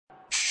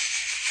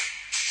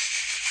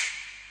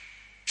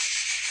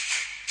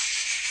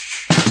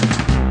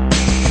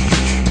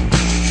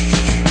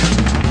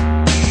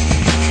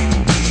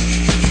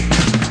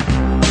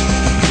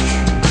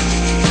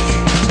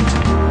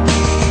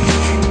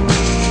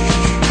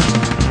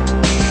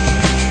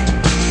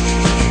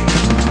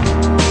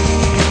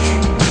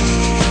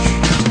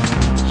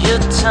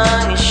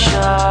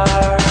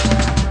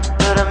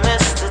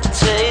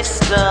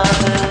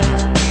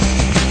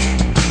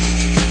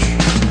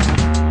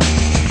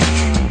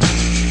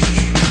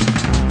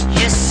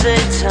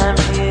say time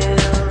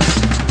heals,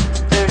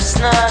 there's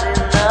not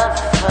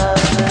enough of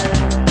it.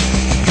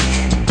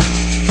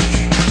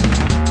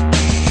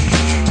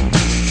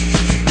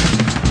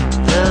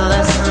 The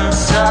lessons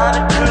taught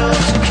are cruel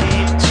to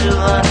keep, to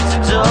lock the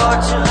door,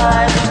 to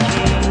hide the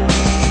key.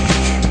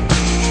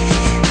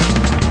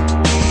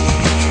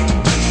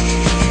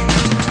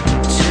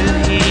 To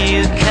hear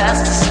you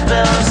cast a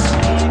spell,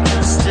 sleep,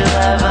 and still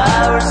have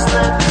hours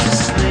left to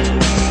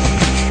sleep.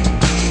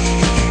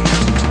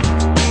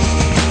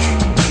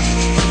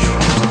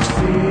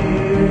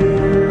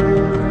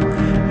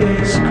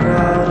 It's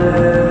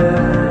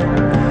crowded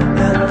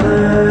and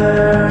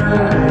there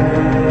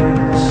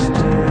is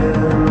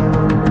still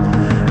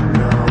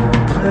no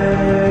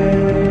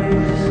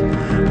place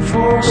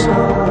for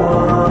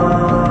someone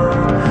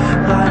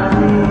like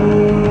me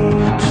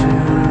to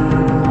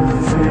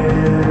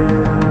feel.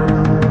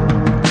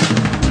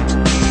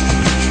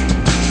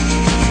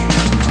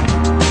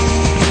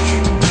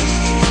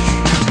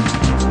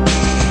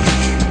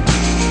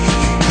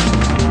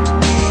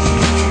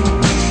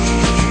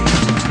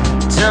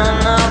 Don't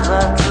know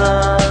about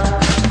love,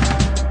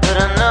 but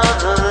I know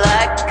the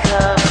lack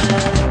of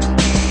it.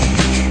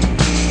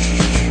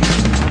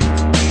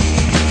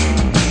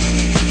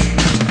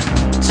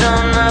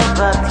 Don't know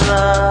about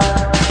love,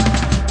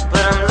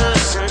 but I'm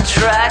losing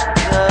track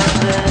of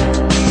it.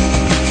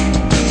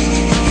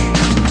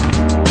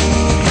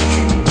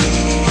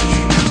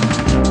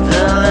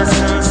 The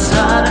lessons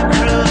taught are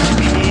cruel to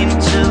keep,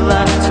 to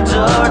lock the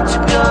door, to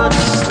go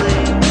to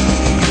sleep.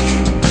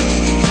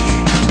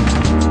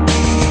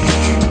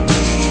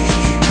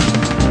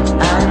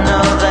 I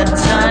know that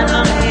time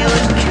don't heal,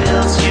 it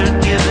kills. You're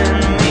giving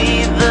me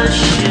the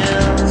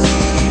chills.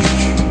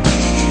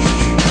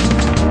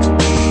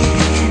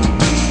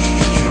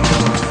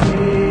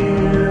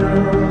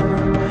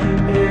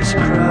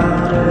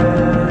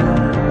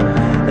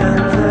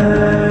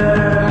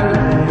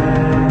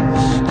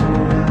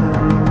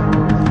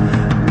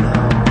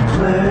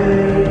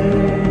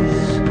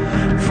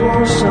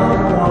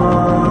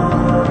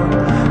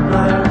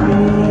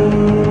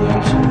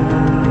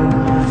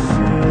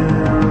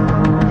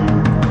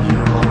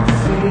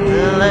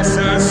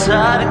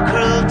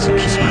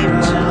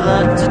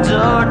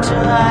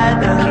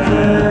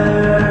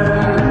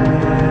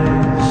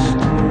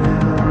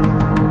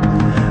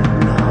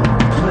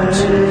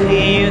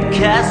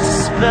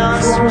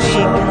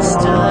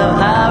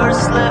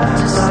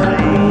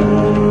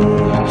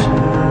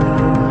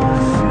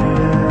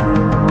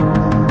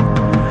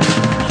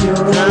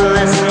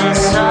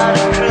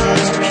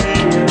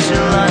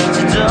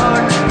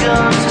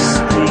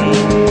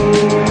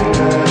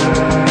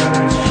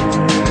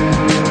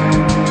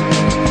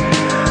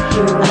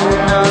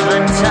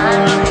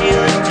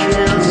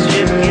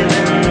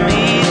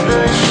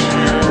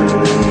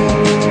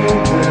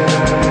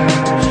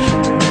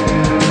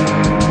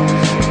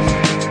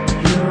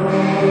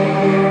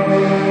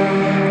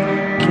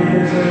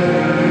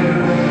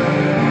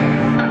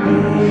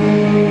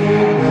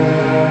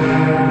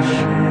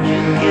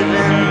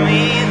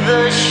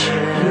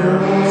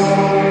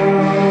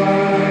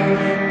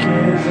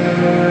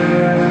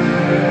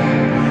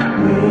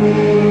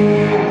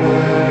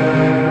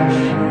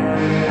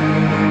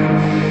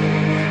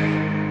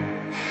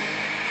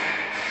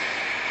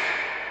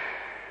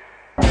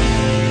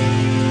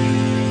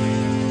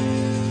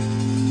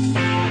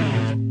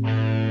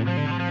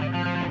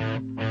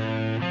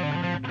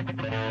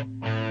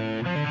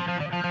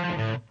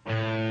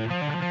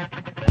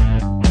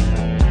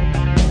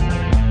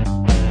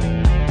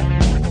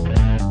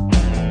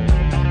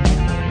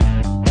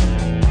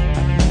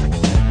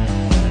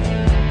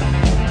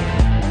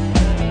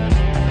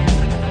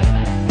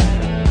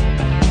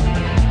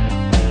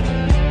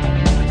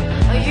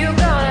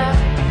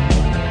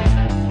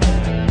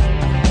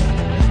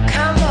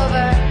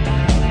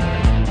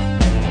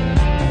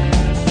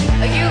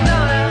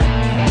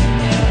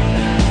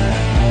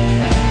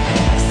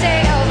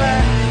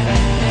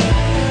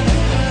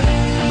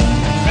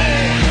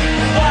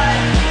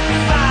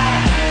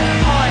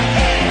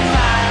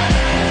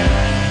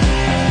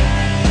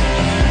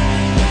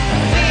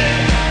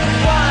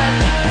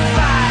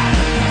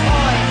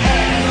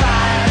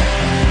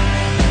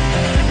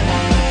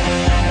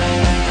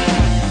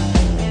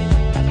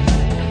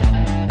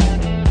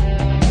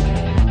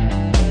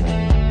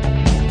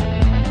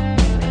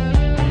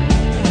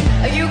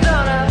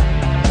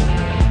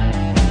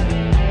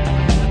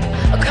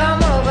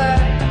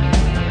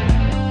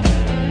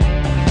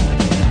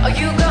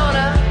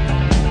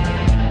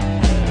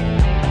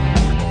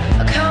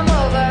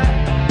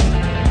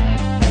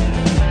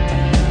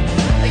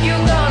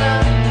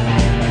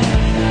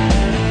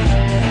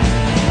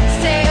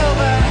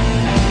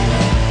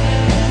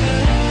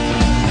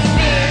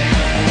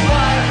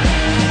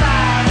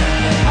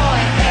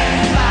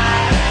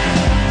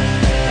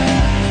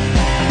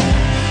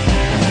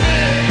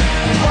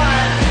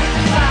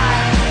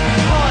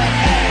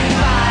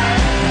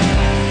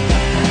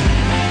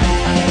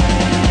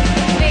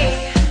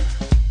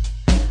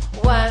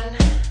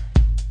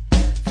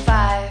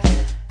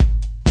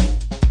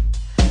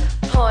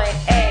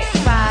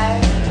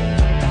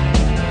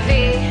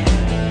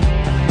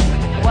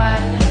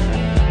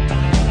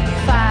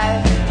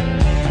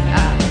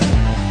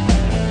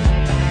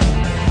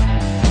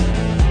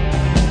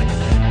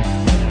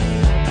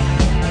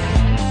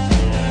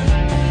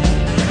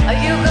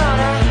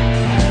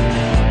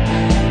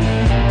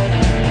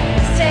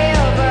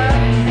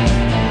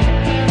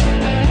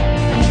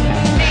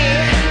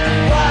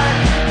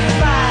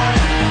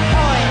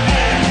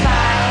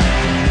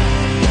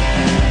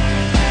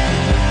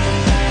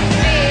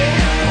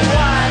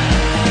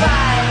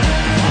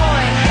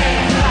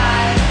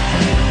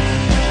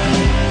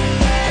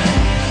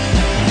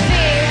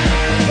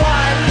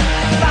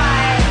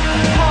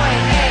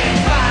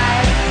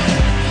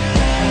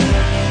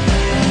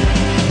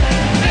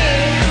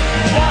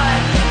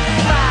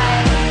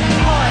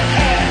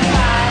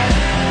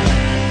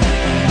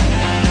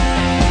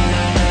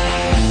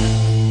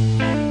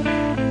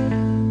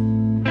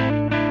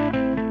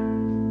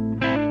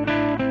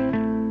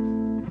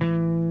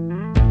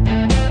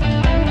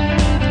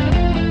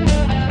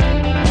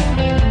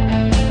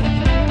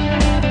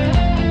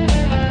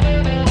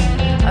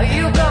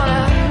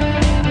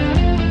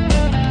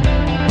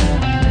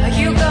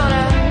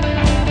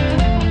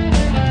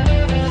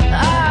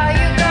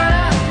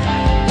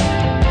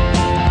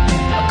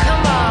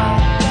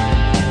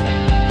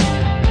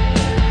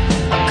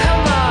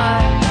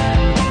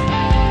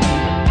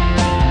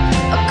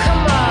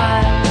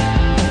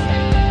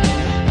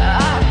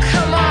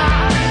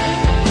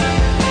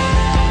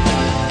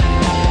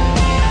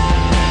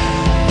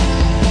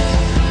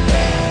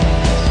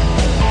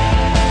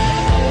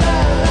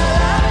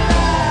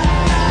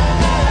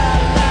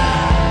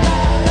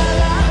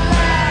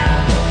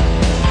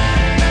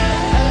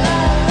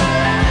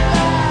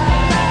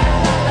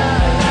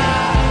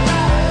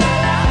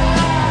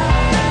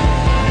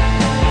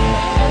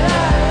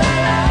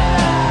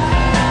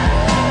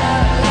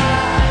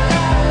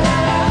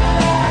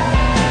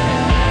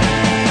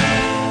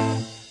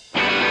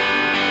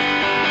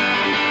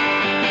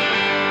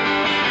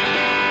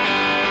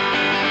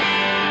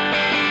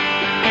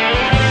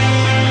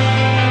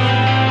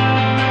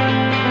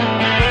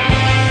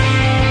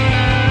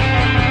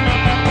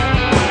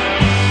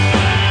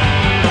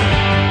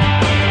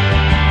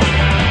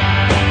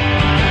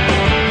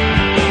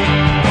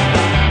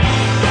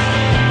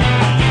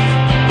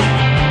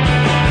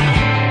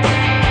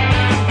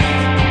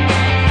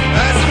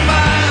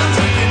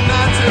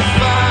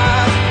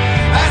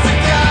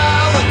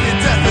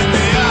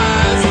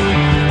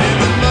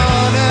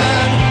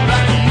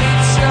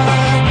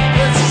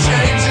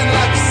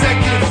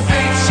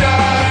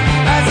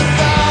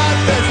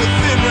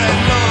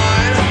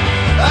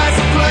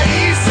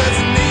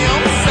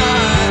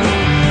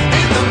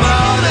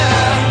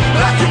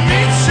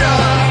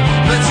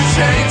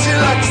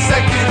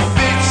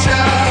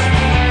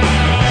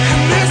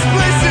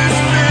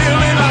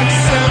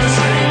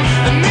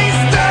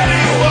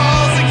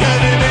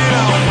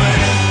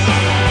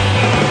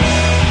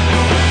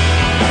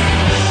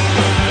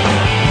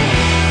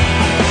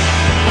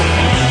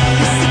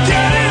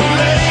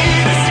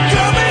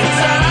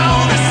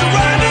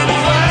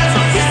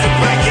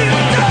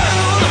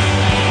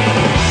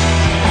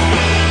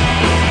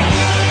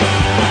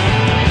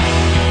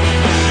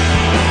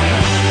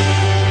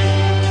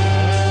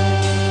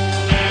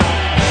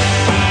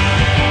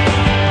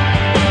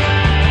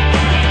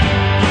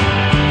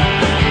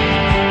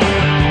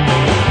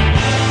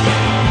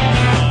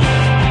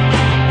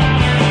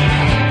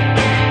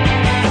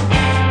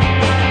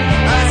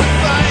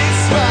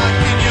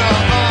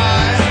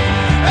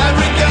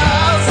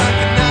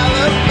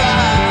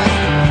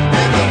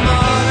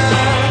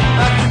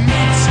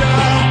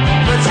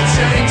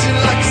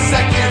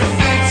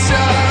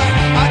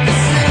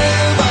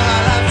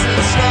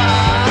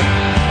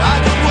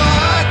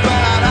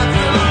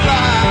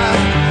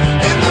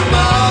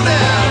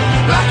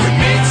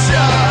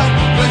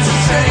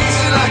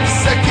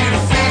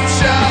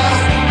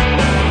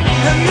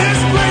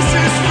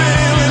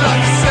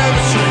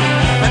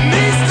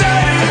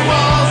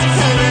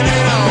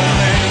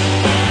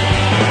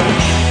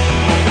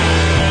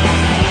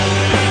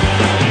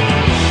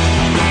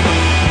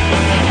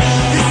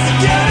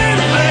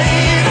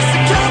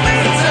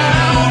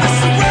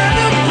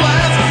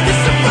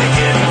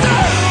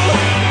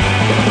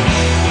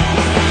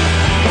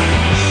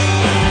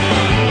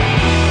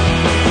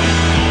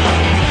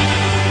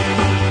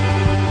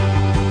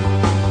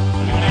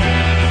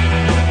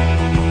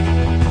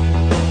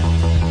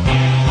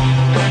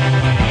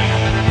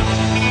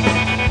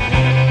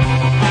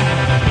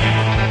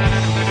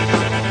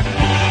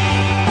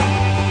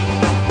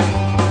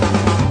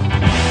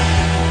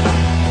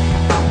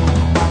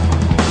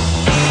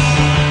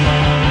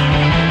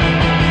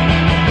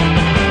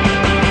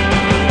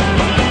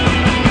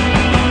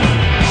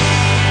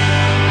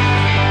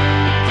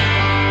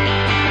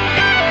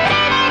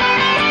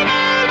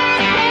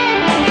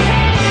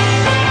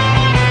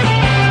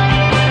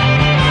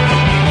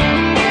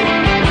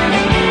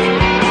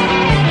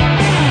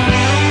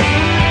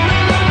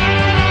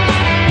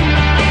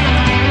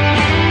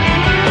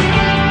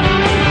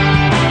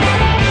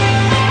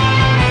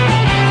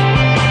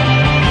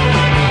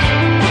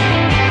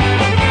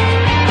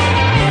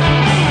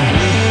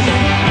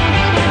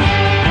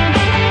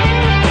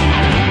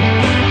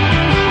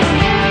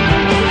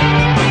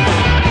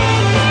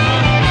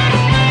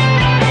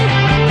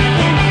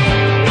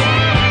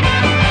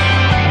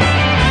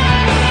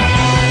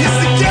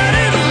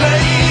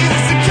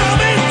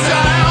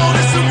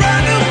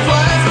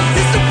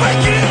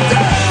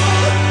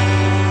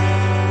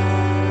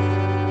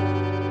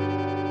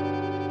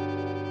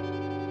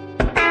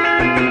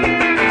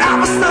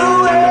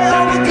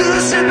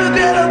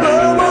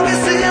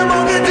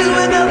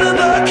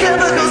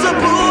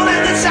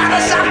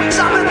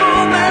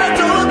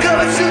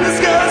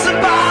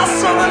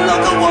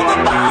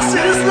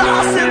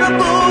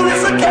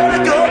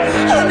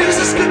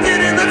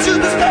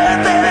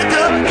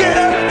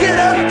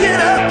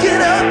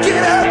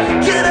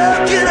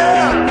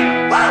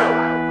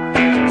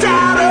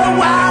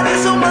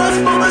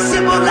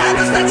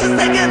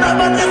 thinking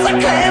about this, I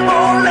can't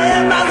hold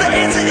it. Rise the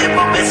ancient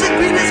information,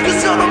 green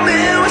discussion on me.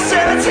 We're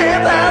sharing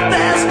 $10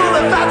 dance,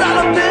 moving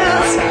 $5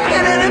 bills.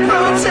 And any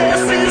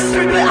protest is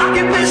strictly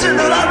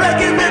occupational. I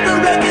reckon that the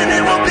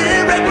reckoning will be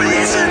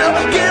recreational.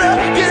 Get up,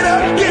 get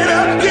up, get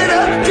up, get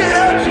up, get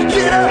up,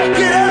 get up,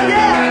 get up,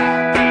 yeah.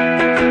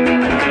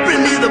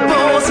 Bring me the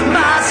bones of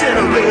my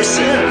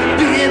generation.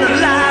 Being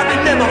alive,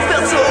 it never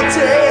felt so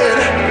dead.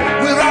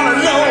 We're all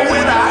alone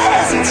without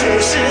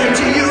hesitation.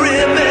 Do you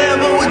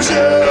remember what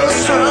Joe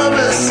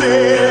Strummer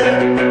said?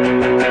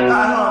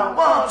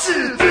 1,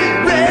 2, 3.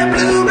 Red,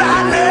 blue,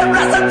 right, left,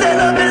 right, side,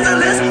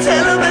 televisionist,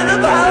 telling the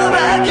power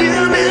back,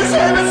 kill this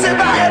heaven sent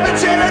by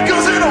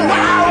evangelicals in a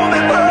wild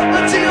open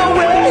puppeteer.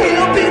 Where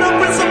he'll be the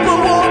principal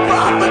war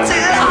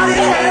profiteer. All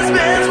your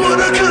has-beens,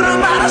 woulda, coulda,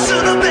 mighta,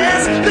 shoulda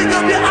beens. Pick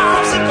up your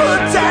arms and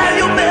put down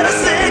your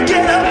medicine.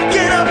 Get up,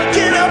 get up,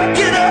 get up,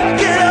 get up,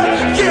 get up,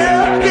 get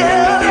up, get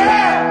up,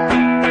 yeah.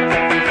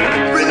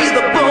 Bring me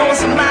the bones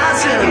of my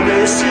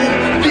generation.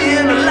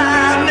 Being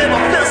alive never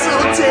felt so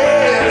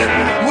dead.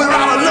 We're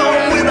all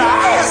alone without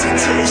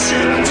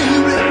hesitation. Do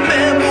you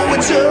remember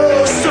when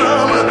Joe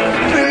Strummer?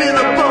 Bring me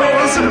the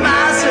bones of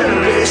my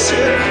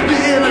generation.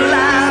 Being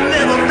alive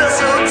never felt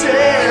so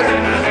dead.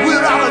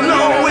 We're all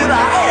alone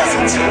without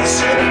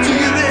hesitation. Do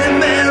you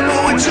remember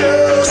when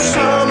Joe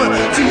Strummer?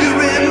 Do you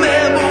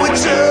remember when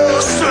Joe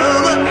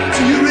Strummer?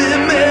 Do you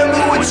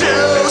remember what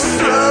Joe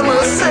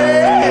Strummer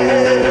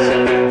said?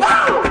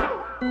 Wow!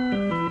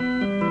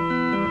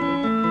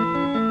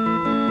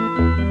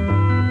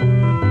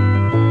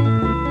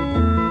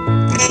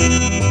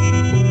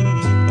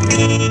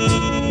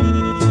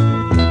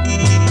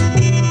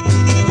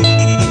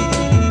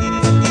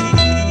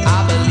 I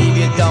believe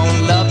you don't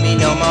love me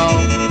no more.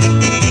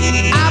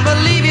 I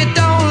believe you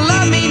don't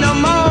love me no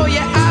more.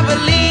 Yeah, I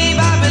believe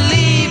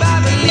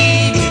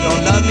you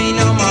don't love me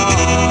no more.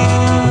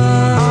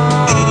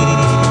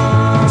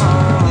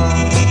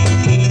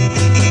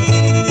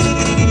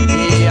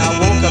 Yeah, I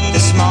woke up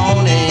this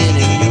morning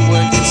and you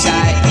weren't in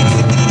sight.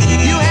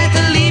 You had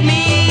to leave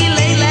me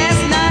late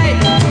last night.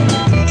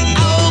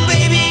 Oh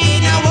baby,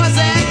 now was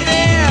that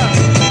fair?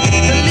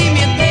 To leave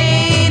me in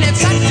pain and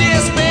such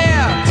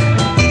despair.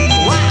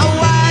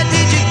 Why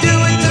did you do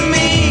it to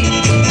me?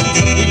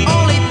 The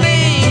only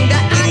thing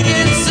that I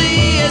can see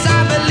is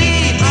I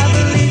believe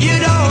you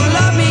don't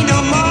love me no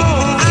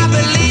more. I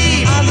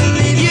believe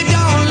you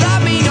don't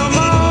love me no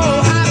more.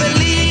 I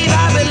believe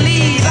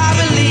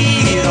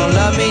you don't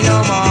love me no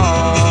more.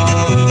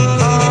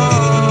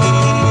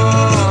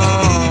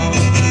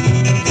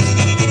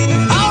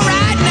 All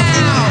right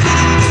now.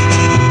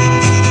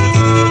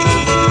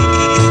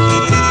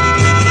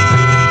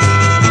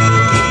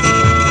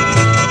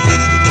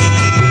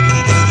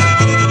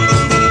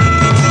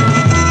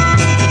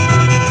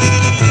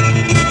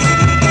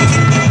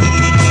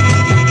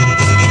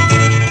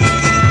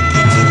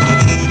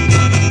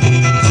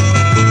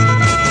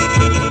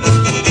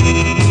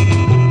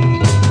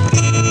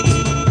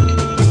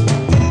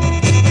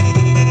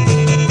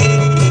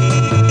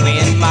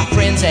 When my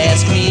friends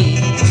ask me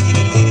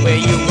where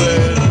you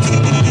were,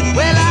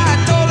 well, I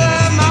told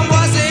them I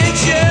wasn't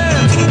sure.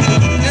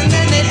 And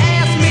then they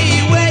asked me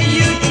where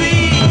you'd be.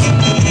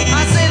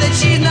 I say that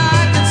she's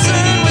not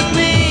concerned with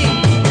me.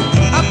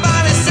 I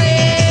finally say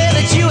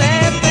that you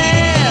have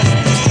passed.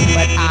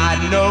 But I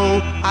know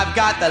I've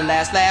got the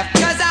last laugh.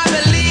 'Cause I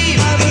believe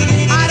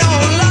I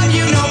don't love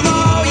you no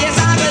more. Yes,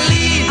 I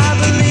believe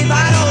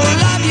I don't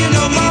love you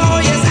no more.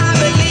 Yes, I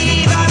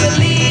believe I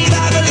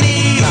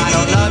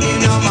don't love you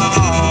no more.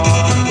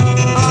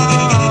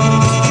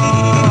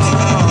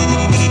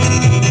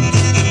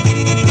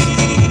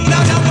 No,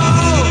 no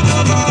more.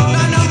 No, no more.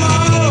 No, no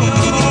more.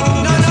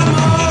 No, no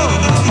more.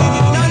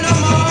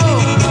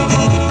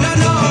 No,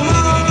 no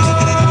more.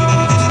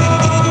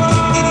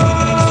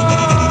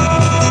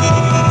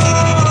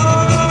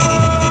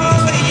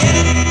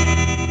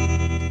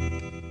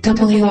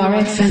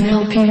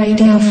 WRFN-LP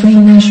Radio Free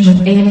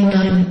Nashville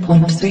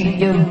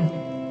 89.3 U.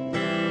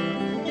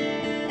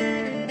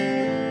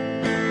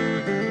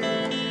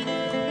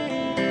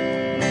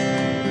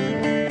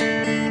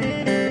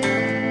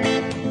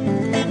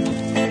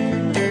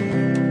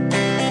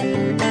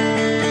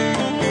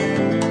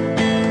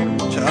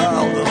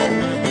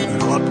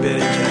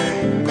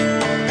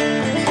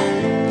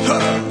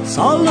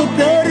 Sallıp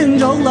verin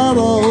jolda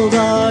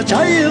bolda,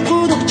 çayı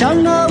kuduk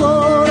çanga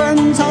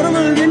boran,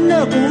 sarılıp inne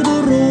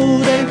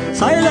kudurude,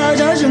 sayla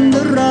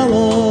jajındıra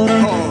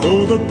boran.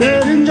 Kudup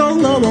verin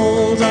jolda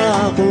bolda,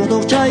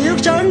 kuduk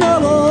çayık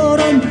çanga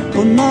boran,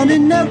 kunnan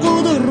inne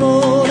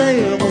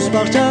kudurude,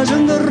 kusbak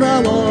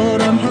jajındıra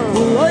boran.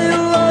 Uay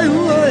uay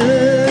uay,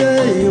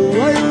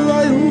 uay uay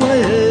uay,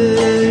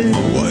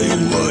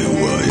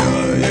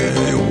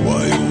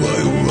 uay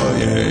uay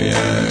uay,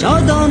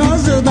 çadan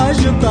azı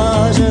daşıp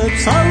daşıp,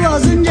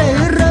 savazın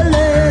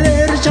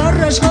cehirreler,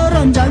 çarraş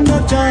karam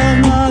cangap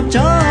cangap,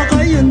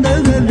 çakayın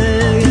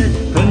dögüler,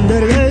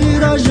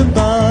 hünderge daşıp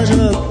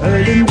daşıp,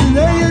 ölüm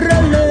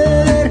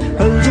düveyirreler,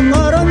 ölçün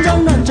karam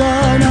cangap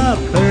cangap,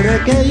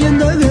 örekeyin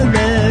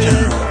dögüler.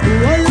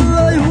 Uay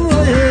uay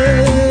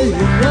uay,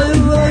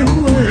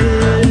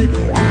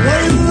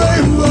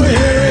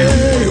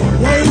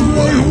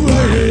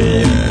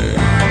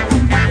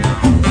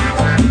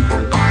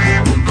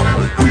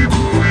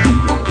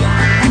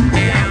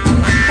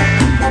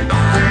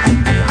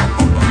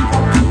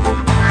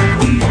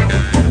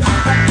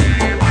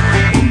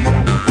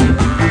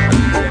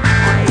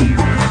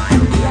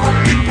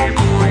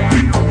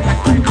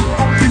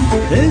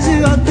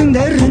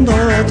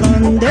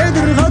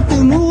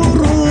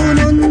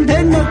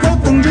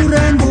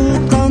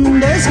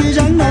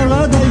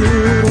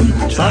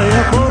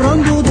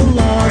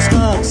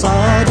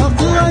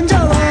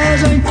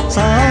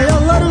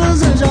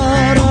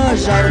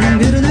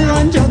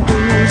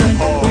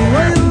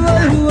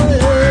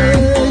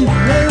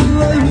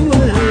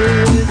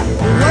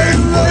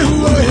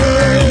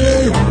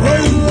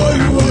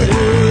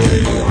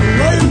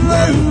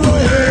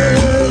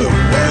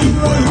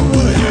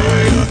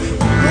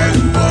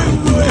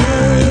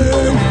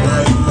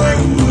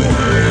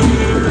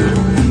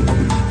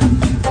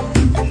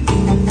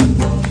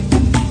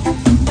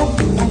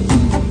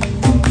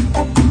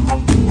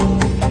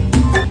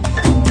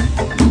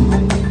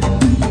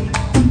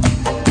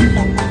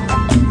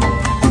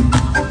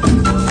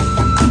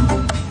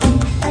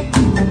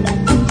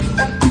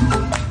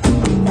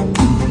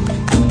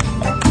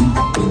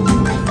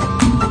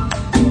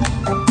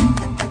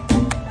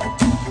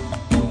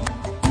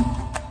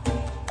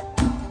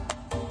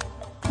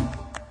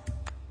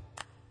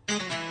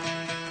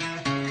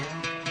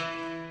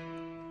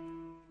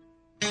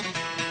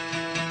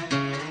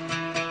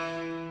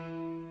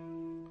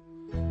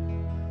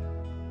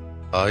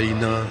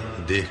 आईना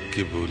देख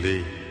के बोले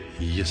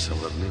ये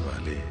संवरने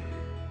वाले,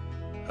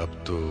 अब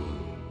तो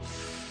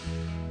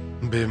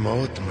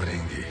बेमौत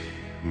मरेंगे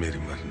मेरे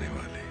मरने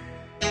वाले।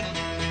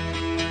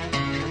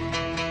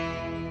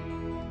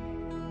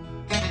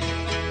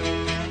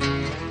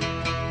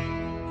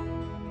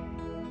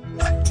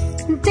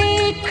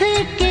 देख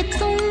के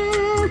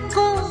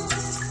तुमको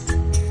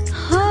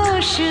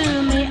होश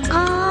में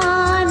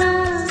आना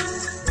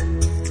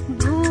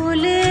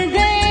भूल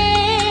गए,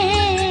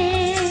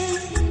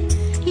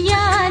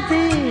 याद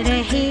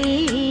रहे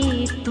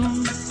तुम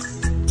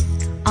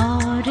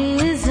और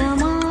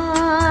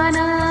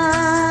जमाना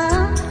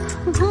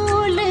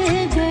भूल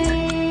गए।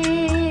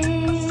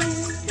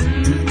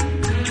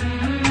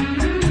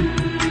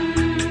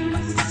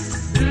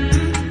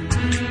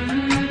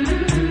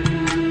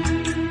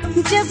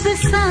 जब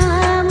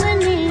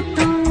सामने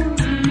तुम,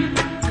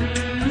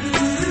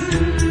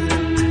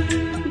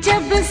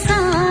 जब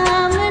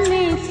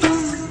सामने तुम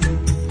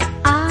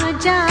आ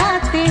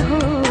जाते हो,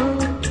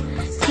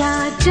 क्या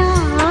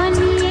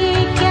जानिए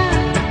क्या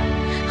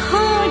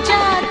हो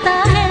जाता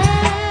है।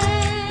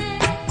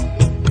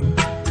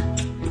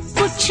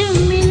 कुछ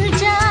मिल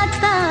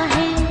जाता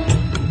है,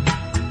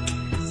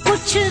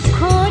 कुछ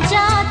खो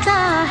जाता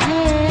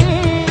है,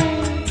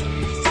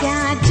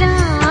 क्या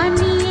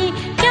जानिए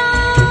क्या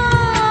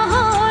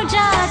हो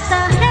जाता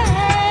है।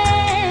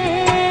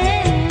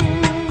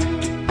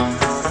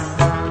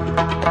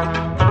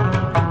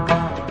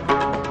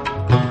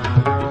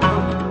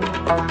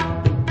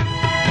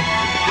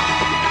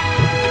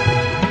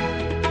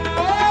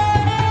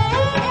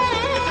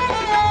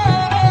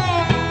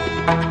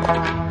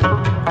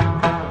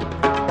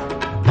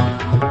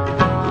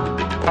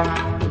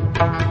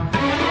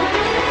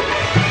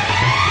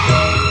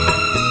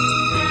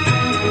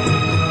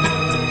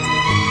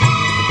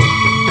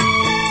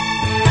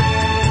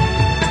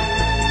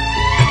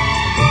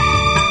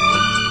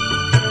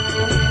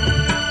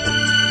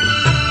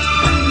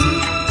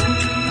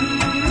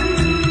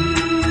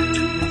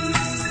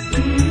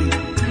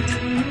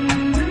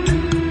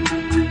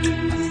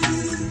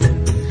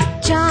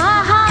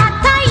 चाहा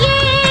था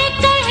ये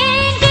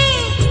कहेंगे,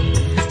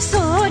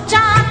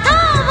 सोचा था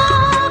वो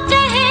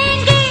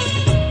कहेंगे,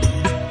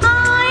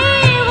 आए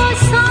वो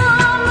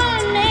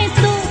सामने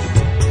तो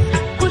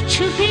कुछ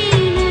भी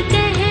न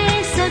कह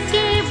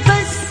सके,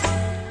 बस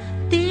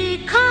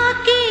देखा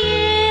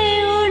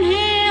किए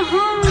उन्हें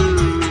हम।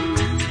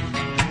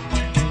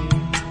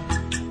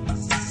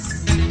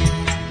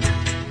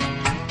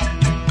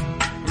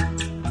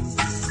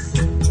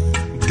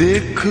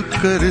 देख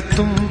कर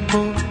तुमको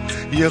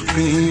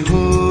यकीन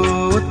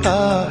होता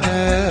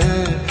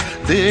है,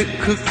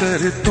 देख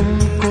कर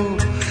तुमको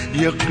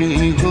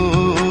यकीन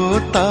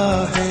होता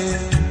है,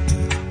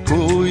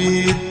 कोई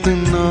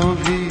इतना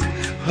भी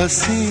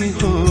हंसी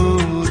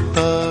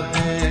होता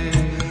है।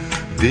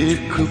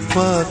 देख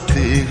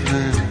पाते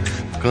हैं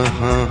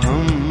कहाँ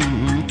हम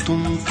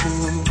तुमको,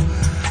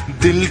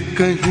 दिल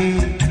कहीं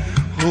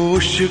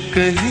होश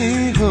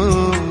कहीं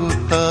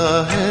होता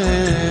है।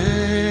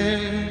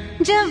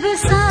 जब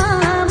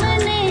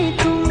सामने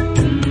तुम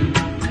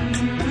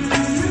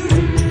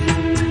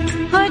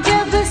हो,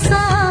 जब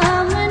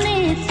सामने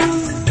तुम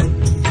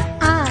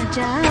आ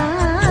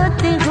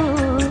जाते हो,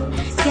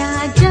 क्या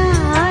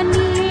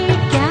जानिए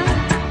क्या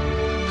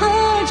हो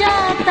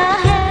जाता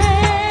है।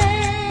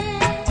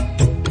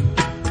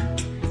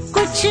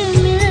 कुछ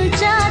मिल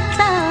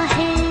जाता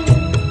है,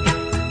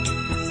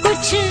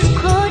 कुछ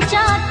खो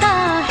जाता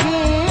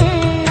है,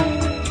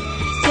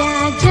 क्या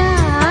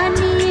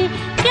जानिए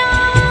क्या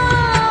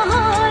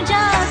हो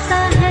जाता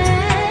है।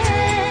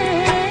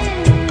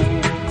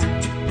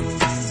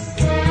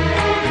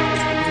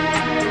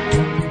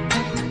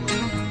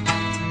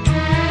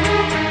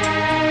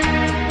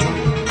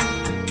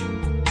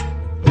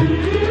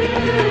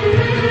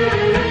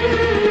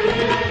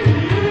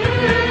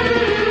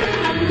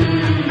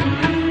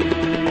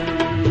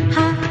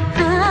 हा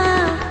हा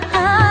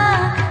हा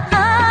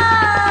हा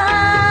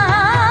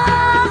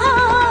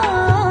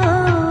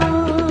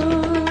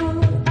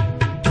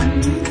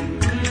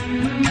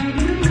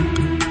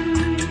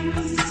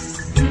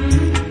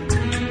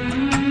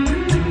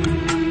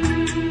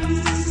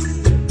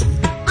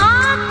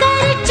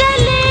आकर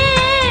चले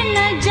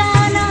न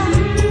जाना,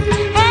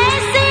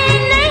 ऐसे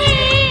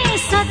नहीं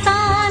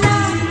सताना,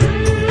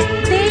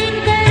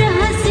 देकर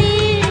हंसी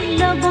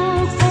लबों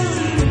को,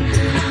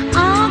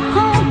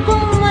 आँखों को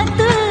मत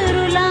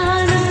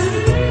रुलाना,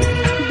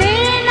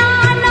 देना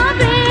न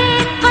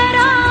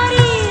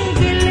बेकरारी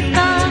दिल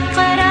का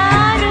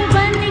करार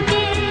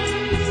बनके,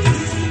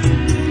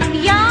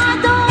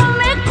 यादों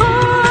में खो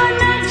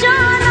न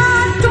जाना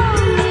तुम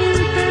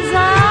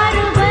इंतजार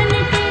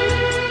बनके,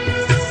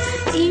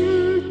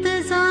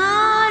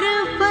 इंतजार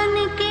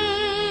बनके।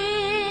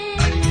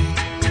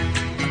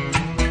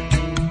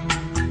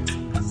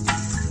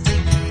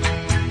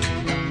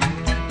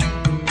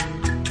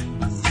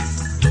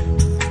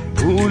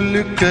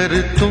 भूल कर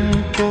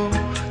तुमको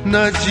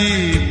न जी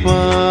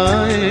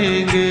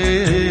पाएंगे,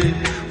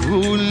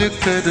 भूल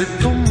कर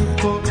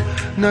तुमको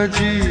न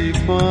जी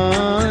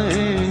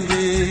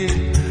पाएंगे।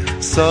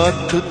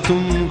 साथ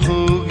तुम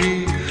होगी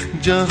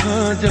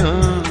जहाँ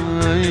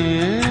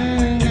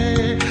जाएंगे।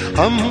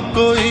 हम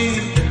कोई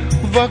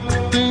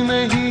वक्त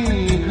नहीं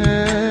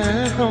है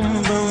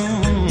हमदम,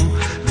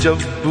 जब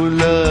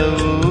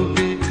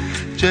बुलाओगे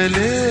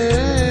चले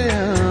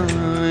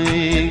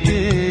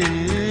आएंगे।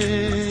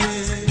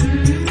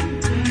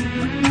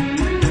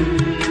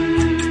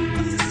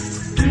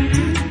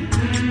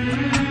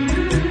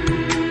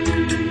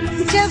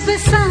 जब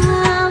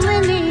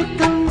सामने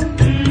तुम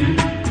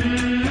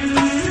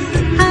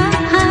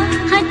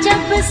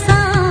जब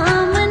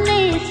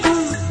सामने तुम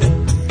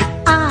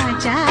आ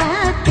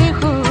जाते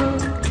हो,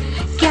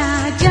 क्या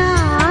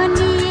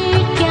जानिए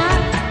क्या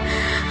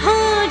हो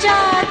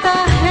जाता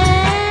है।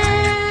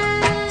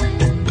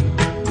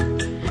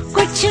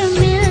 कुछ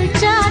मिल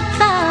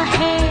जाता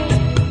है,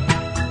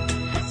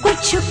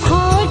 कुछ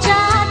खो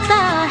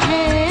जाता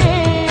है।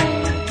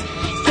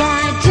 क्या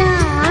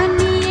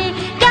जानिए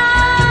क्या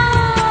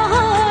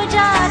हो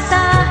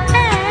जाता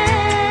है।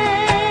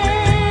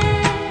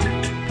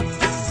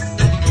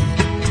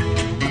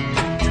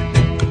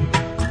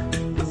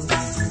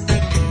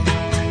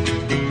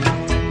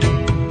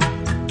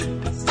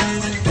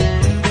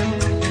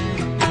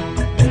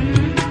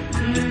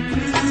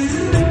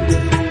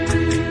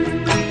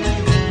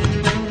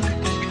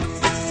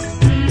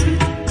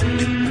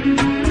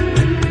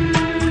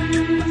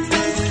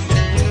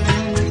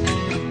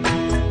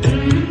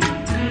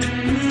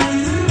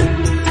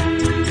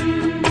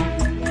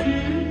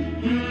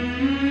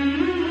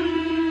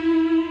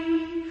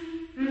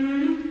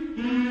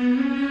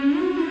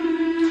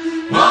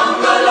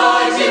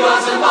 Mongoloid, he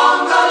was a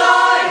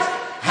Mongoloid,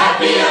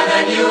 happier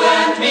than you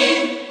and me.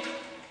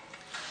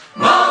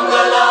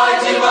 Mongoloid,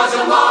 he was a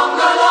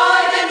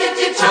Mongoloid, and yet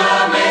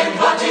determined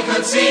what he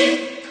could see.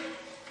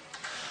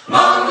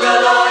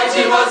 Mongoloid,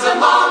 he was a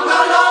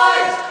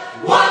Mongoloid,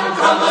 one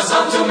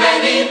chromosome too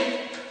many.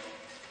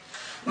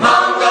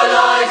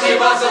 Mongoloid, he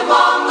was a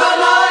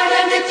Mongoloid,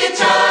 and yet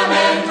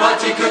determined what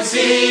he could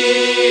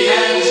see.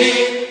 And he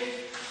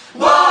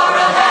wore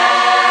a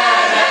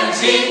hat, and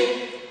he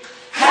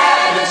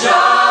had a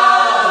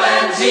job,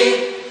 and he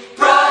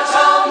brought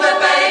home the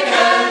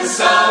bacon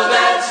so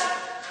that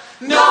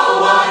no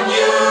one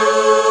knew.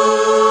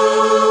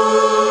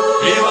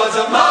 He was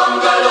a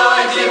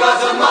Mongoloid, he was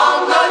a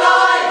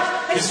Mongoloid,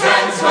 his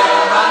friends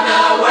were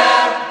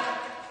unaware.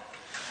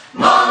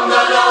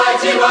 Mongoloid,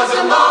 he was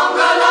a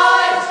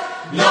Mongoloid,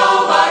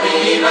 nobody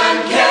even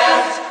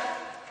cared.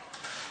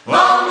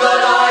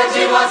 Mongoloid,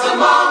 he was a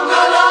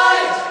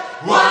Mongoloid,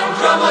 one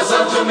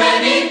chromosome too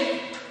many.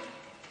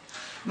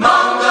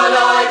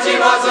 Mongoloid, he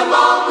was a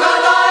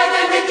Mongoloid,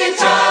 and he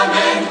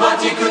determined what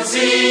he could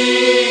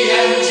see.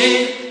 And he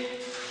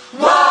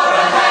wore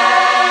a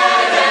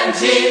hat, and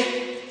he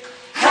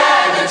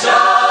had a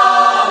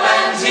job,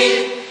 and he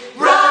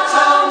brought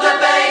home the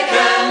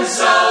bacon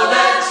so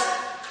that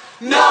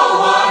no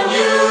one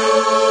knew.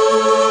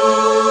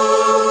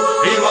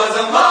 He was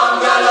a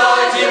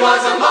Mongoloid, he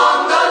was a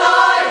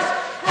Mongoloid,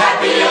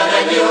 happier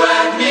than you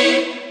and me.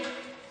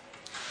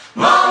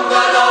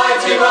 Mongoloid,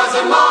 he was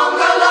a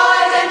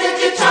Mongoloid, and he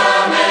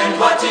determined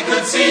what he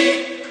could see.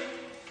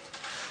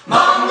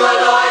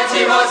 Mongoloid,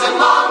 he was a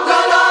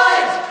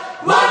Mongoloid,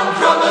 one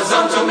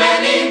chromosome too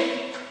many.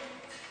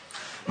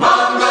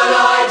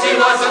 Mongoloid, he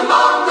was a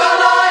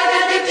Mongoloid,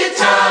 and he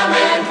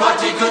determined what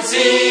he could see.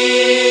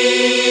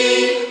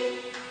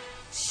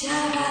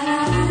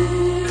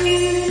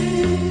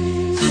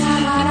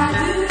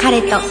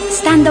 彼と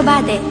スタンド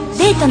バーで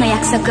デートの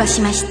約束を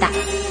しました。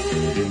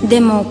で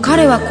も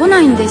彼は来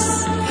ないんで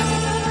す。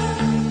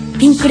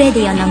ピンクレデ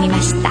ィを飲み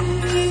ました。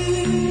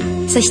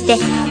そして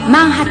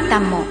マンハッタ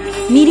ンも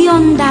ミリオ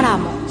ンダラー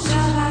も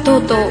と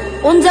うとう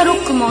オンザロ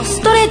ックも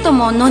ストレート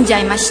も飲んじゃ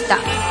いました。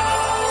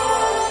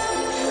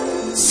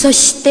そ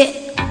し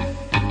て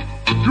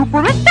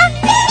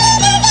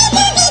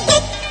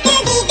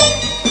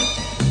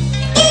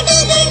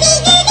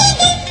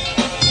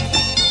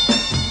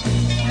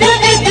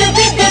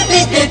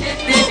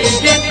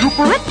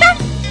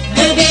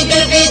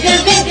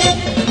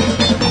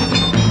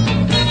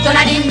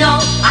隣の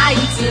あい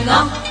つ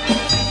の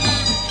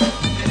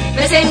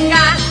目線が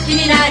気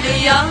にな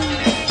るよ。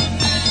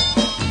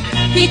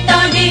一人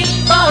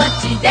ぼっ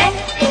ちで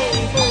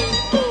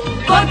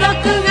孤独が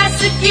好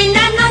き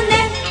なのね。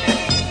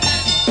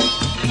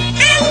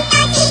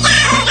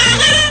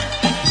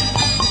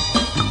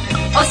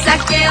お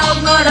酒を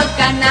ごろ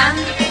かな、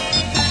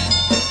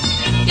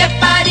やっ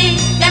ぱり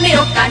やめ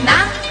ようか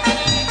な。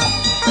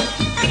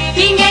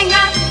ひげが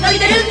伸び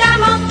てるんだ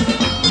もん。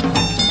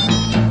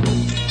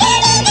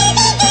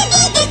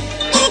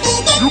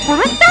母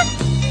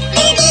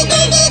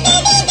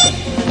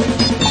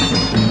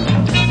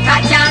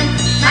ちゃん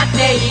待って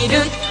いる。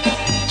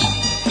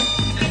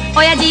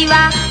親父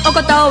はお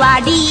断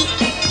り。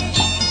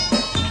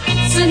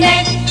す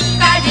ね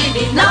かじ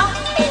りの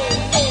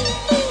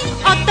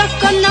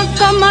男の子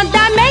も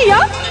ダメよ。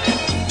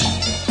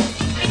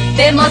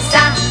でもさ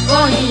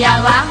今夜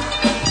は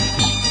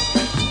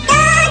どう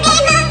でも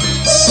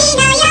いい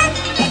のよ。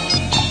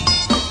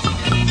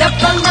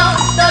この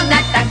どな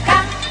た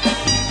か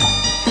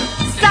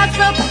誘っ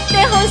て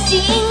ほしい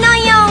の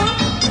よ。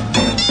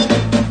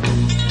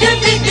ドゥ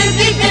ビドゥ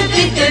ビドゥ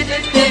ビドゥド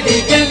ゥ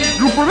ビドゥド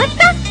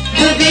ゥ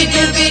ビド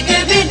ゥビドゥ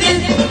ビドゥ。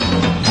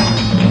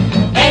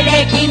エ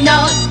レキの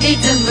リ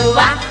ズム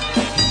は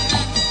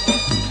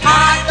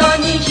ハート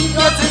に火を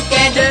つけ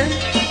る。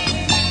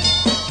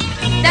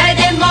誰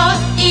でも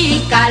いい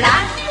から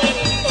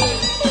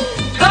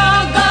ゴー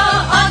ゴー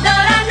踊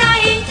らない。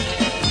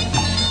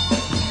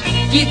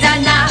キザ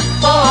な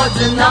ポー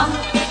ズの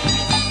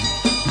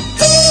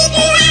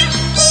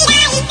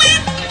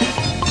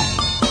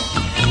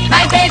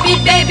マイベイビ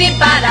ーベイビー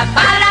パラ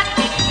パラ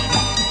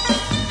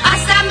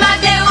朝ま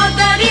で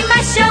踊りま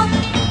しょう。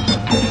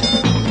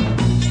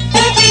ド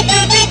ゥビドゥ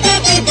ビドゥ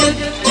ビドゥド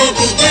ゥビ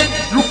ドゥ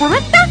ド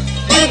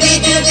ゥビ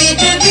ドゥビ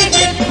ドゥビドゥ。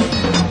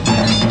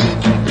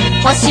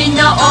星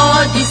の王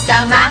子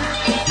様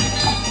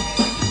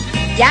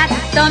やっ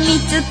と見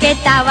つけ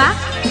たわ。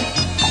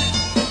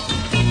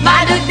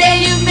まる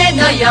で夢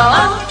のよう。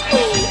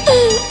とっ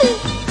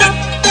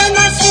ても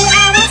幸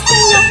せ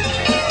よ。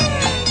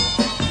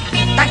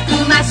たく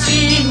ま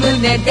しい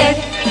胸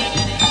で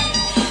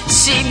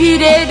しび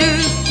れる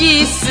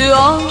キスを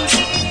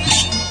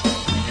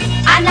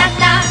あな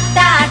た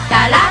だっ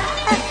たら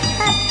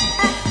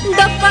ど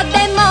こで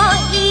も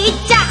行っ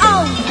ちゃ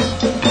おう。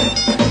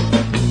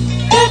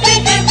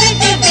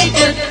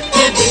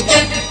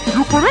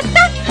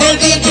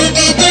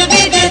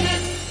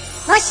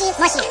もし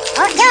もし、お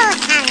嬢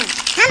さん、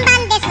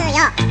看板です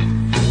よ。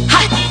は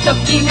っと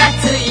気が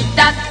つい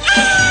た。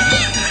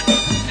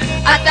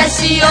あた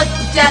し酔っ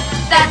ちゃっ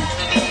た。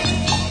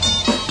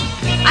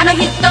あの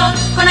人来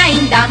ない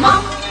んだもん。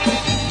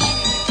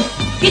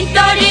一人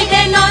で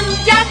飲ん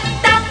じゃっ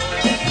た。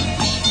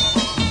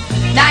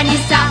何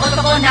さ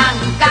男なん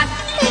か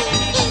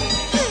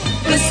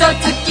嘘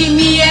つき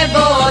見え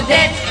棒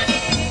で。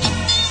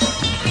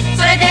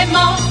それでも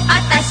あ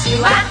たし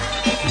は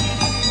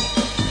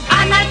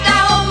あな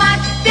たを待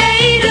って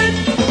いる。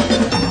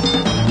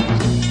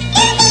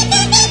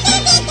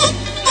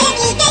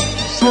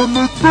そ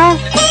のと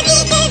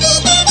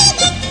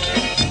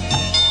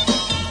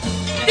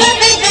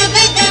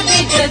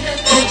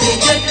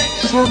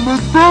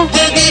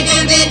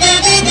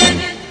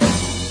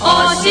お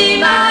し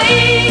まい。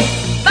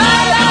バイバ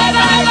イバイ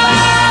バ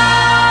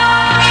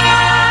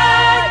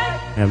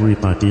イ。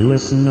 Everybody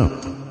listen up.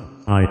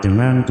 I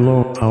demand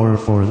low power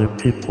for the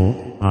people.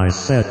 I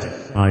said,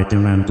 I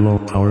demand low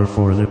power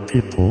for the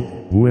people.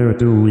 Where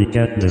do we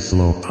get this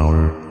low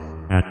power?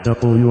 At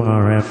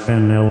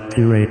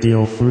WRFNLP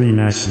Radio Free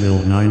Nashville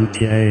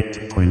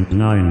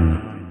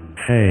 98.9.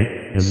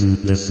 Hey,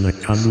 isn't this the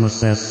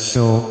Cosmos S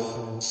show?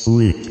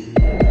 Sweet.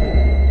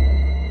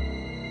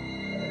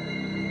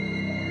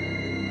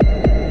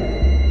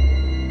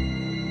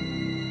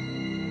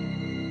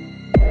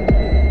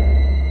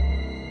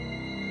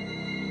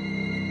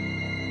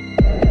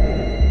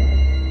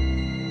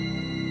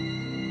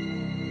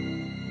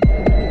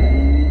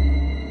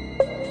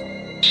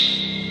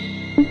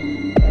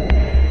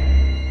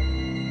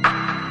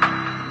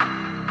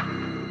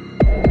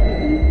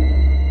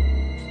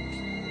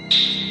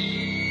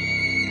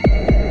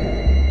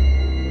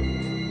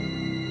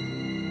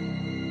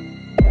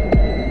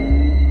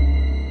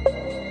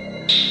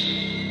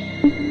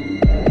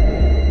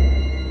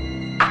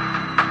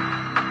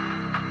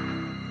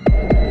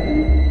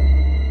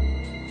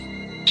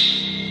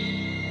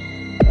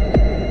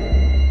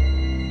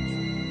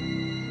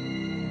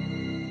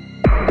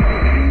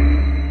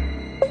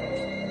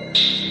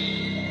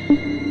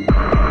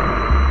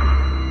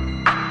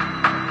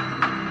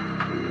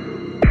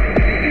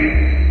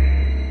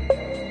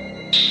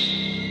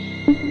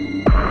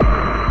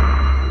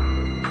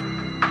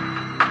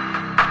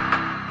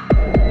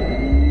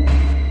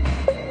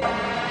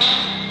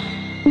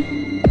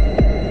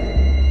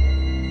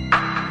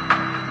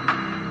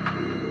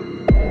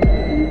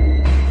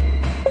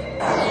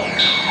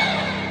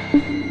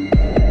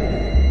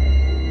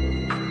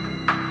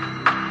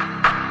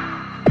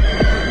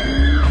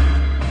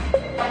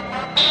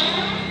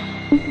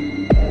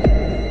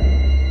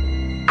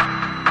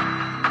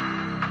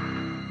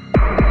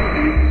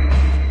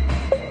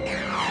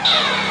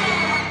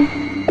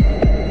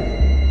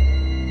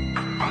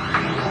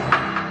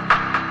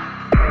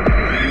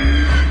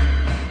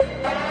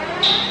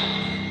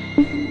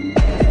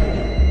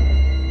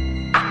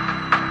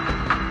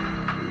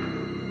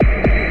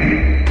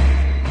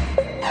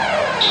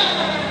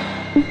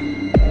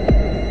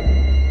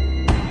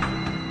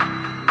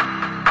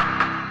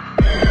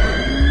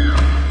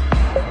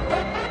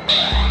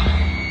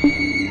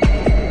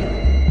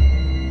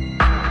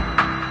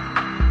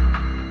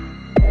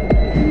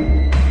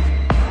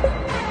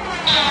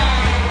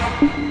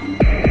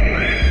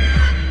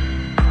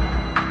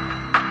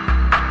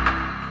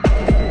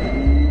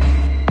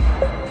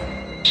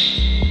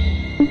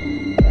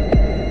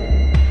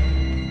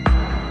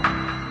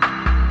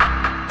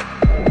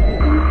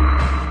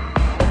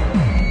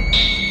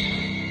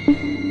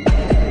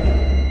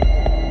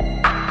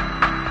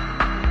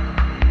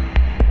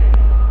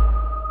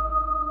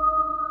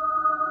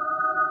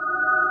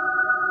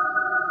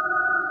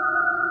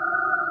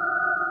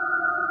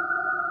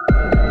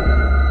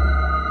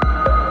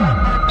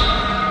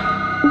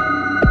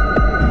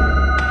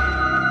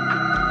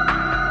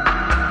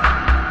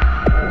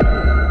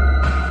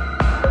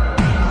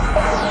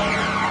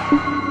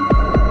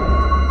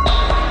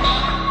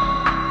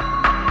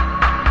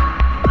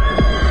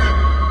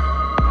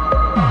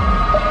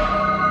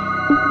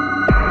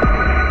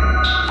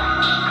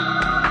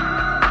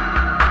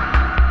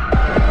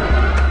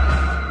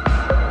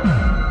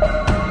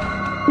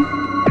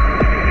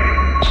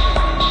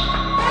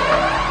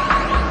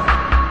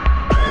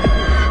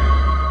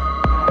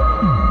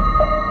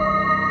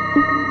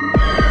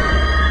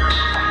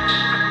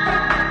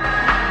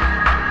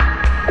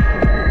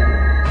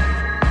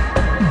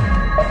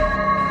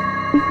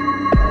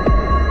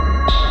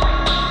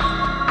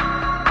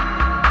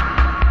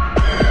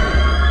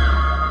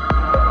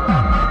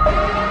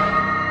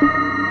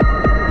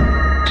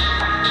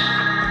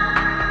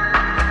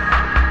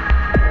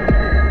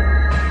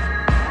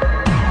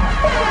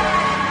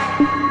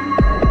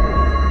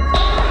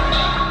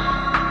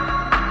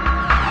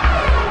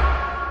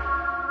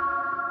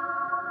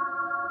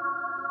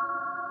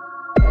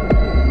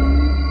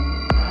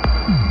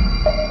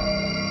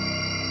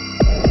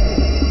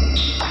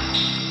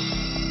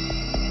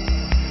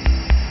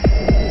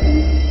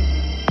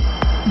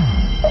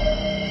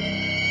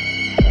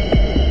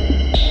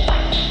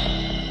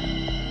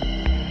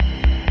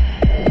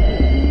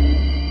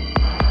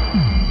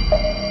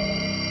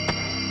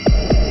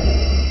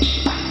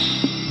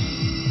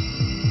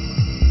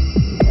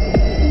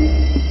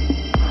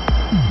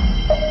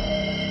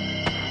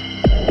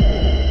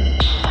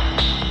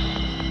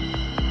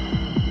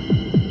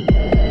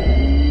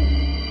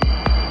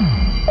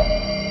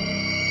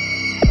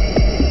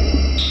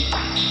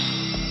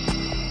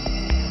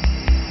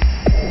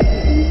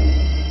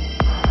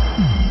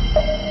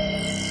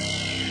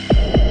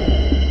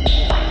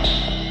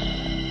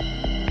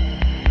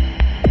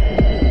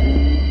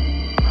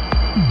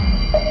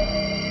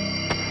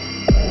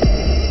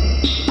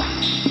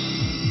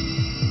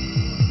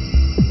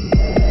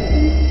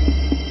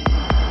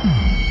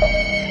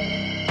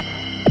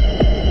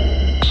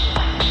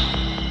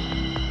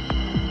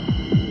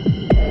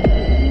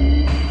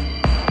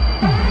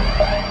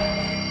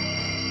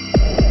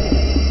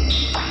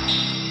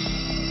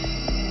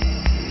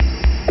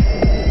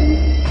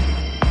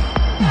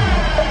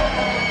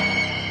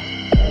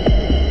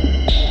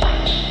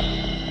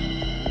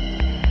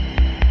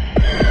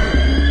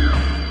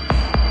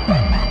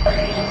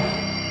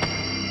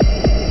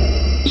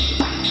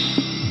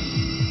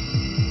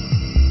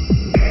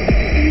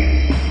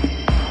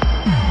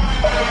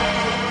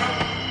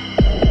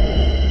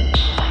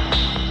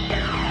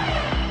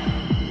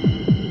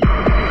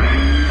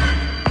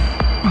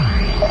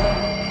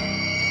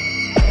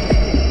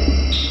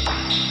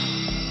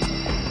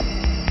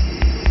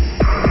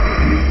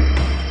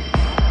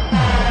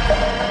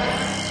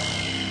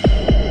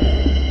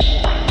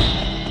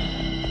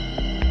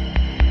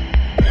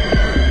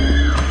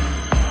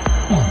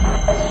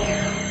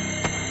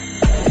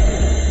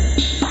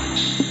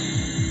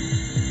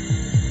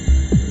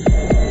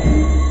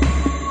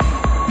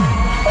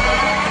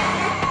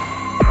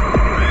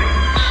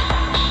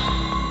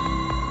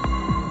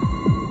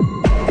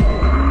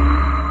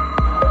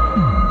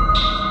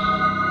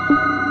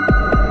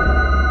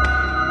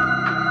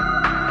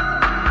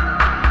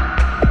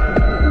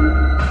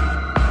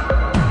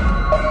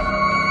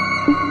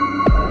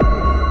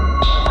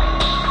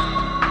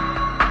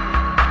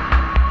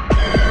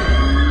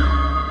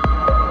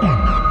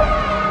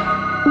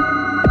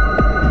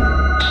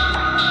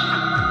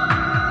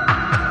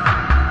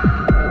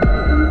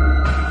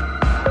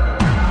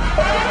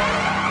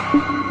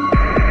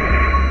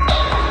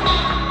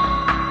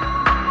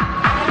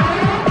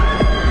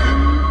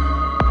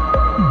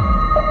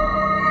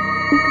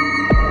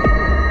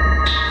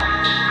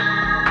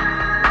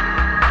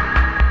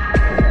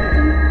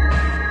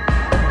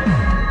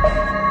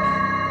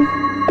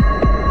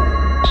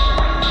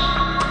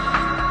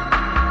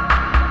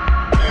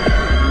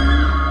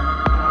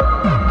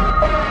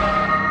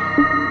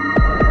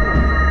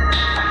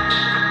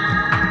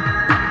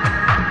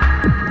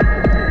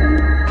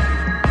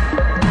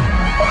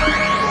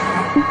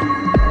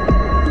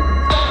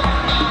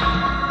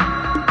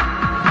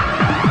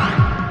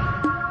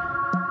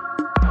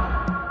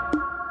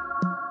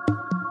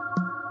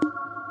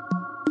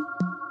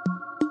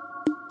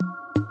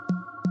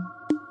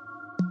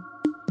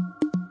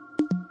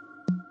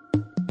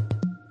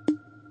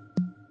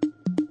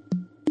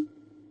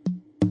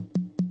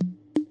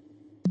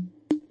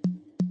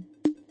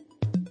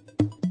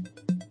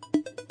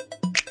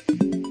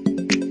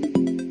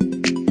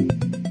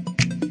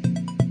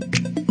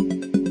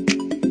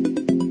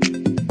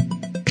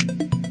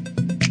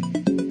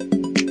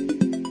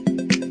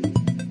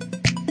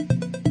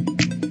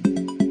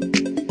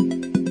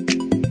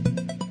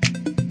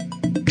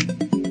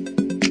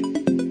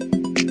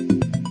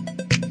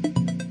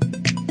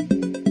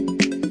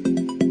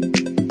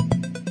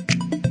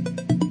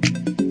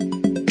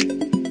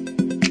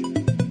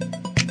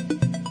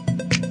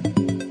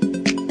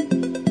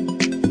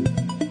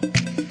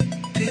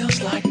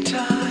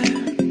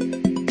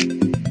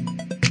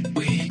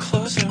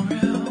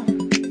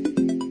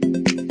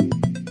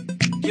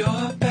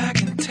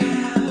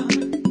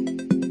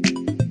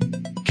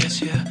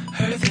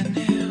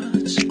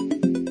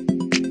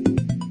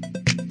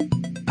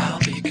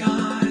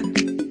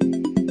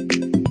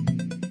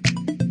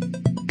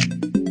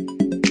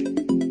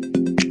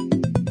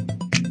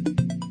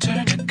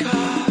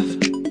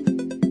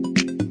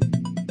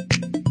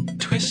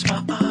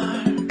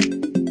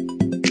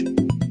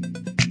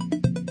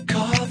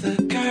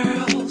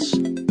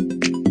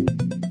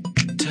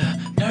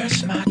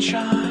 just my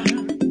charm.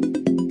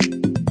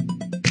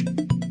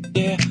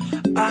 Yeah,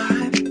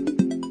 I'm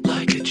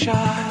like a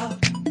child.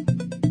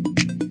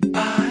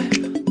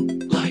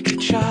 I'm like a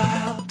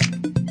child.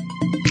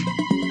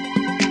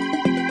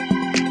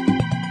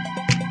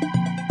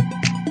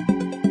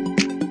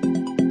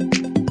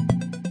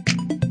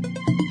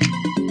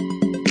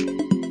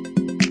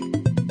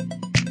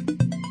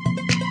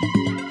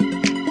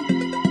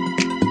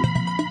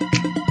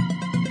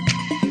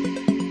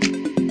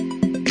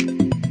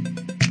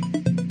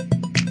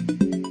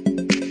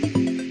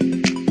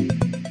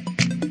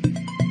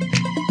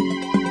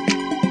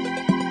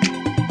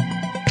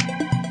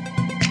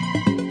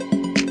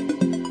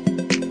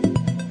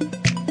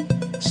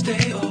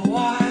 Stay a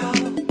while.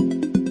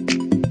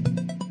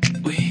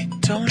 We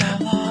don't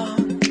have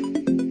long.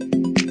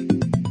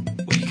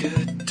 We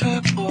could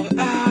talk for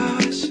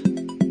hours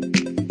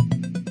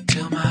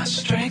till my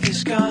strength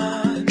is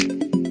gone.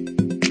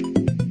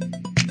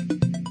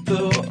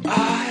 Though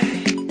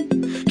I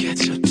get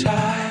so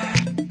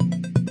tired,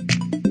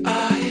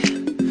 I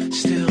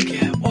still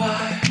get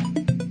wired.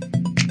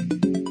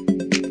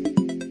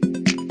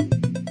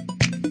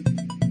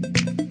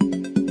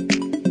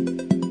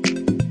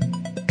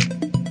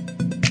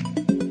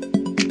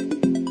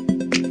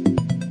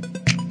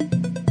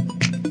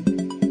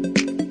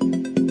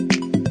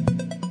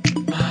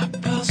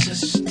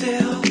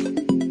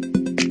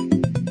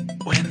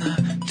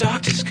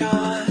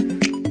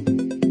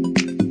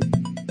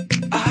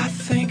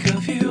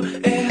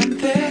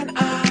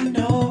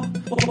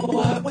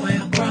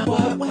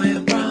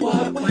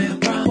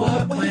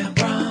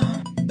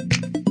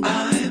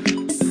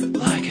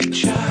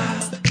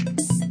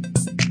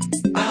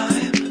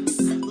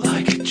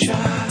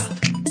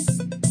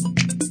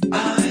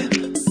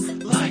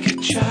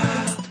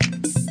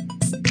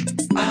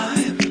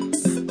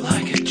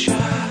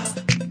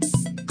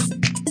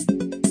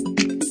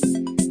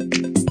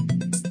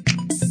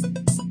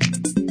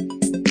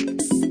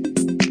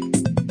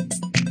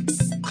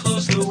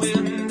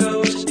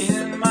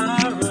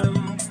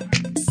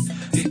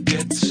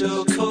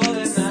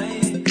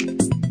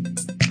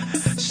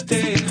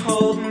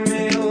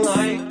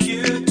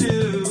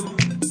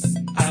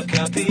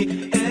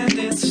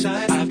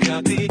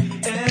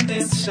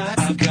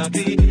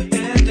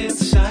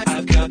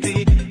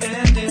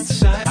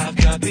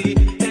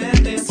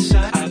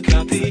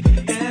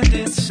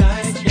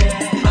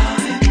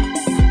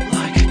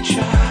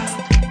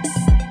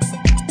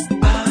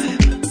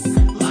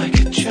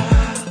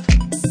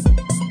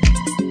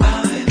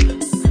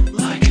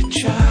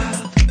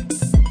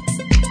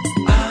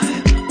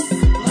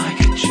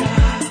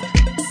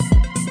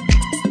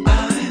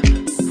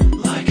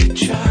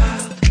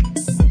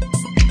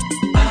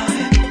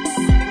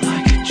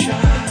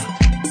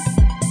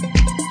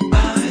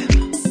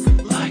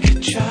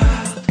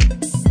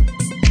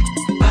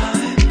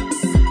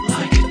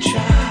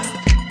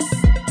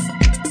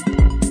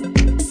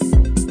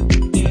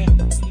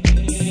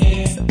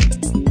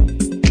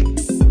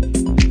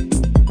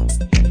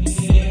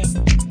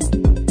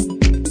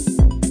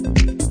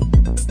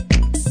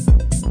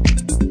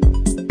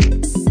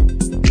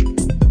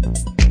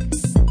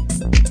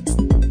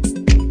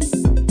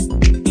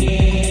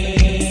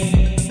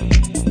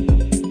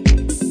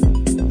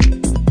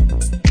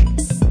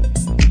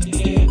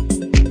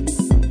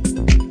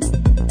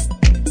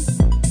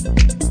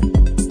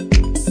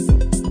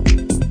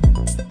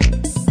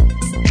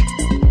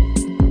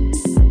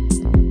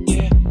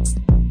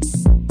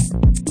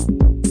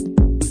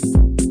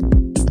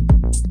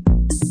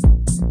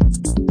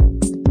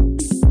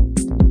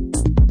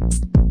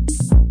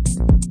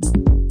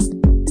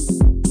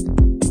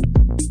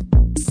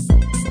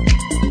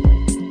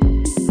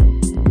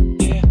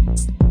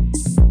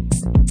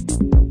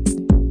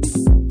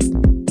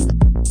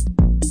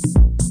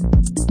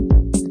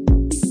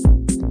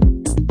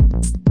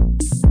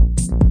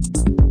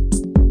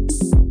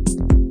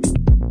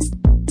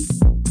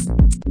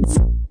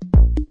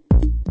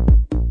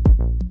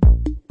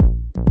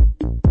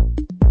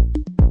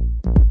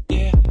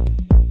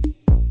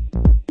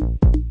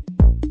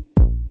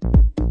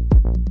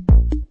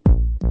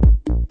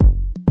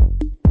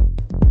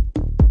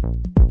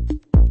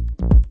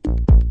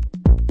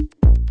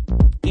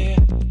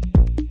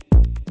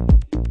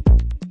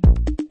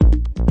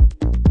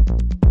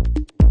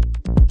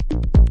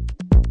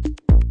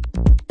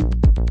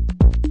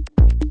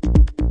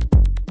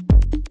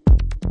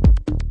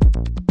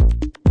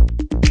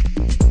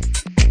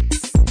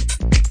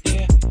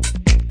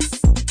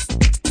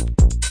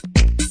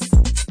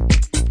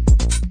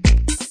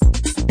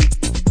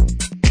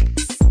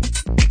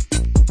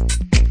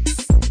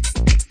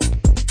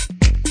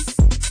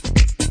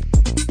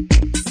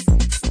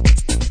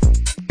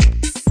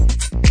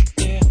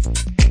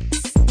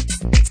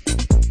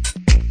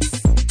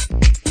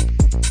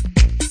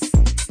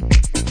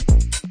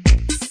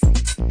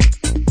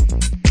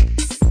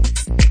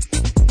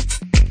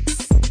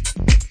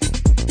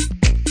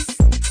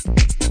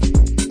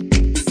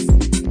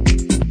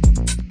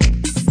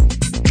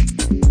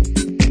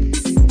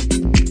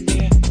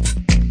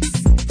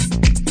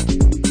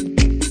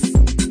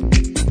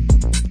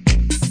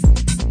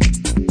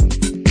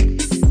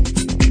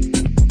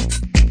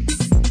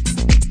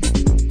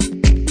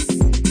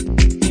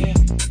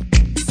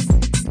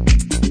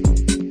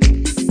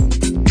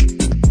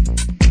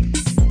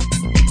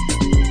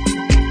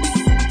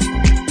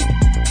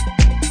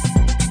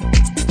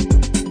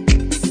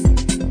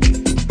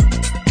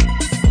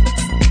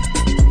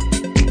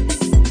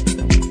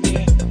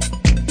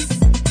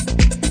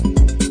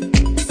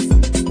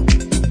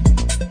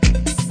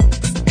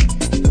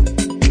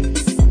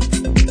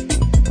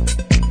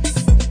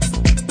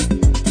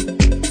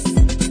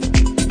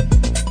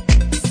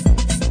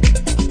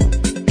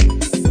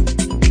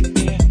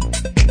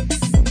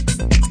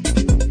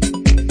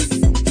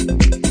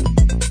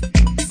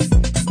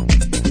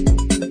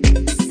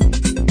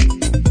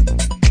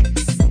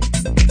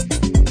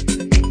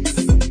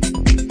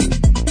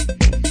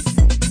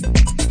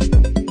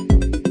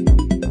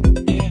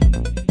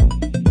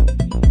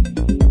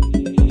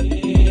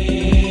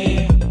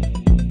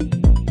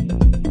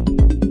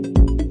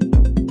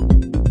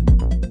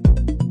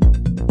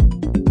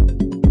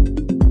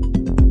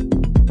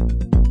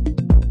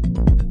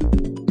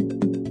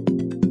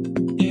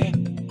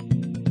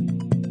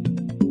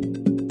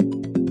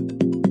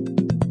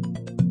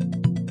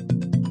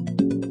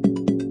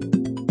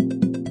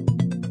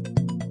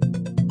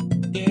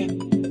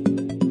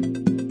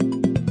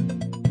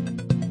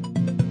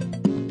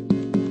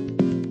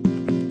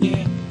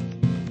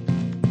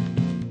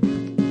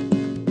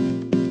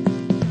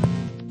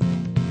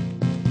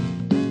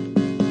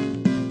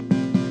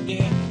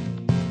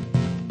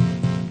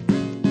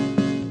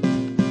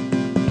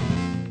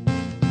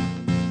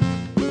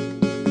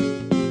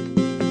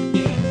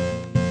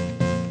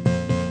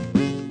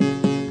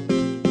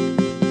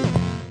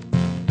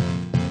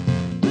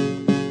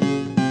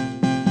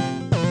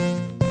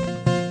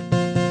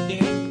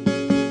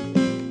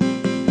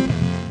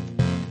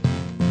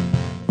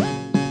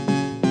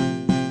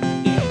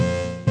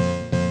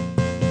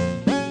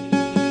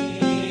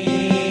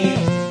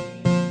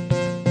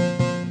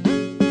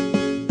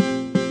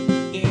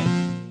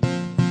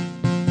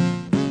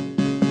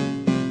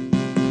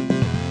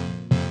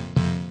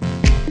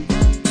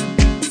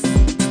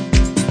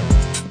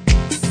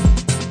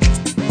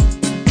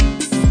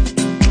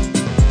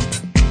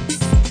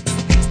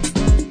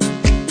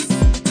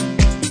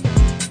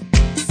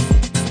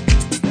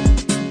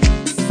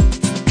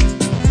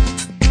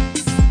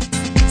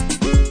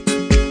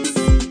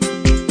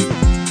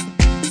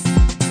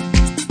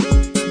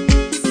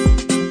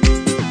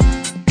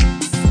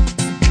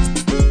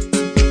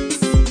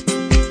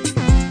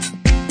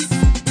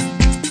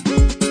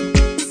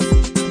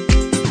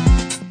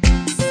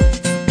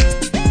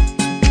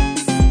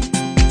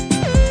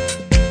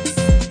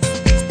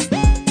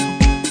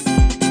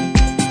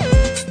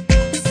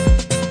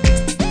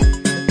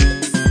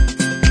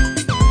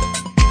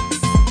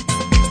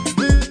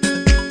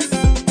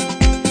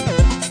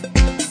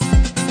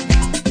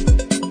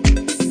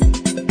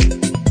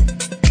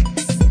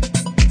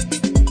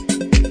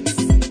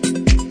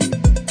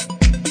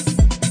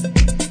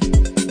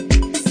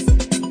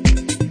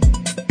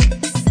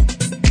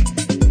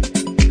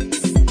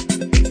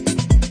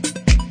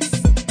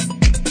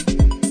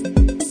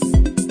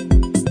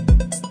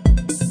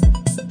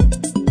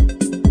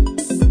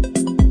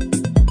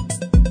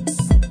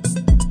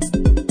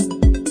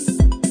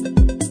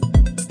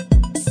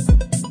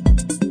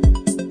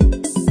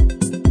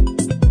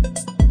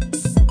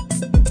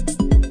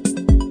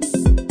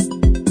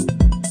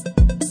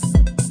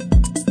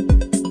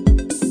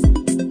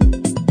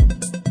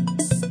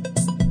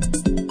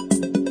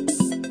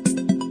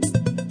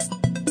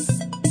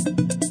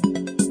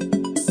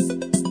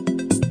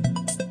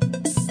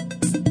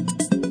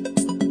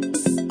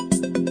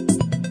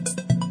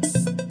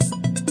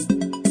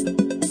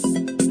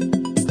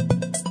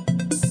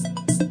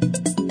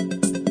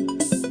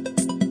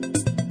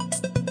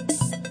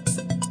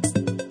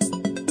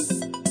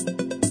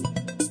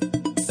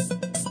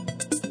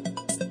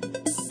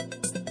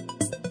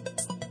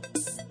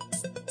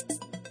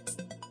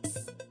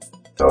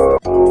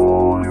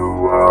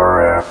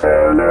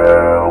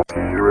 WRFNLP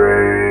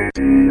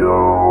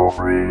Radio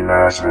Free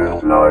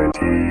Nashville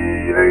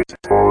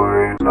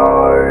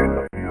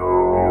 98.9.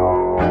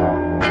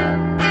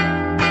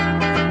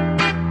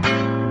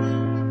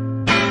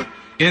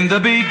 In the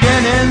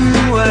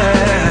beginning, well,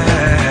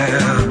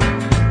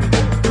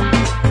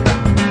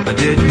 I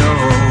didn't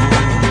know.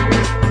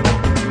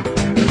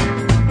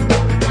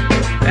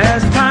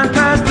 As time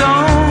passed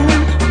on,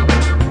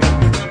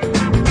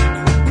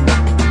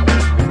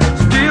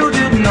 still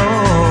didn't know.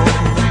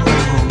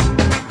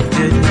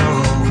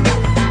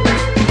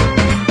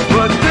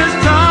 But this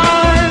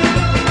time,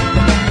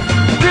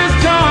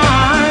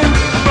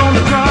 I'm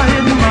gonna try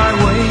it my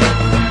way.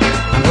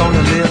 I'm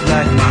gonna live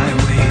like my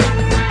way.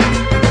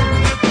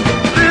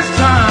 This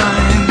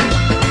time,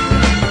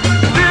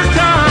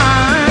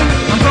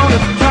 I'm gonna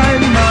try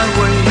it my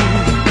way.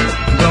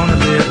 I'm gonna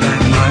live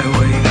like my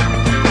way.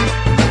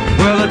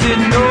 Well, I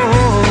didn't know,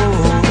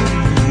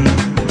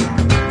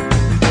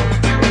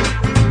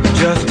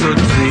 just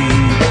couldn't see.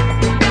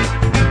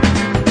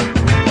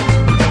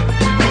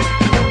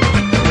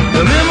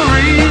 The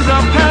memories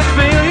of past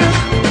failures,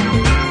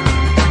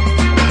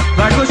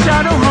 like a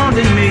shadow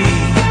haunting me.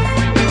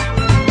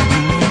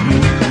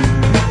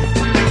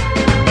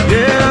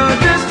 Yeah,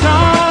 this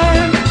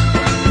time,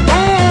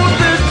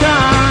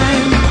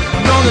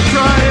 I'm gonna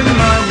try it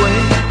my way.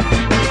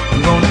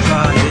 I'm gonna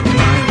try it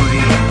my way.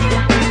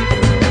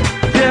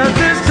 Yeah,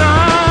 this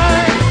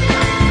time,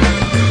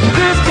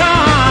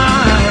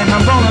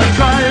 I'm gonna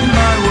try it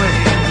my way.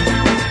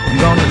 I'm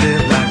gonna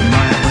live like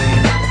my way.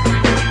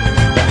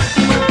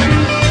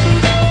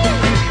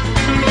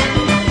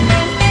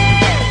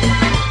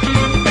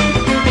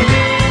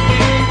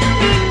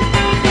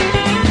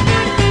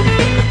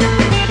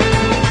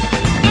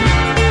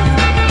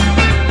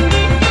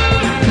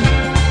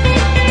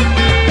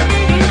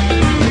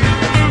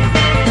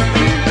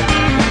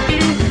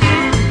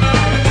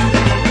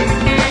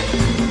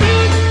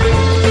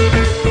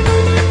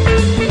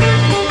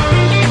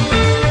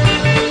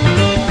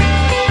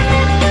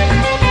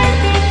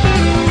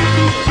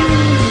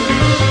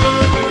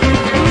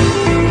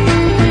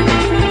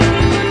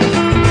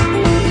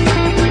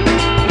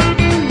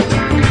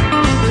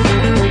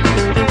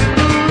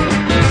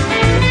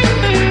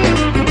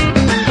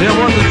 There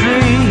was a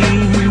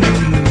dream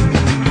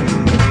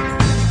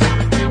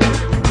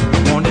I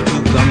wanted to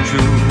come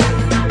true,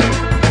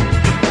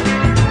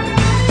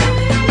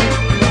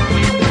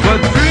 but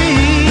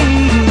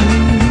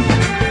dreams,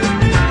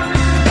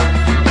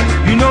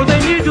 you know they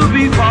need to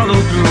be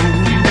followed through.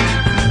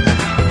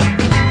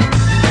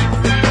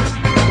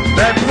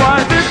 That's why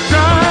this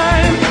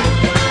time,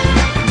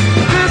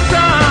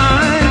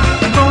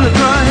 I'm gonna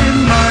try it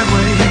my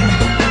way.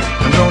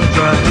 I'm gonna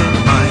try it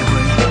my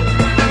way.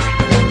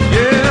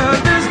 Yeah,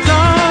 this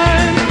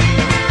time,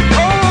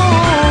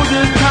 I'm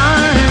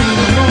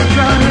gonna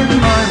try it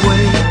my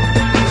way.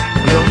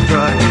 I'm gonna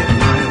try it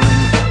my way.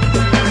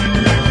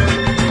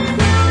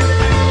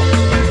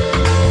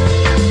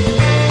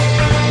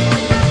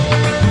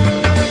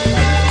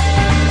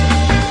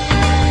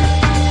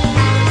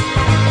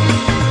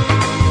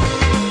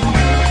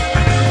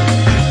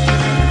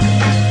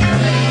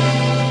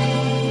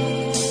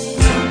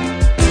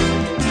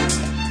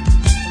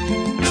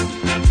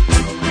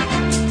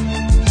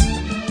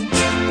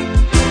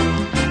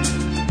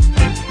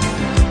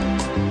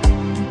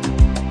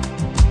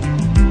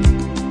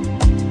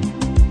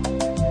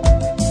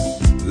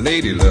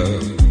 Lady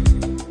love,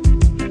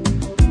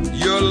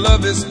 your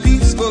love is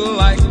peaceful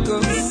like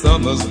a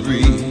summer's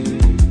breeze.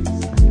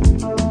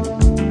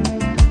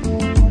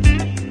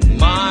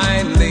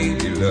 My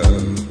lady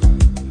love,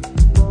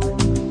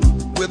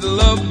 with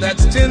love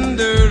that's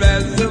tender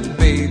as a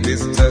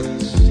baby's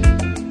touch,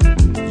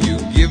 you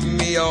give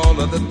me all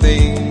of the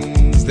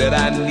things that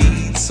I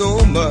need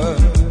so much.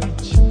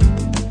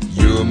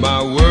 You're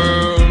my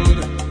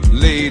world,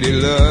 lady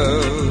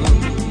love.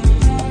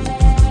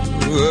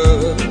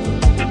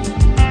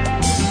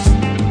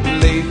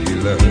 Lady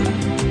love,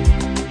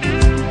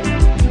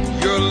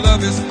 your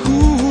love is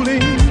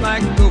cooling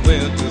like the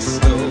winter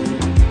snow.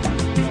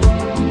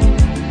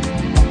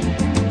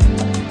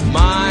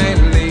 My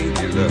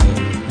lady love,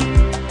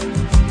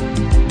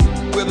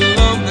 with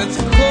love that's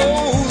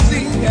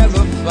cozy as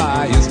a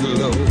fire's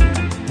glow.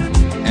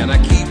 And I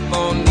keep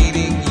on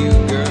needing you,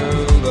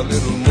 girl, a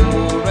little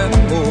more and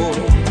more.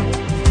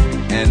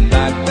 And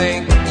I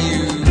thank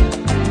you,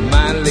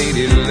 my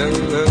lady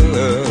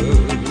love.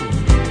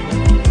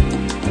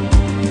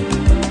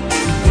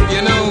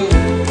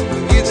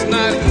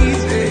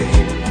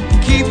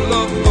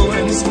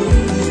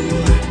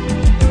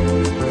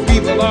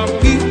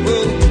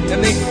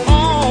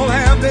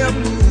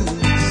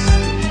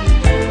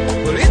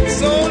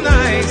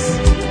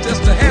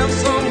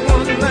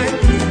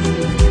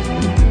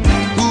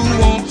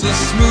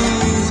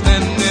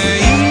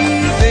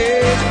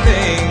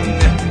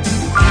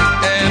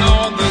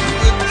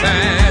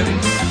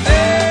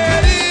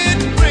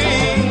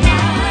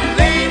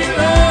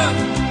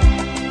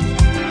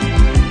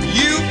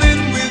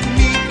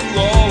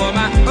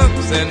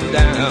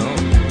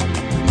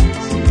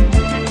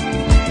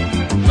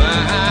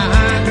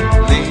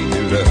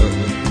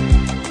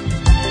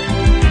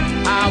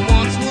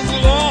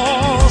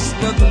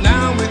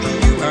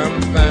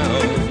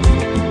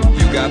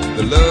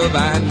 love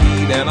I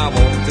need, and I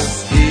want to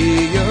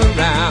stay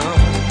around.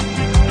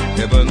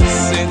 Heaven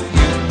sent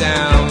you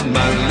down,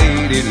 my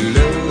lady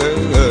love.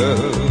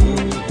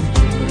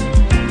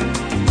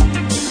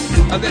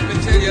 Let me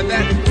tell you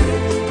that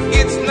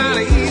it's not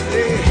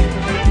easy.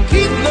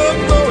 Keep love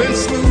going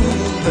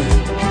smooth.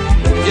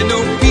 You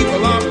know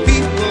people are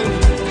people.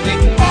 They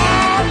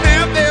all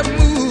have their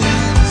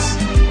moods.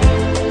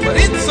 But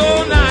it's so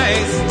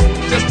nice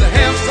just to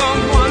have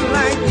someone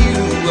like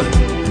you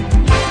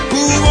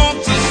who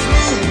wants a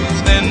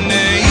smooth and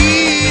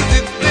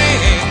easy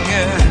thing.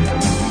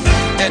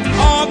 And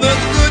all the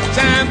good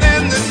times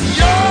and the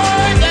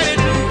joy that it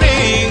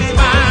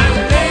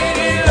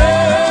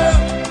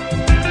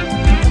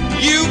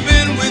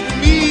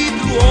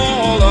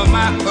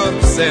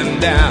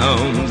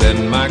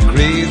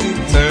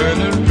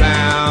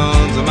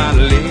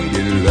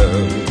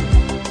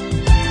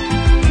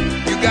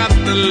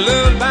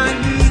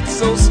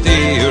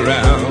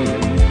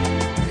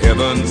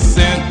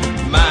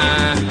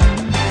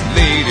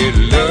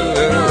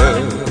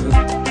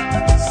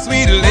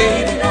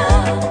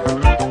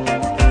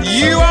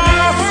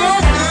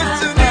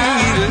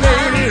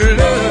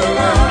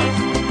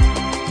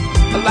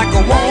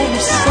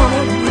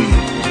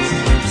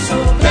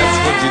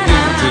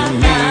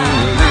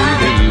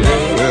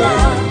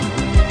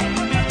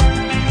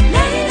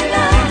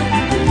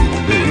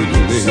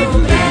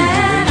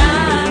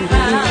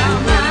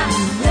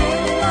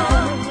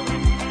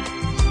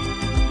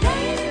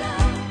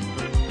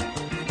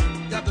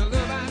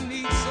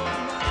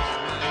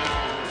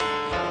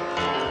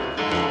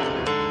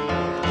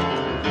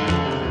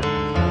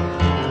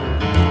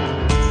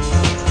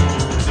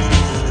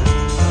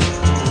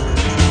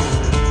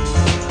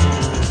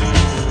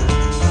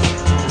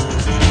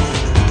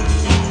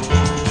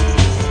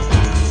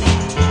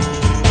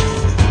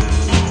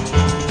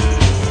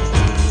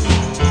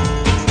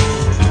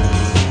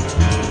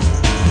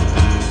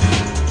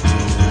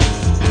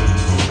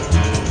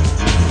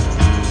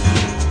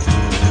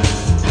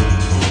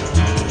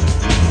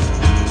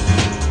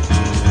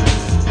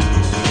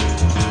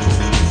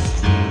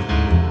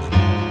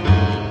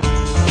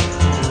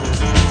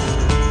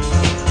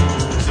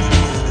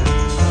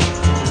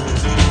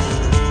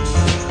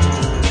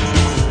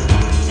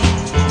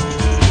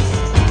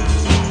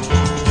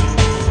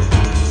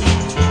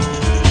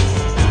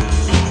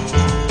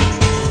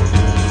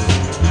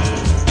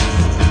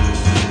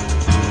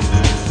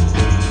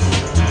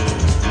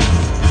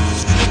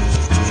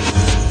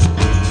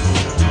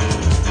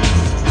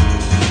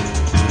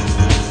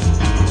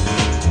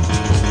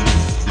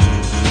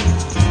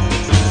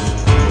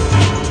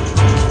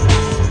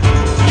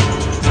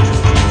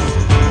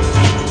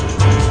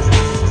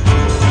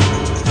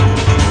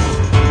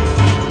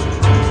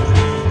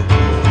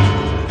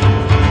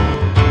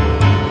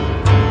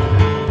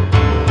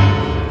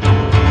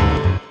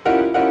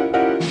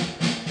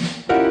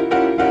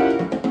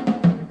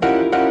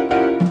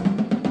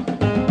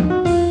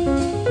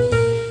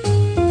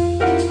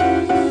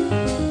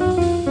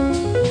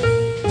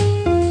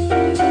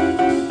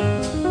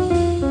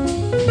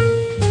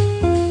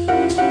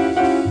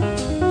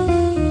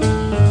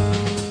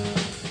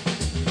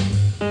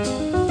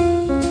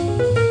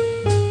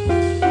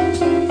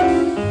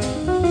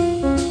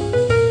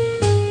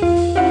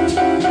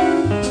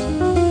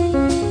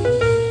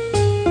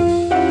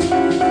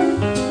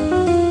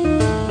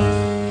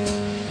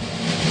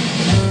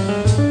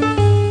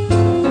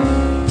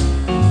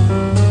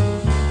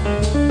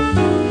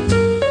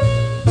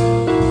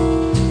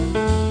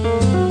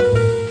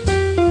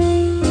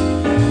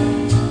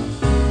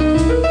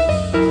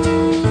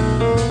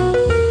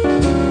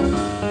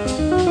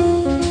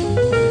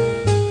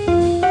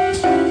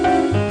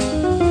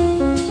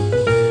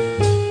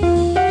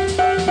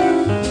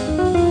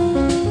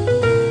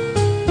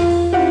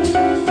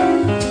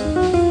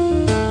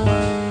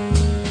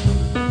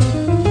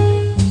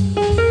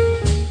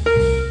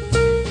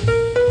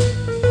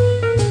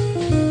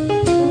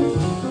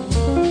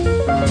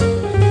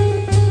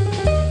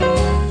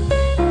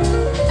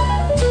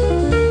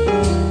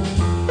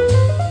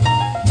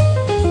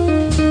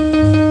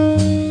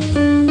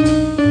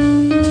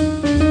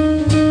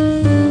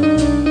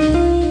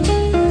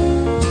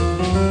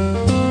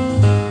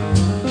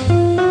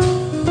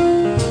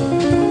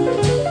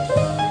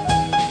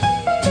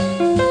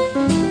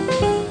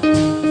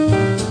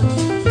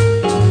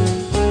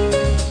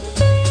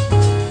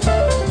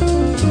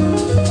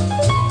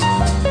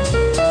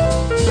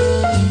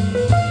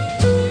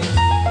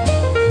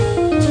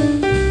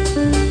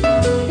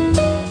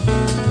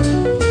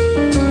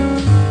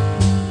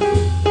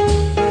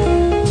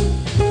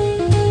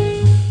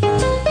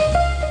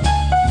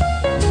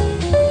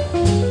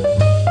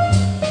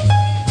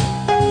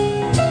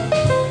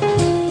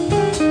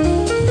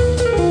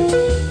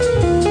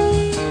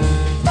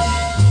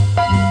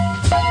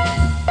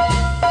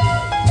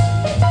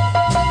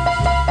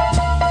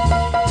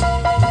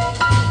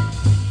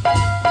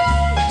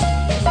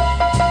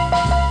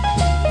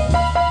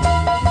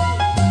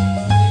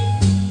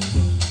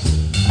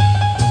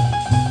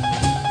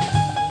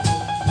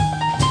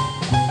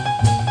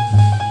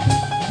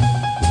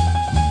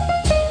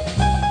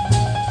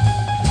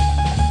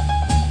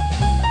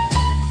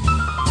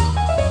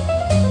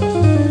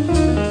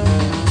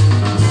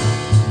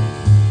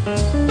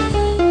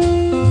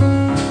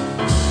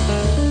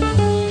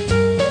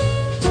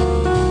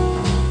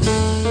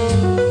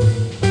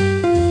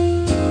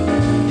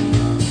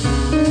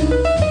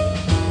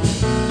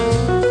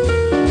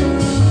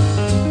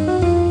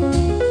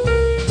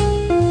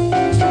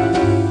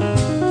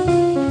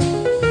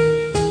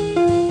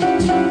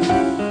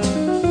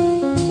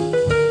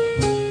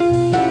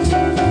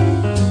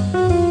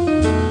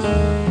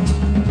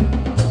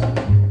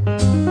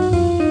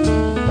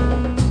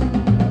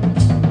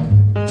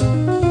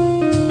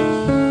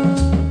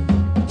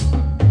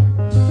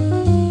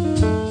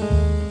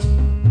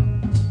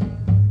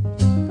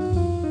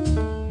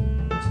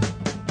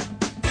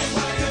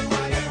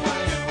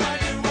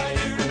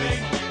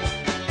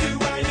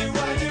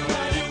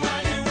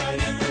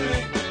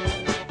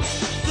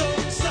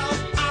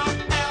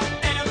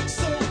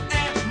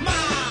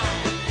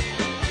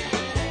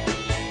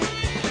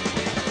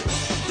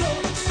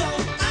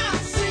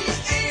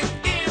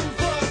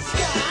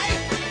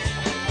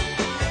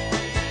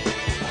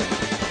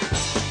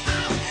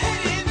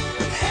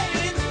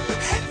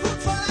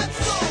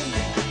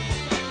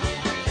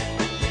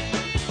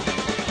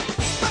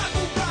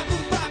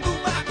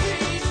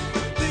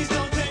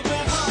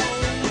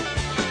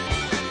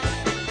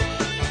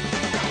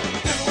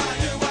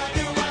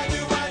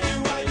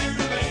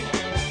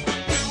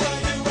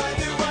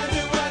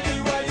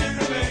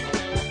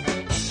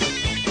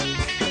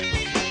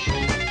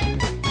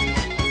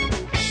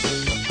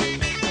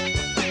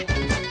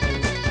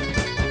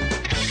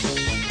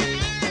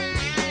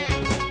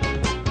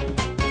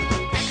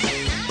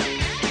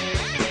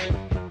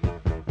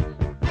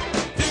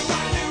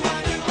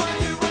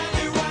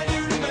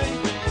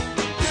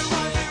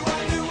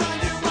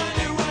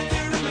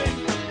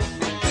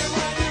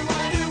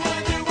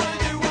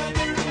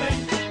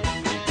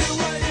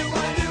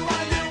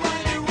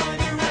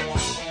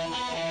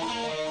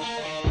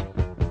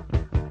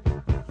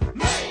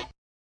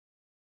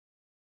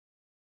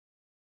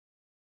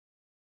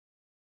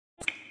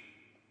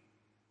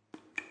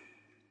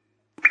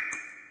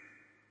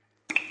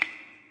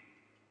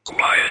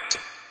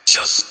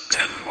Just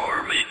 10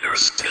 more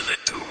meters to the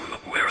tomb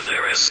where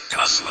there is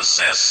Cosmos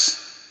S.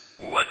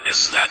 What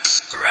is that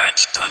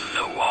scratched on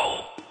the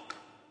wall?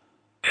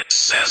 It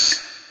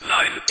says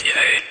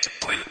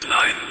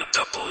 98.9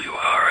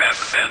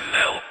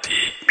 WRFNLP,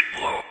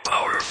 low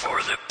power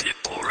for the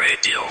people,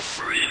 Radio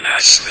Free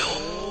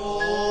Nashville.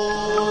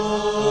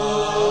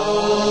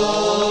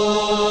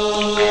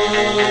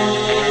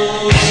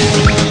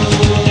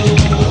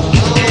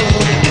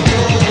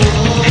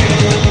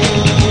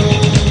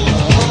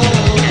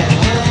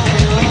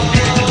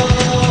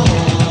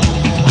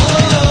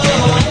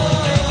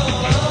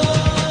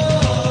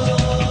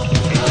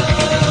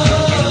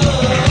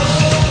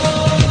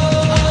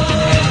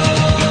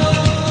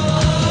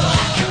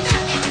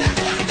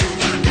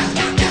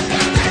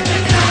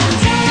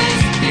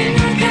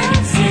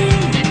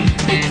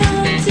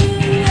 Come to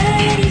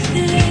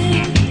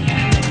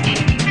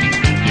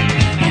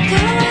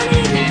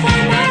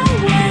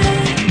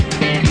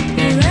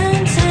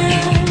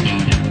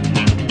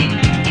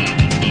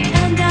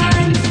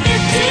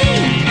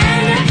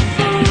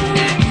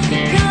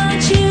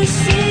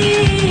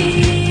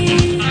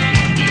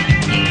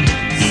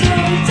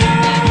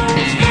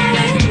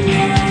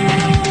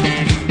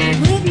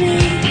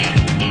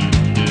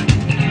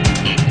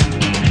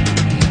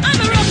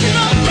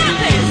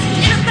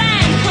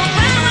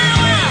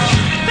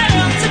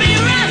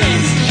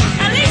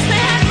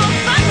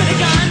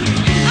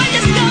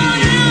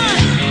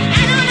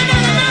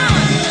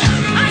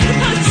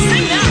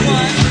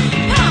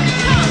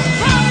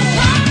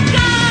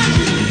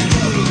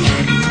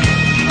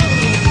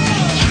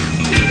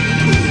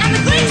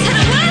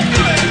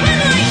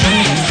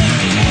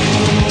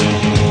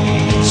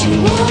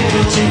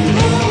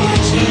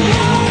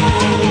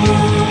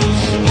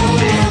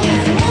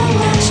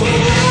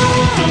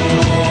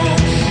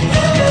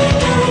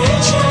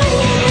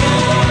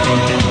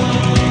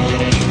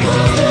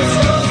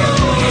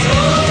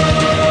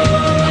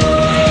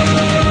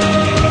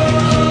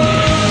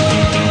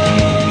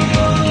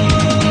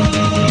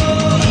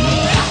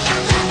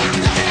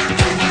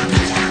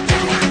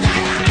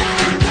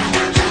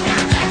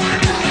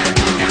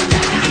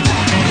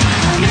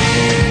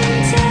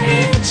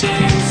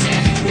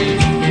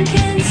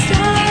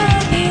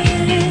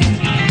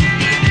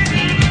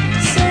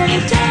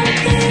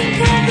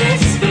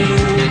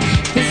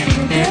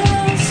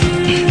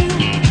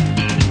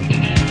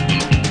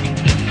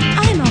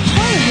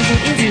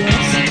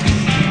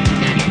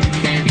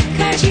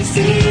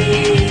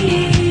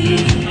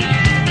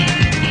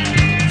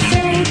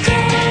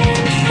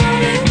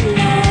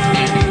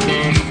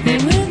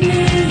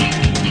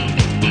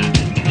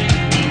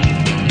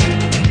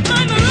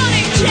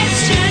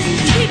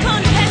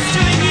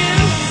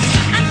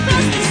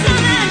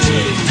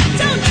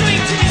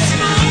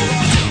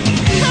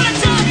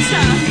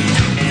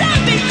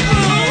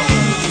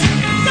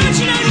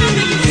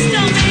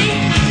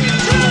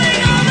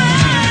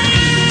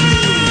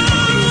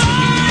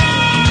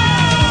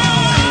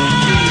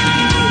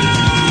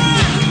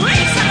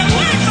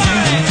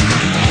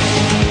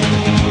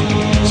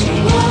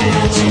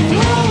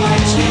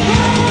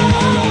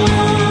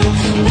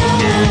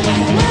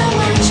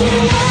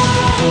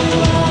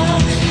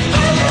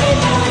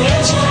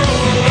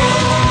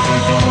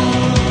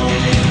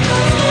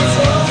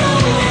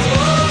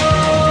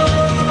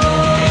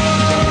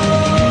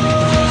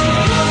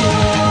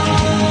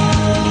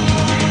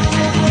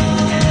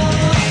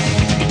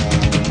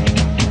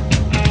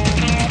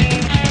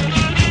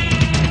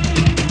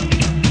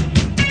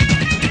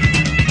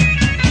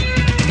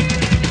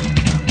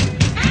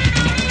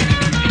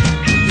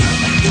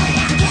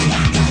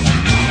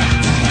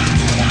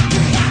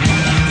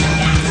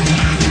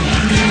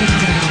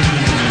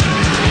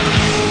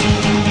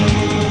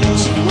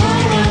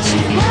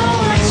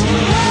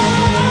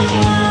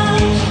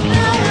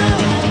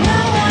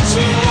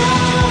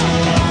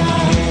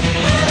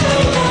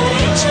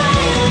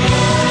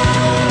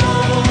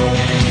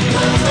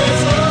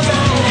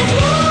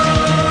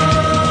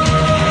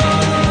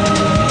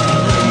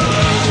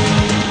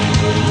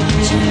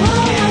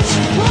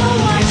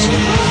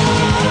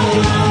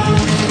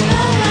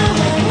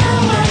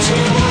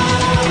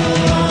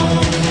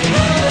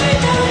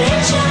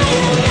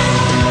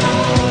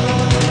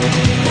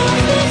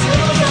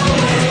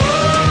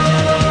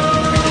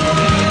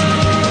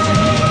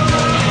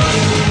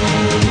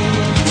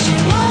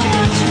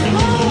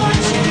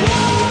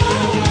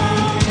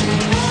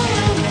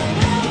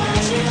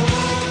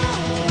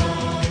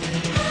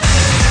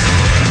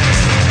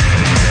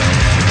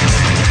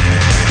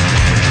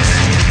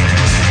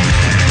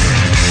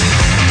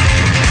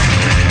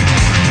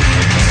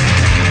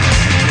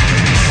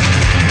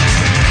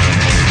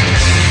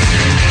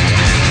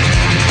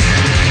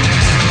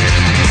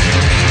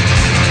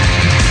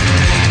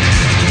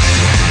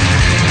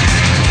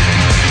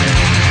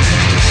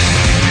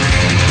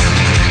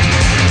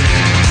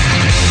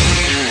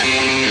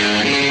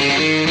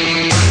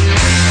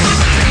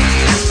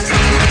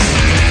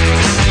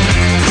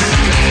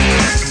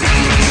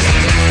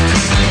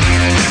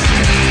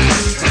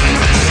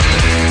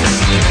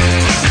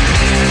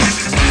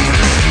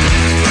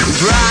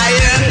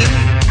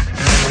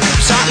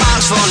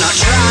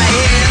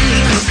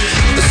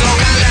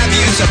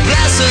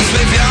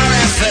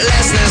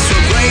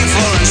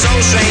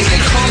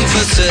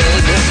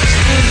shattered.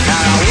 And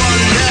I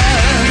wonder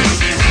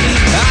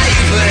how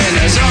you putting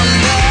us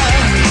under.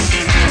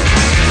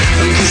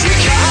 Cause we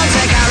can't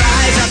take our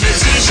eyes off the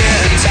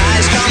t-shirt and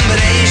ties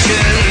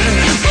combination.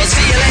 We'll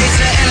see you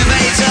later,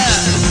 innovator.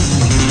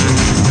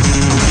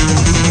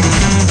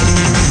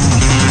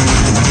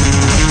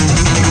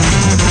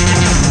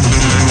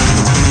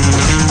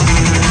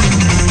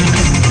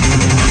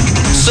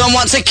 Some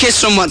want to kiss,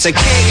 some want to kick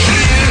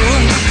you.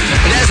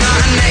 There's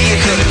nothing that you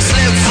couldn't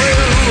slip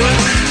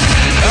through.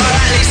 Or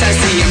at least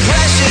that's the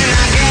impression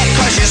I get.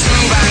 Cause you're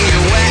smooth and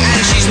you're wet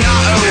and she's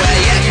not aware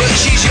yet, but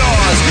she's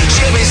yours.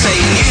 She'll be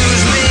saying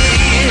use me,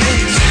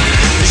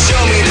 show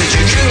me the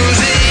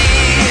jacuzzi.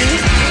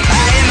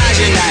 I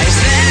imagine that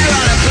it's there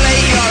on a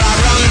plate. You're our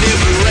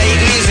rendezvous rate,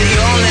 means that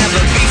you'll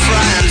never be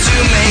frightened to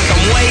make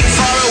them wait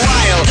for a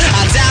while.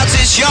 I doubt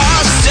it's your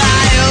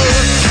style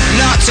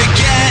not to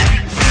get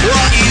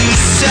what you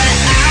set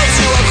out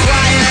to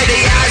acquire. The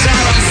eyes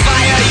are on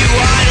fire, you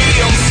are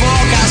the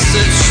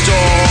unforecasted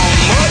storm.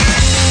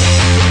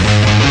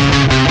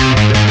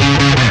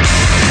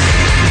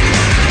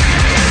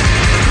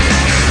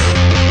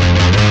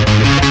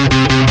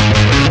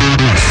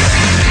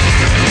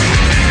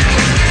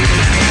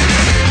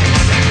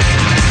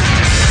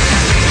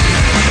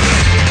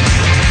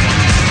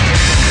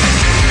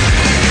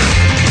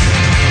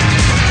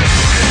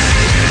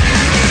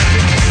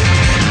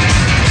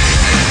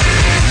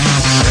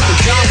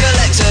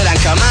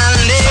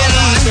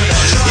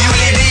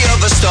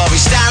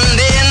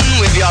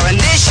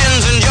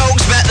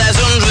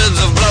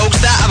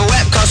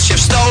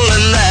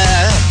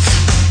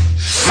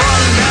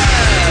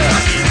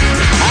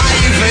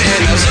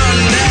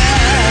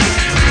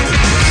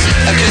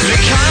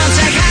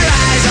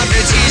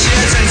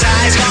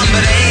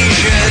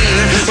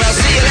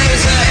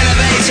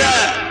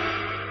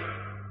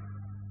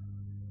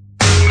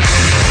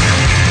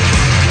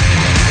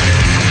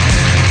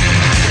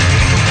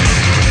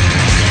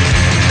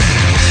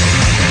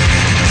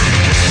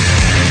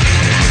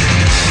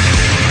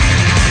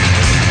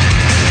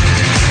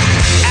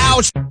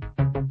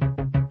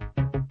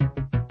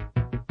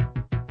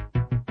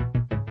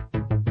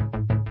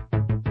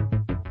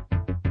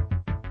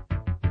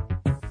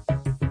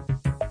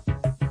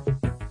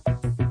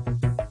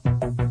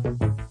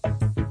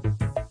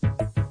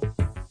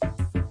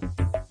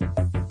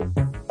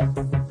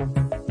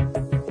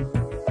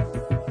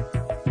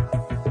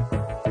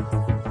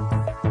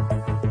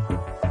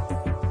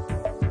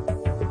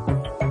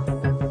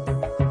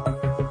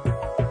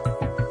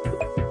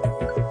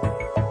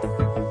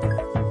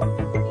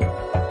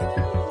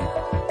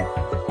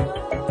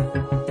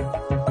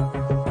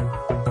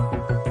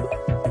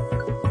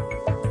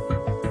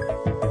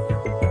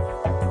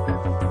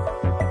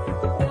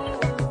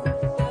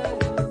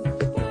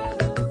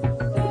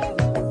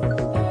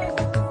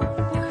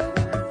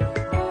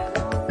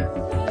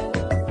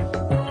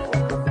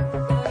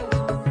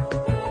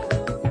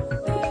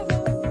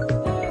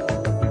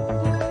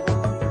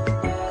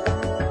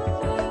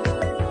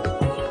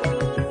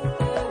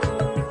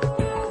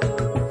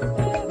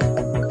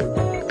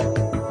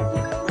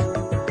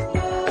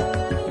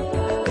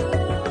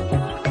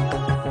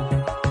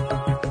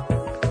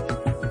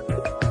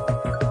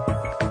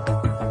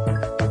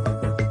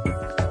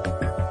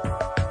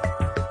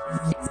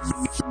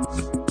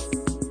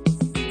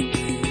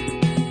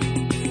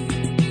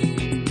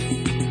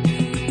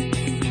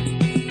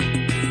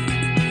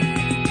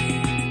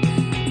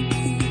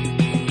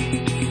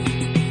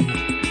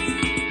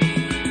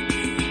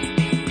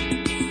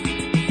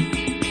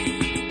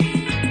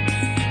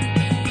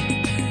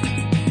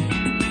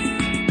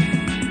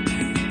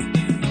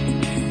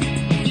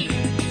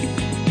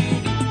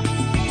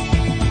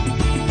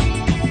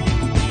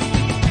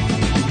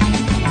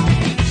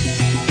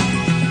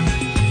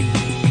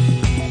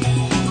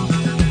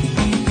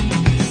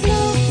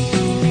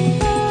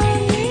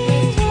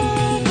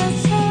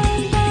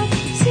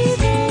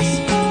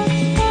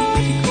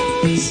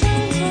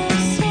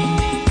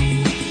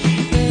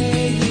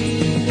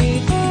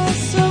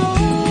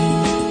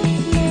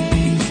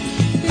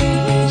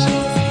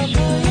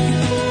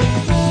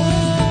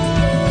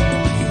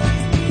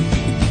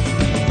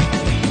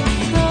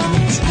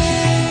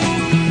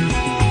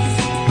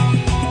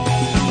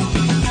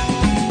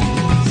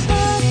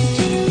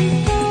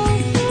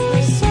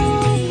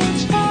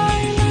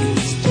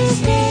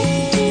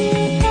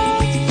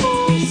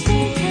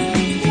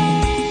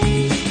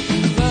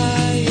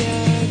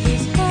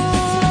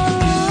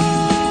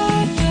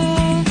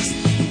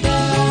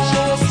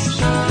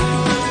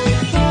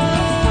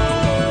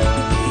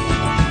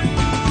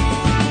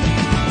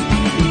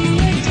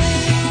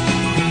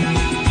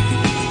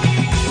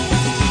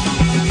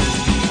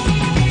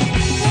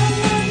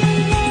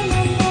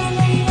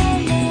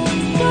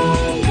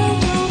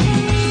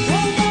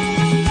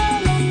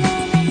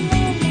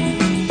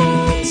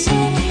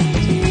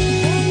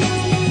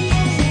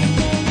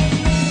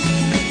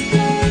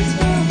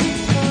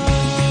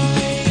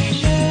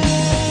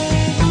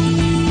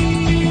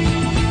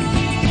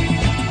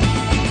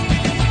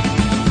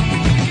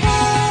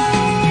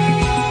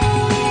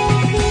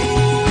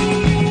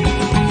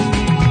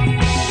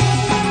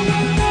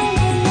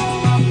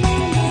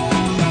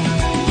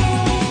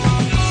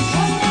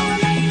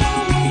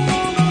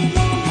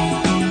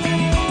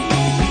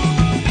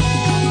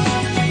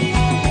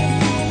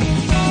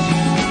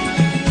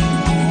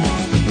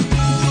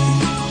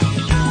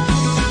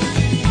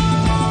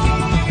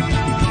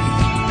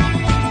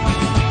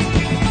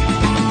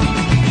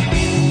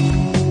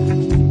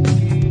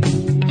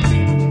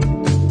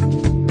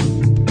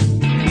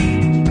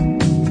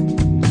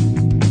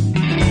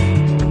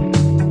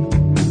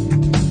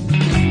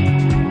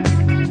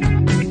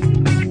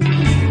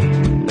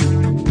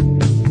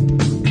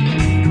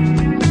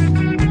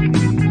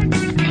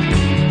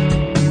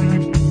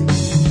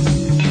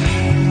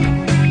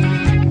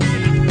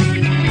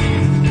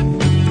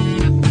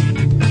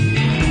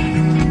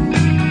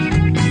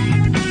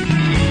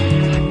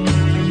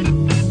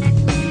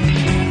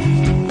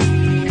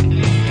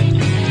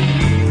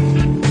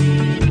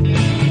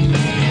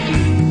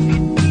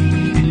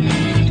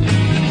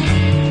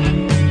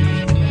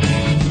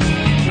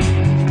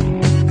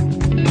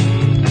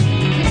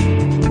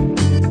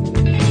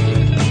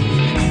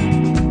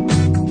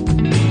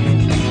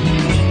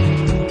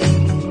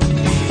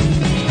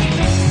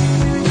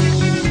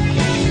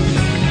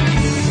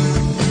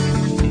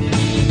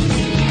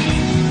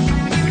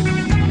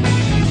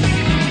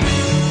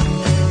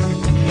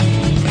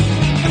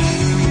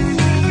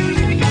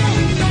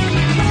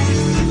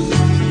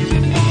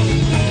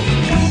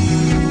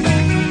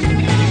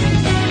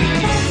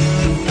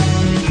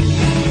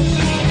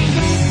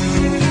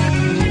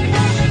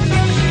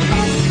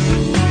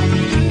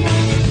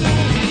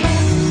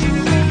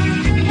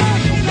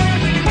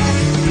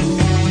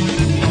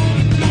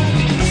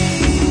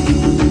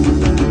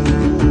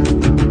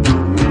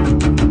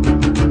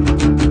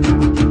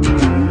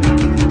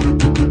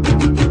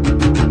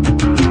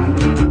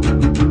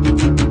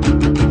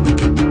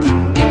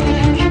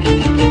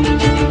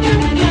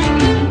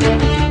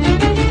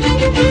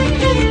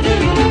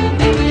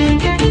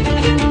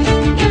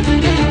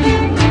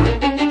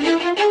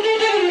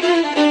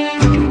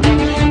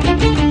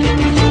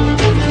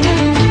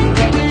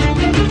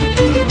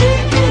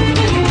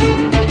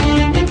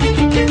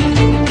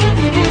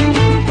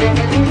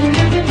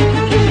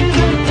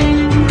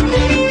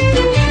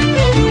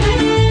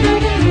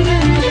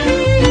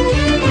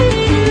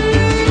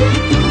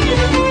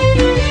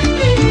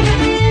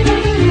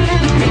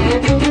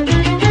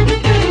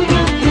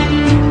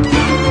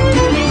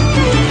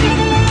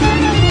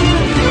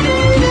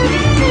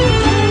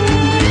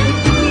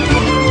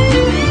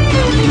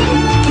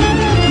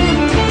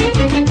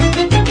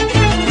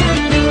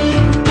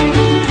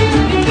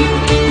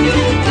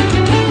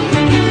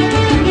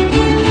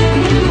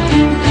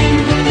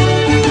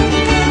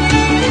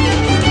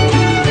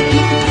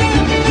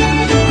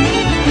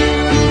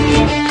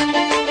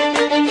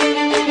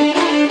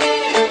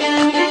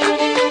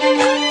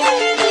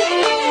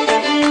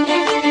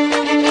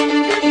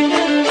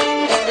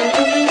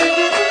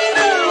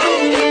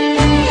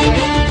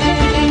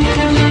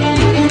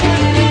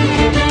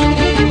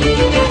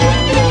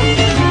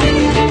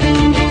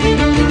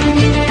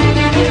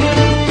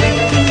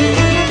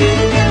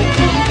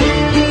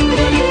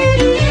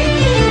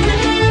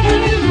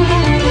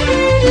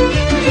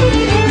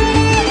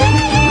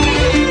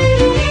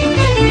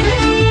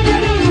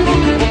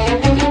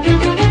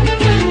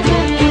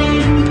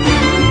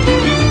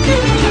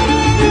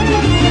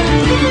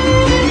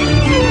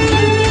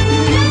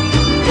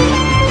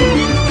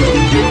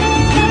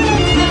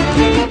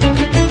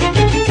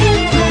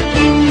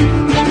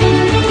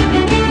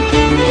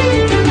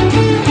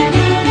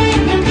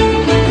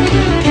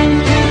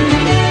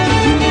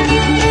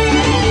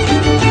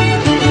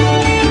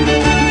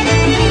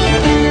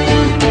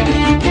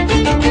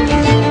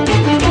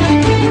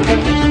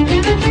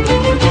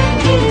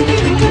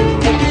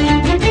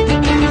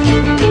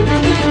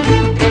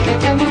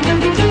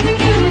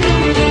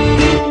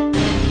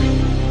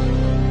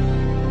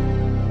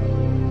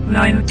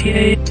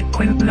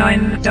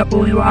 88.9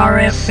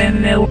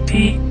 WRFNLP,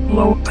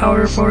 low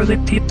power for the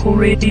people,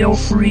 Radio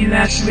Free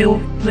Nashville.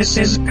 This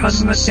is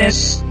Cosmos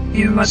S.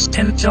 You must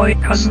enjoy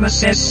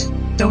Cosmos S.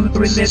 Don't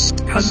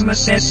resist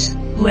Cosmos S.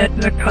 Let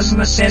the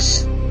Cosmos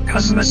S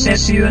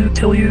you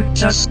until you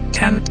just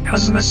can't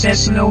Cosmos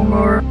S no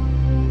more.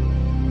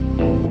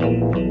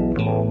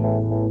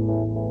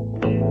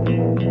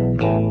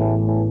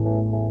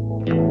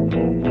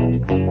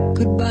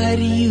 Goodbye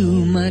to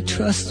you, my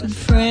trusted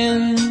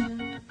friend.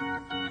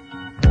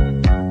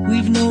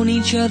 We've known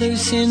each other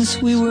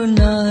since we were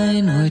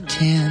 9 or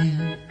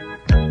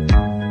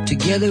 10.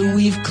 Together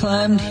we've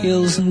climbed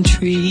hills and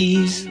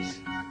trees,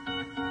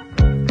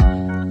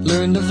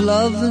 learned of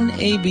love and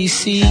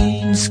ABC,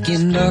 and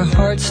skinned our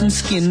hearts and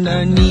skinned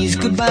our knees.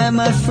 Goodbye,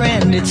 my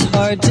friend, it's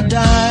hard to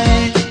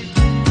die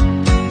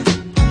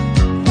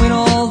when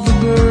all the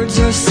birds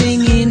are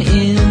singing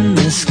in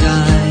the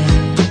sky.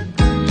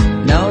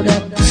 Now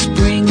that the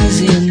spring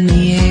is in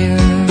the air,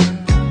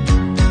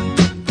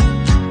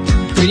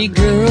 pretty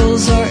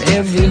girls are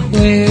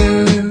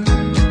everywhere.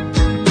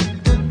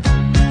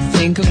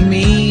 Think of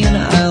me and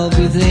I'll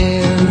be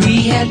there.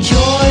 We had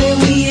joy,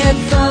 we had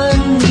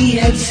fun, we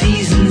had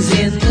seasons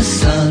in the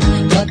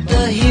sun, but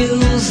the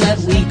hills that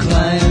we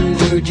climbed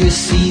were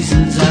just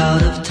seasons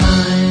out of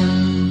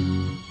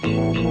time.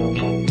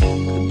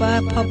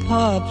 Goodbye,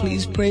 Papa,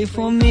 please pray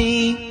for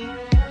me.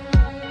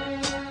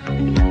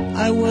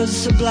 I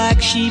was the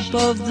black sheep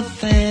of the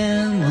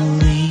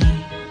family.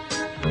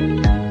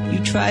 You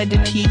tried to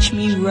teach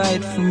me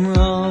right from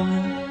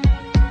wrong.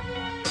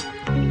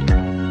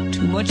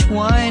 Too much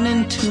wine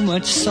and too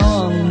much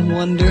song,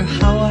 wonder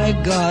how I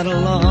got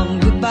along.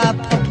 Goodbye,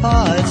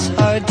 Papa, it's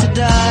hard to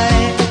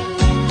die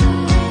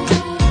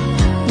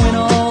when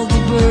all the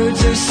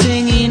birds are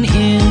singing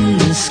in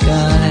the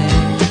sky.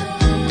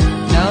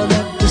 Now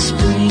that the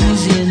spring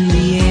is in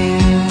the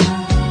air,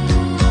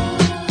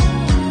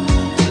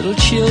 little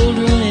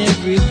children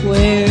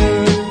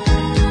everywhere.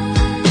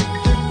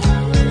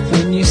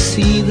 When you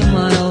see them,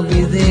 I'll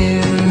be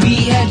there. We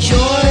had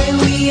joy,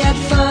 we had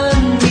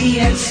fun, we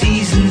had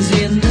seasons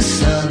in the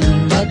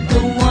sun, but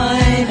the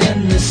wine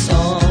and the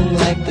song,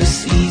 like the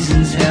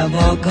seasons, have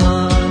all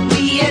gone.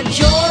 We had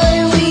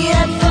joy, we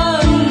had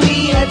fun,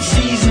 we had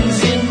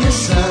seasons in the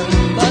sun,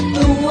 but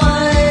the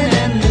wine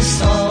and the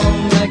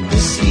song, like the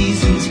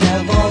seasons,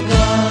 have all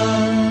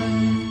gone.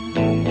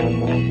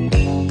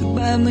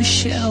 Goodbye,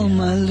 Michelle,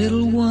 my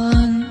little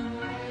one.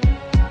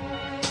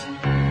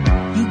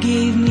 You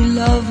gave me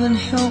love and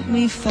helped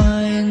me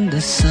find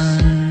the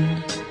sun.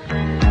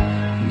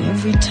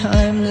 Every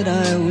time that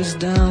I was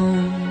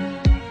down,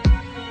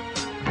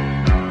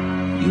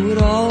 you would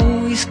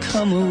always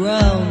come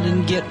around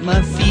and get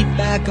my feet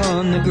back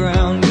on the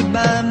ground.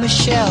 Goodbye,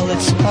 Michelle,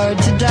 it's hard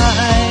to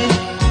die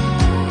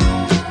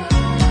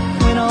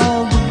when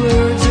all the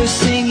birds are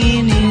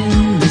singing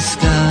in the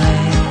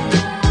sky.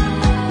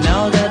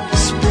 Now that the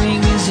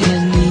spring is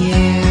in the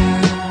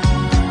air,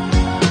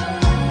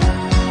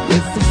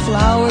 with the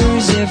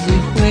flowers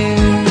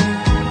everywhere,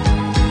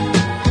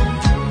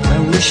 I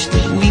wish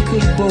that we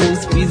could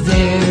both be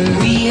there.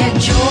 We had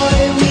joy,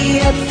 we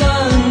had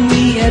fun,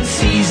 we had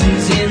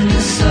seasons in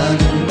the sun,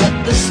 but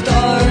the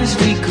stars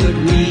we could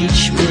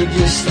reach were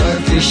just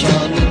starfish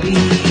on the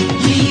beach.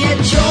 We had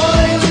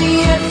joy, we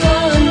had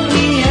fun,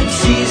 we had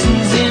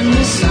seasons in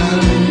the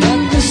sun, but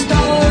the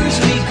stars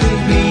we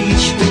could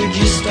reach were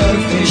just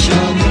starfish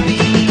on the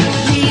beach.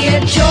 We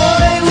had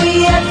joy, we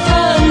had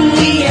fun,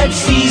 we had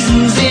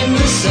seasons in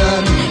the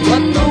sun,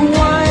 but the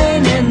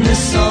wine and the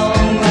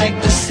song, like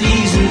the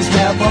seasons,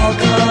 have all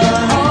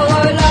gone. All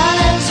our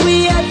lives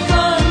we had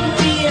fun,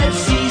 we had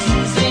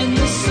seasons in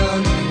the sun,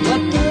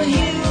 but the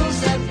hills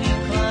that we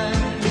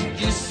climbed were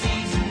just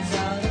seasons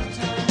out of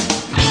time.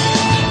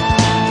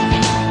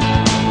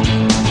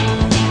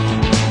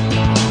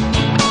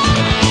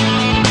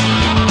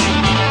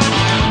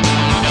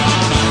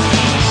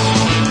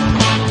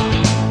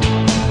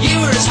 You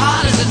were as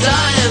hard as a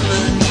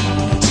diamond.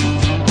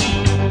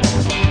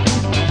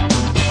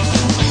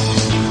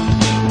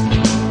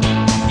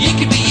 You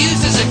could be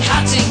used as a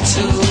cutting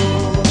tool.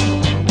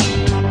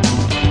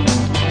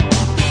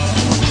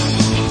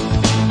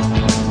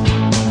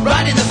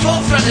 Right in the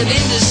forefront of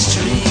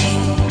industry.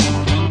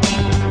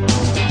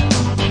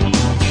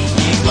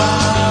 You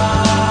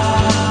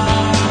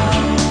are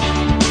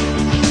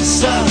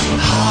so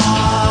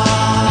hard.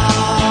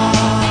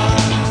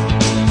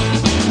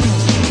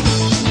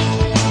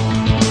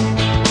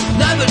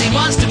 Nobody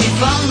wants to be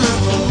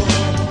vulnerable.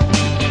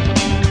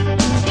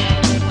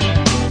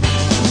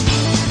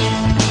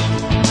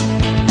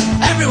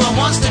 Everyone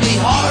wants to be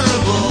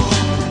horrible.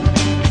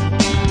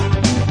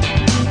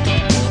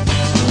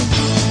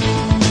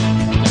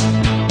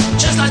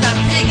 Just like that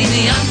pig in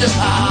the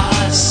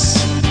underpass.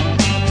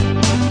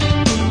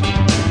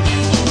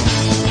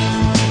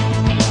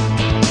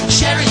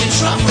 Sharing a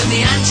trough with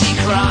the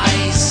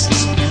Antichrist.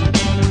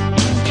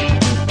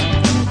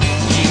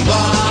 You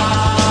are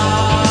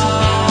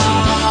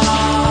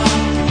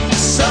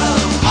so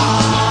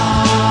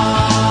hard.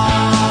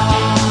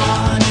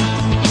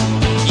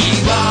 You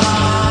are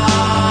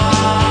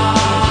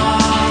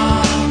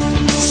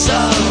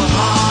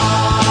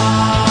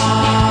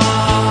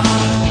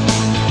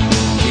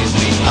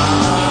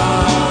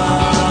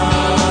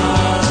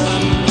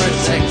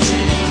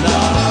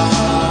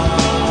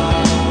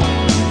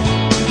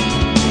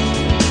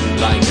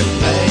like a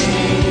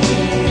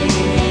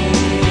baby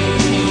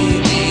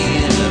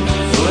in a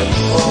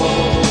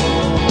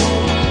football,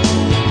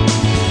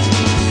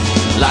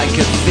 like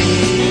a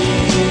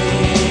fish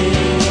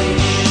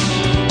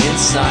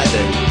inside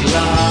a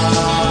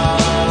glass.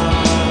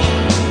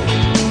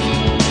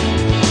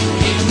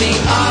 Give me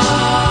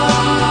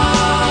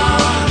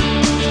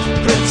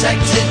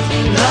unprotected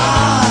love.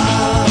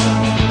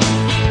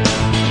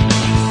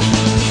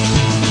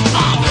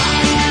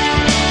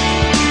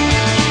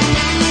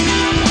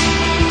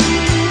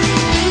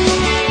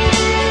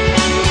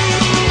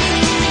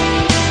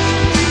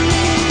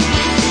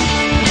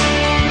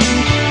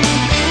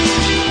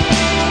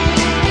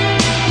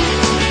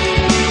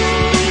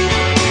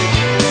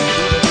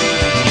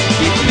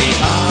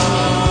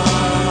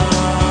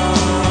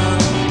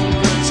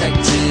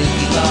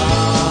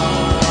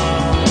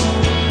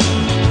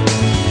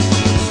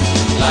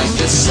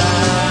 The salmon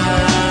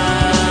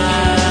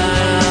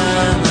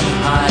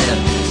high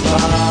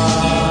above.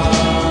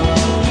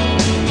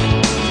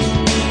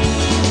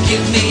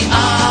 Give me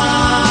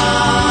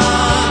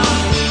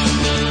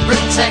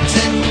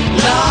unprotected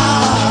love.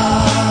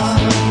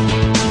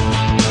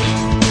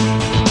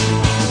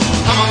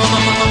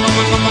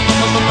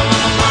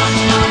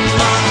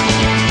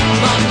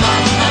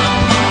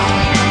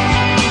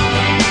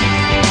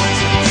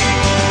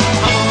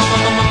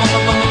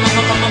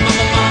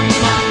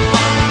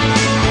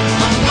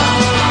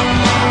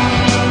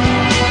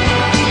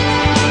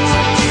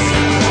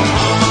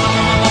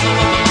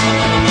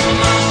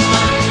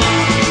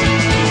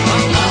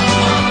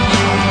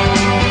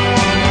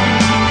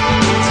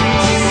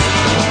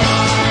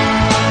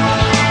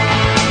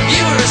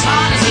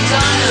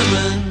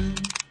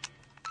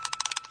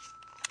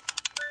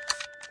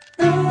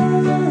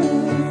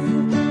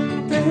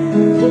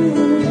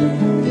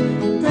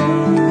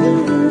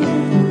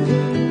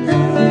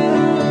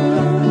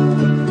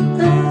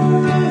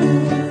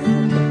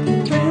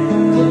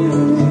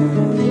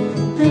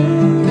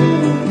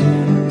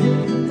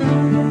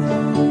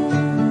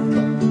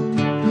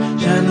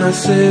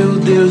 Nasceu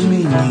Deus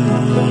menino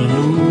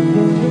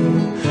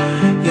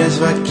e as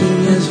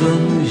vaquinhas vão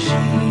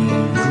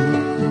mugindo.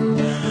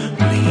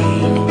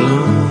 Blim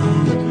blom,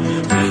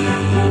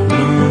 blim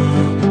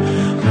blom,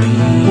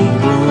 blim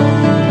blom.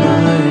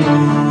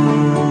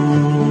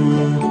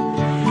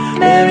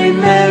 Mary,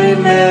 Mary,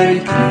 Mary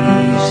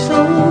Cristo,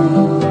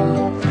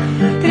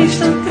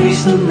 Cristo,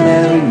 Cristo,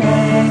 Mary,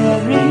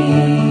 Mary.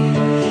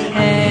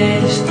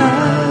 Esta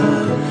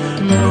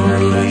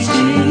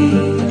noite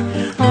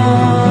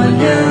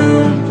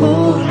olham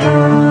por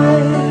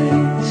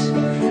nós,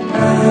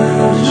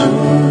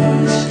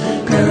 anjos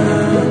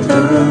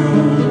cantam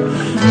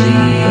de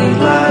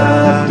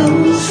lá do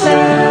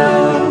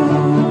céu.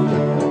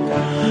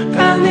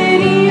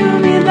 Carneirinho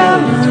me dá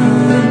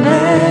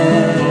lana,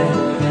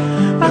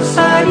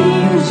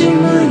 passarinhos de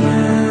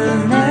manhã,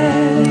 né,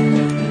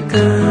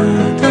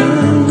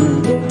 cantam.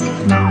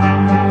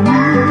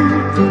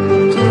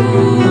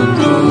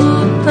 Tudo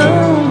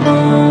tão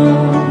bom.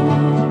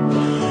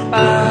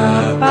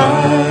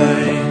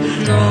 Papai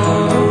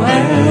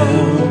Noel,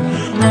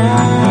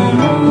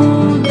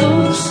 momo do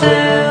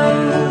céu.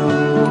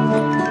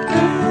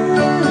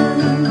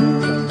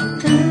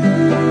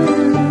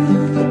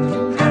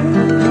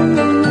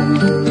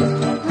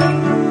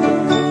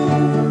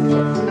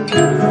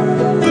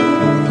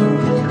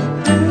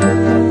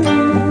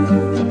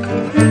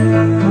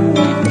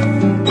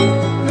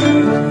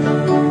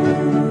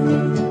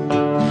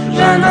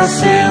 Já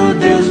nasceu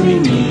Deus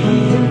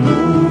menino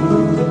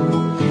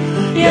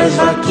e as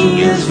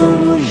vaquinhas vão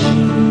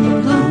mugindo.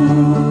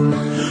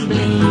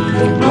 Blim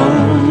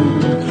blom,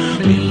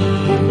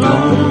 blim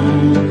blom,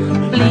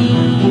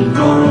 blim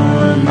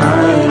blom,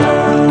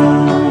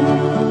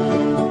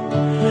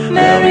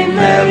 Mary,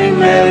 Mary,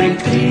 Mary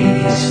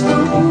Cristo,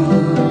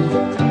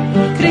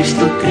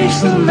 Cristo,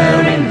 Cristo,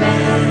 Mary,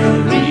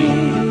 Mary.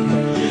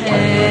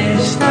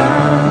 Esta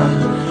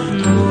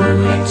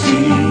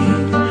noite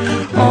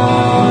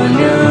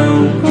olham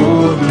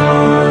por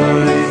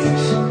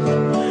nós,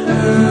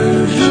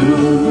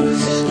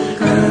 anjos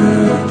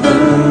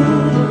cantam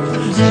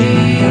de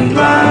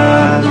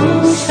lá do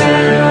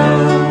céu.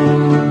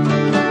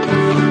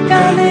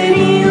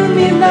 Carneirinho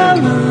me dá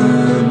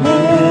lana,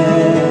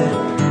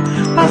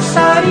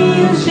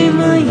 passarinhos de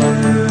manhã,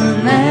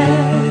 né,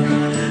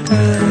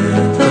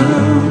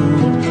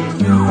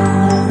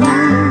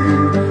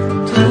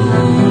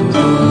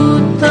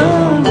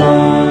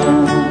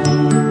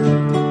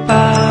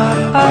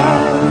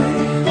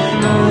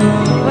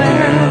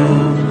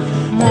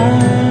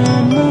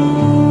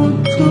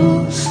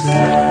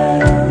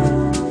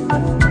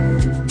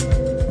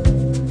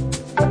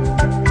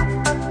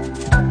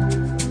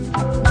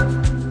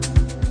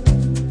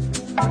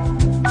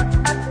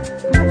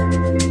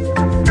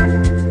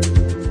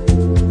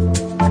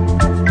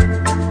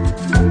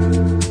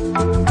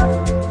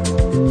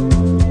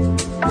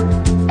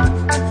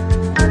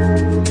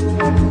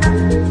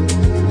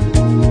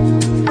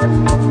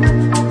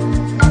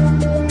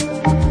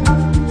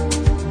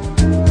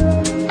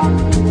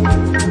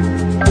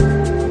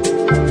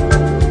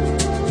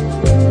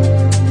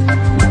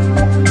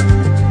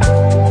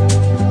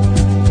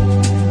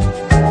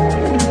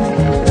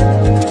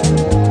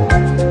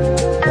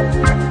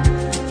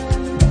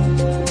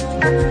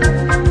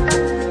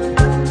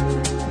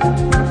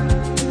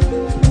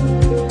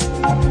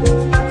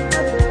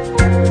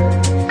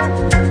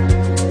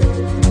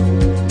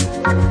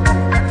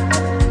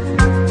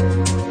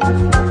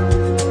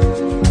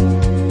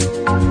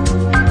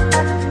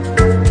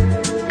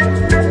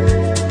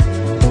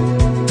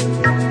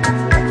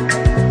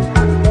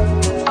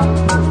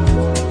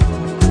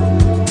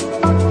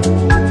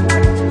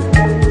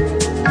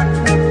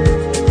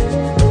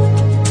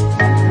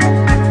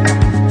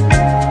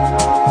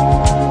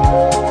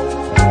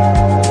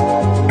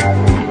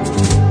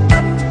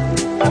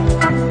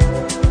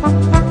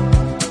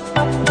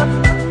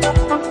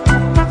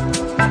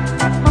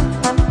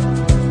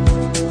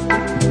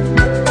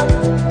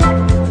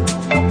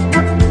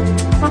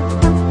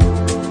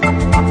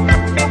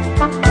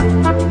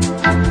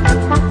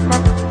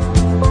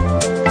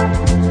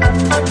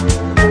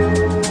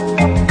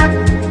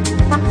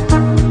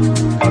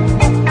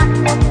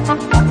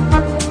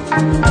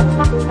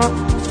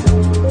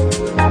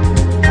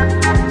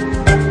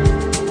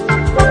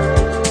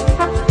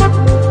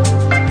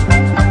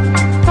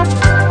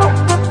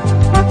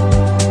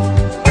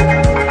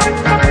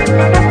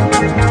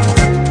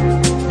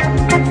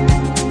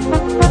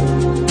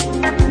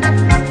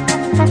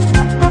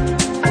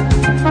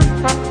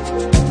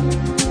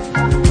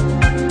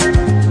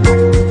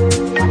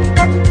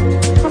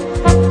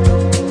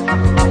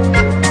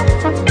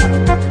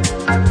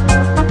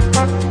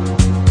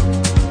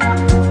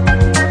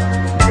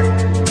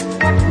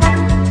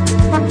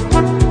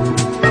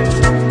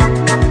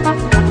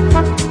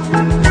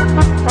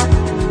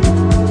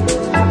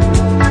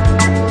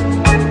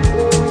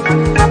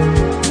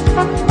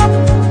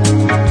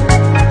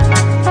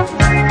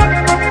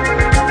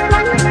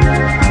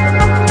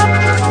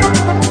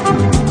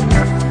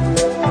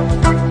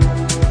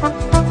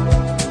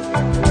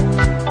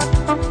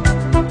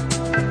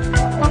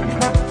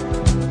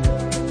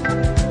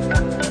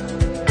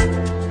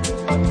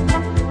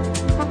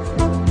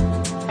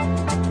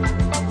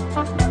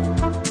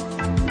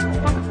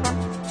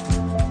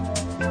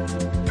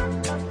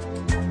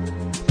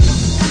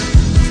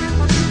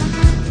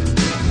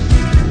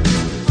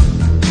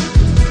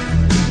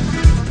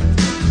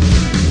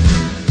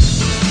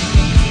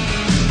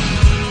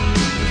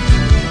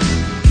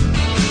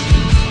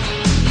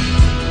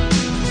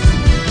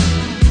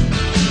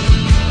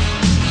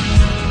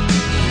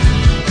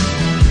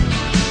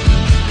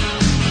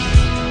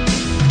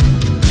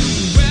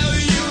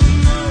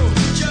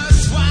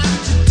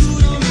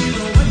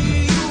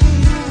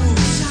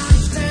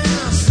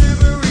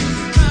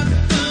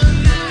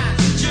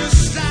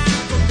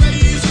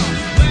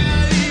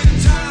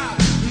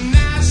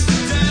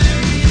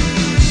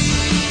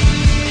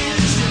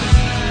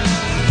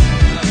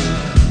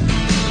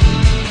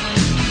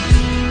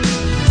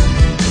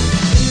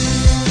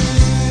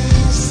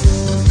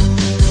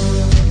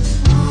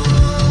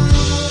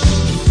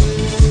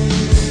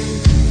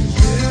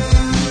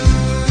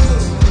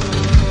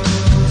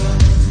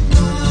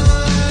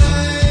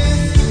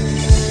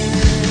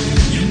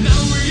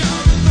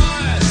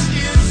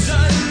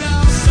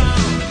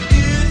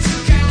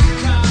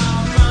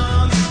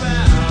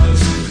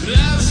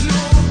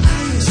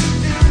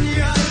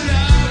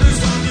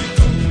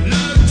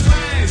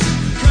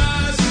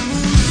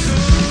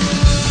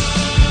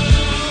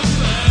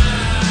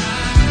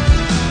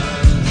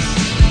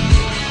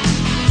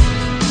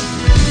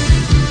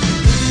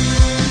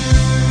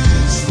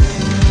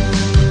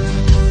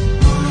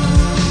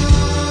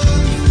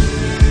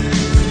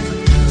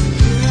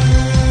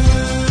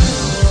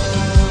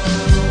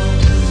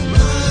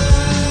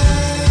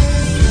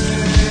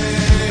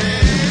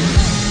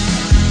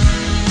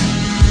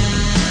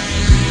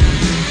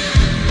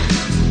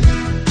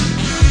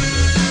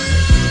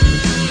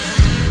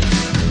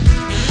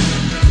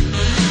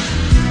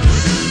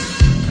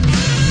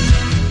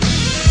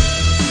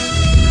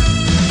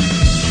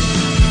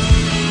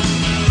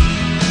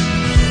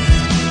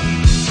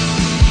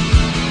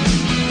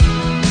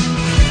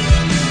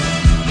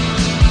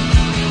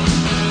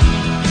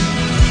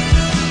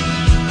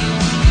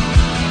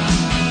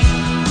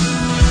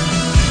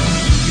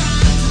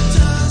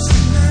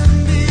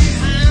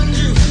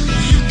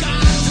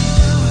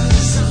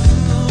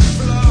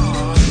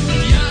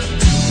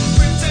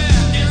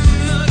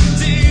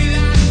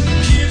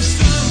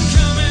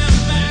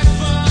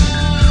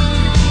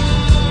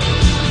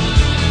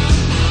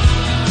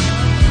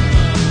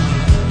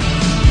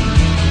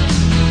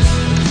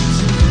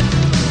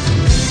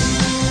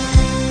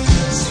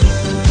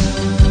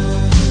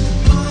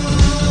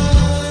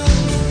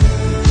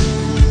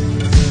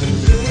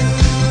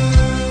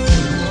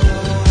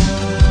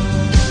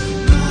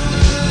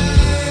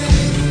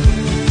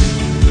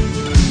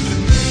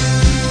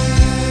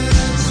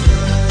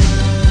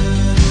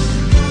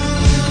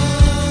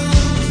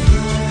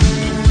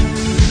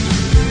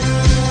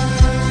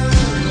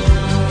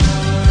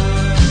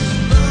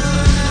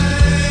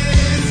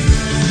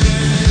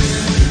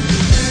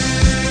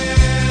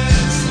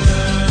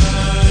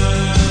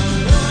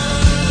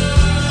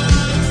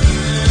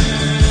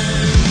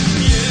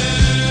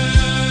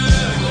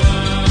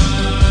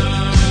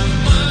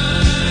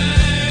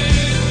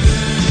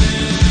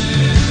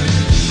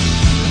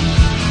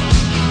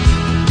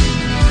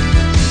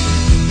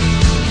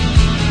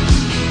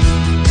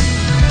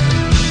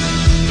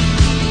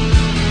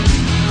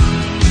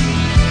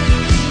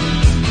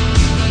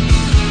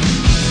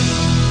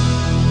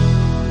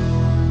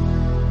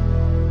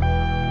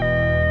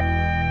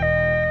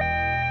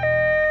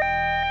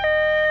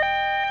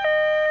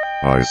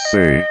 I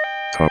say,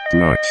 top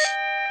notch.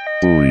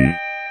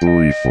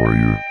 Bully for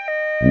you.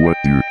 What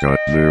you got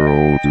there,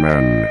 old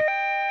man?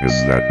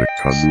 Is that the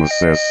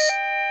Cosmos S?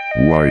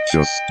 Why,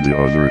 just the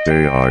other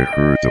day I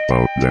heard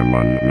about them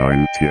on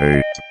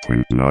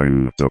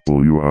 98.9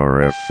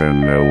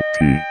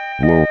 WRFNLP.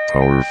 Low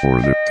power for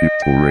the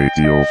people,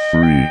 Radio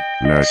Free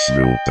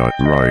Nashville.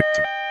 Right.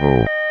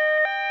 Oh.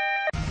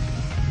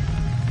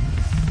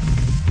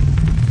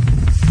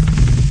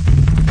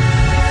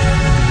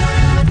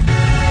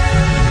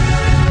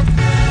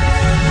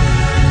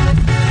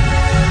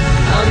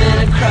 I'm in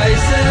a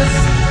crisis.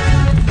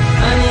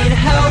 I need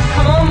help.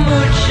 Come on,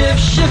 mood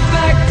shift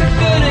back to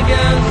good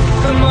again.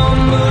 Come on,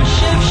 mood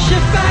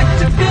shift back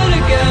to good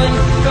again.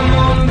 Come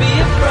on, be a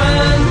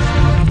friend.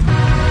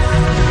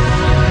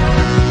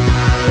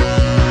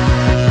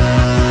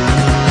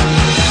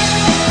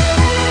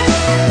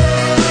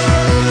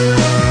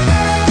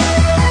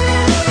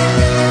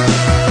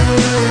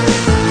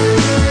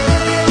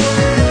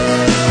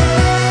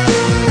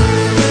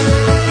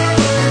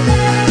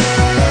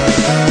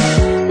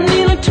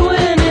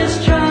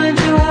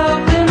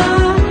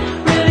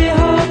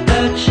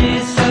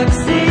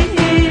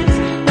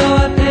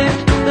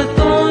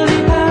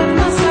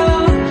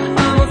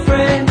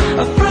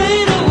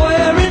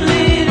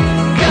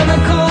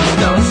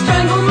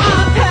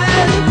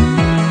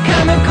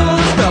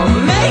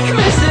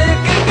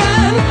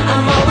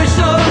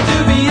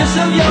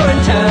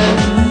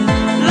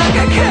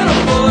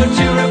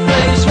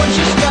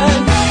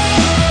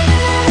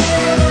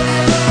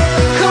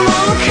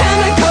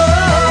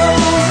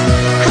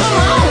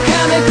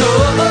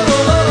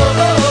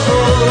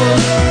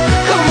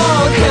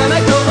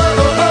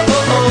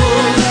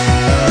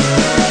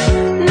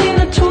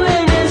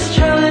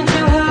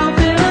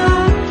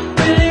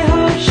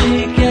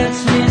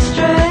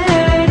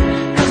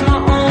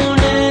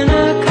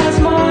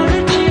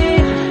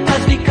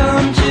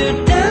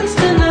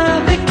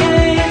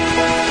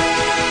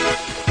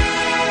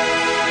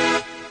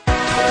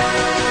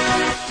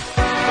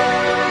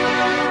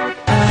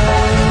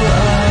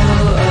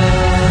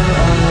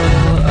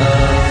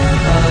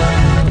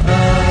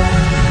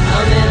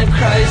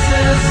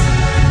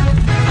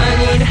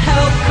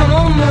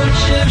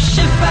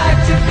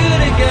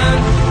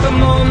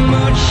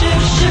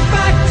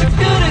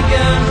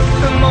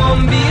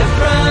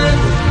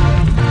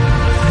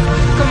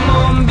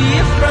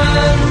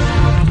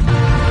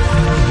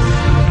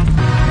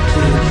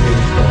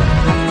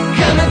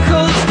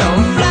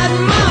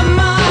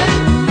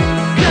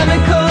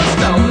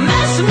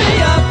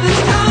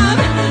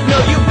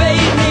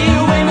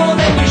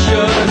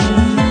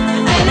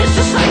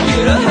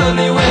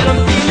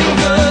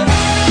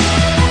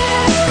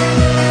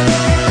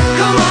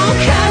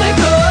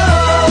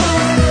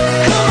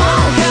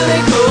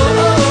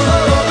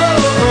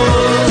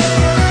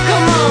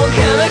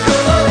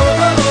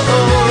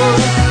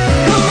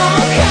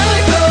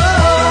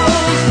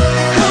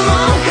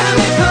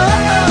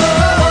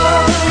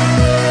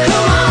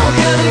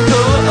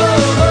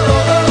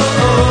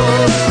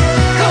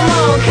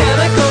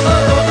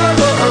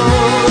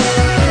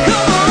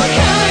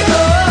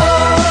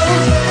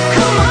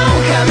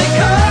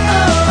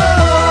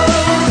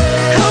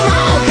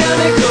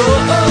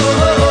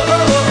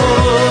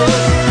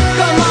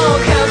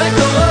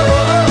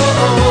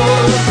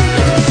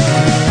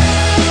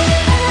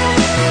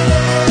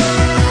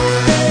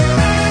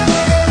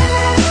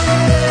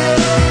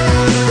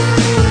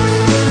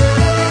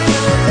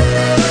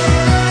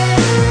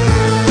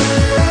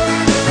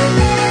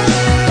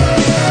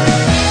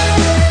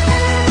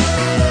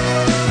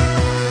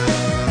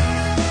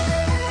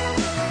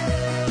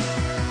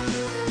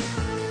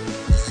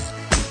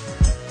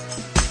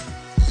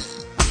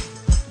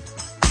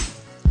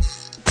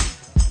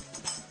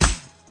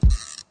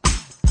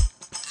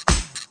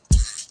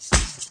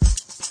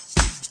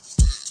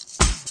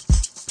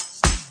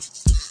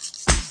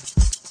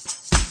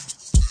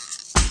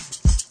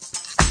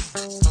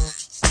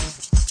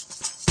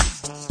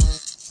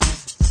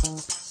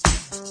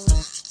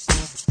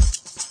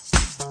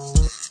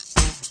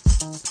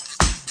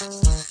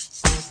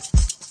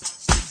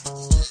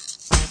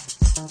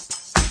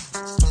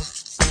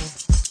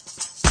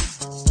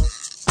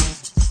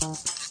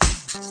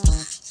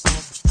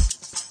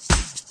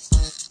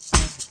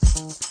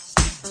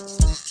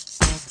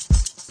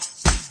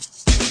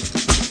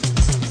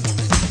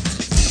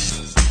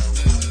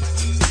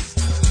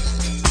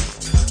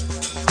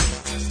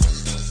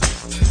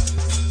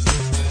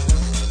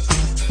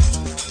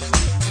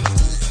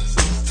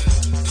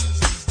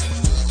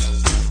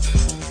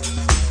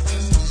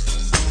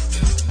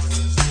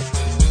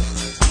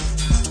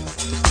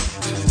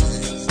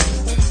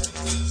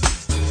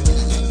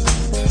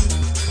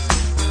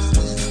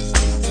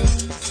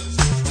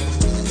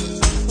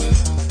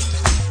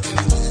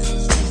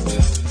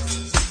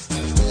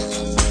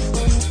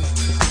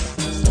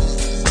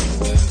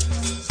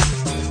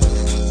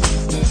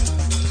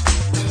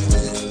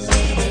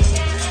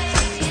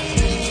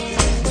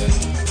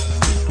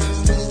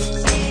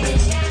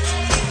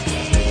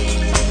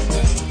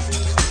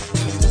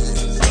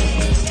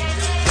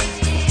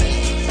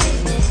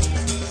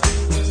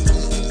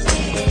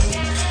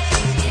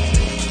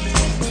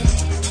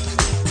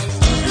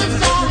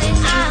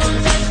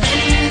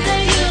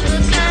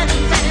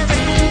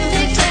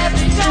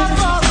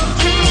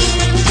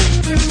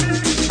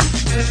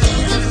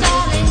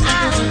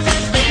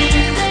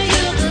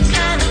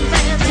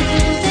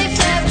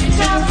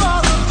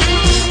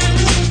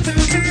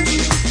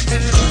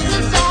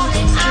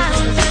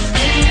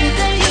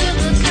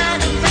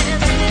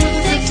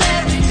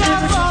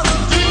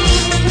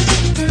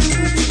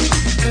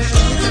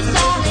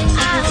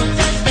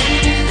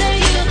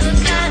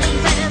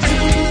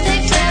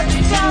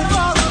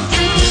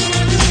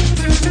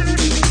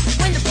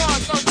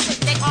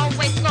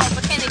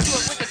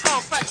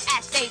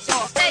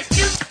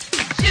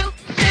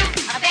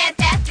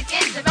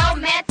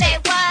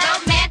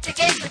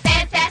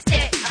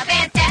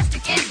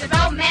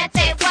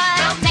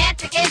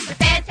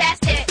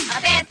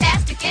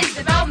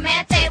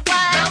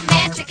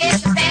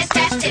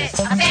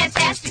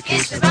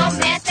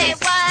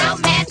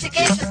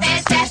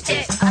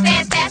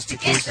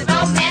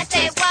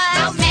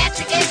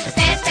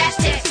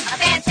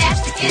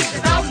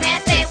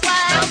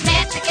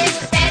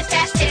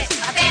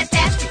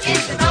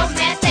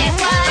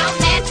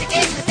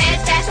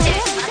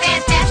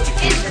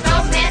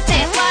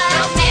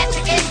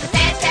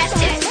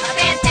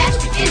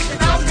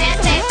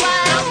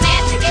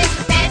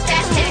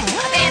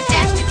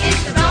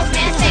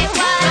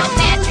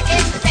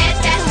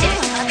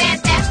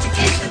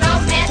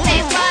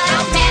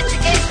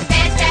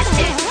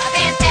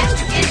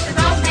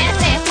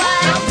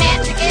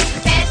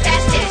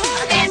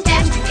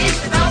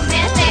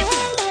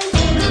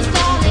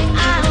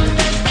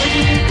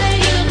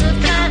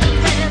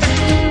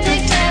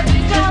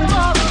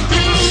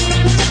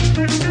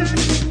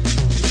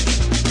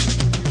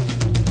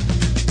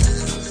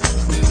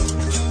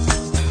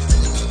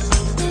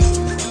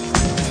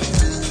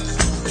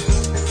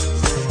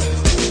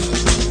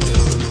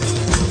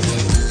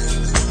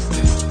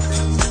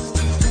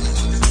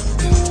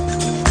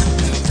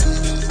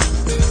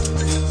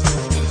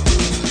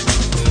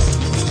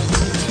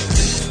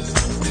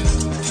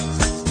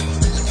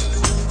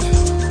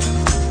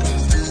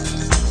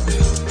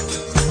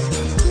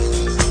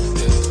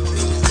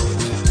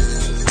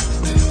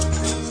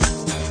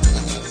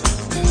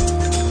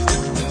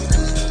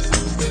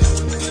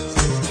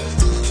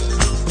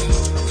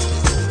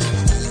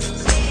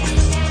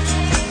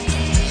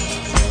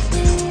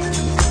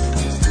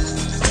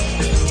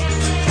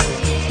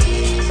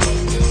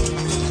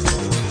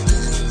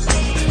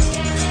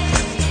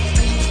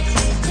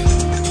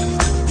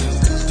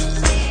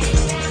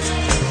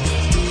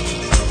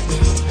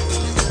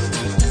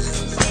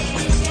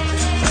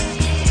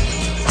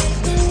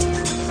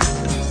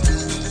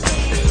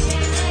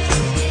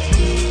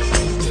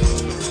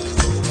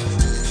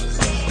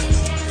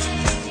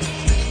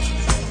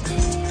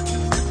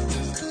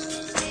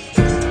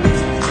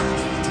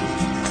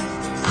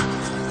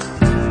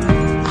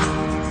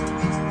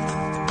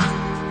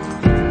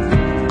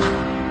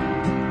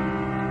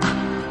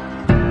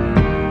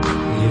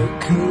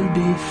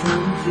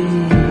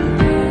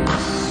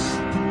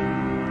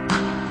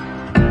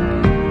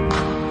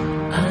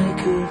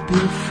 could be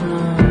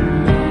from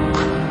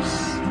Mars.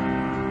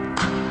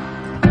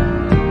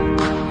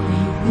 We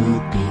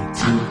would be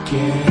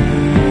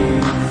together,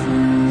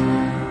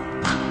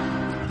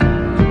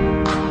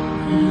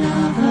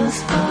 lovers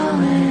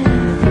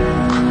forever,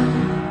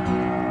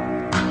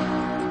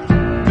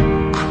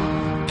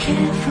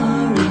 care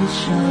for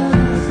each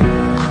other.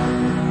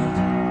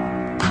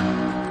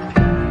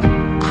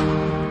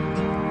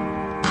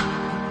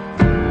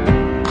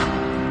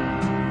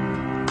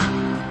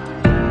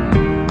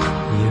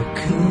 You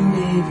could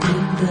live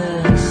in the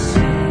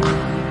sea,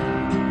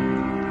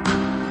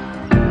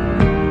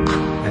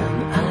 and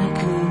I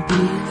could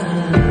be a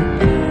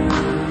bird.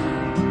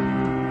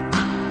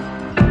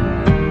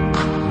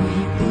 We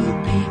would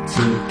be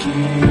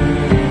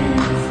together,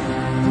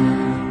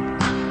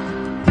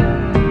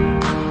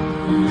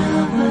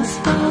 lovers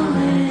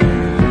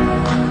forever,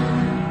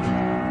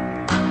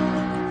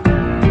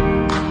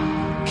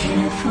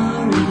 care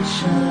for each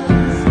other.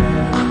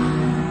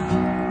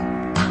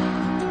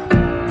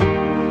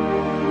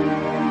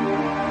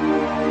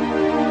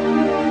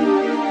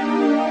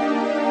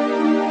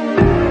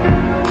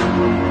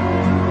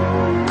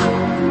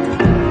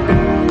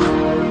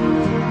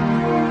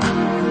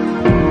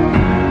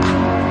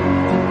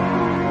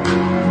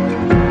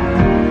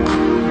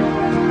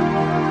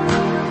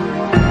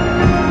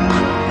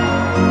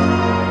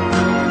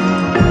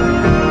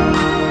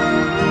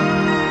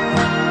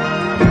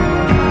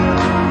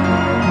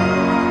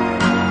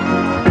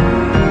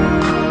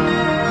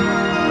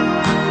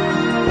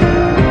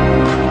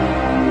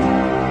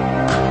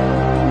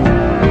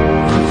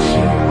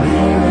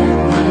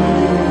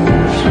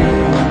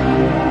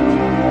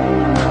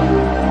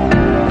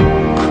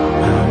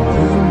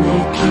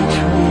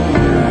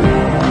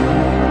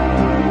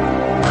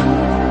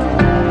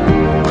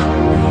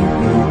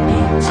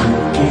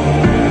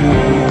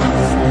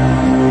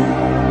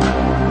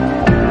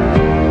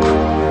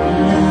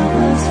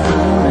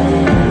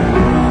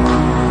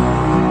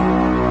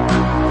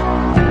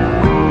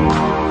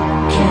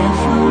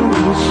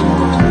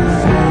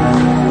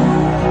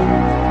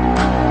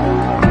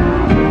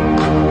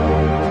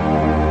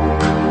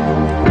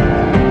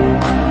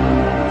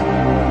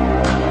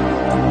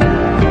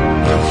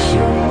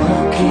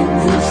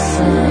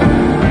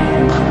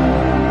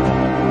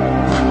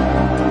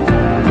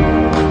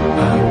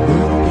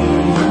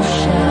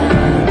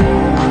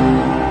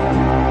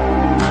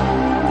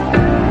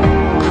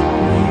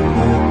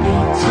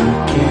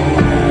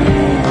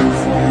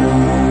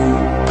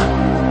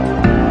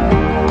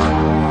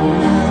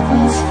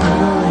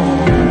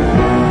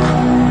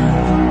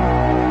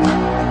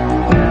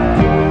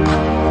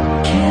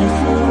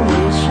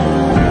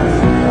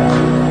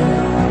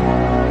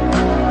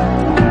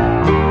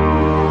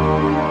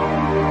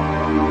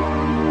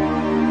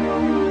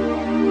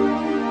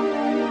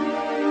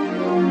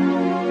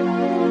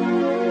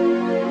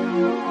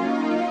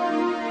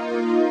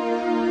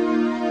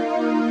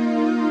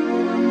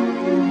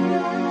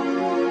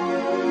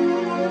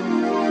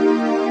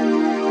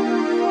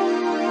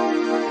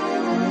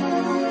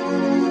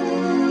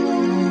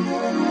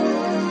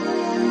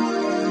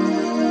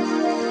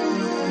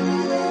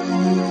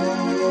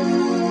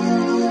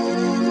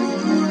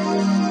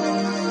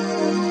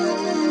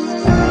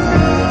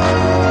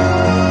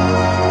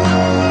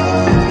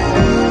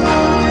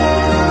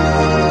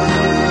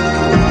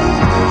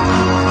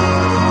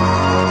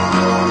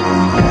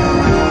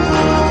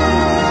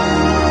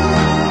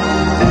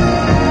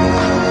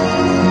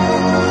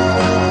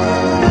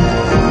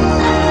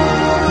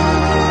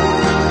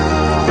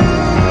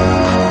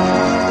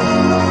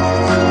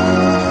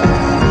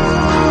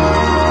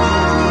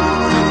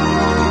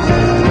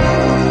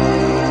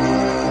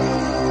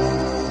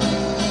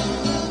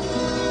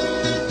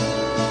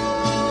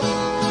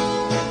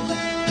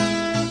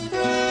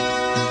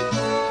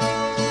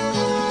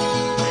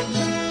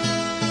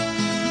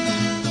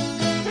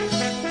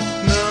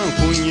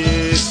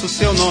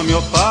 Seu nome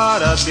ou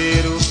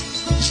paradeiro,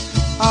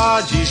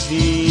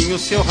 adivinho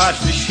seu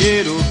rastro e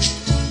cheiro.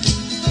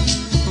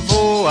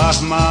 Vou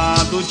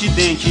armado de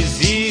dentes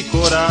e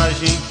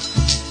coragem,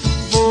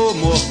 vou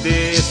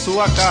morder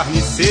sua carne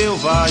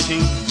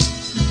selvagem.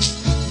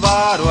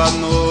 Varo a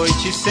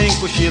noite sem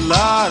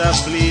cochilar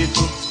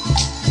aflito,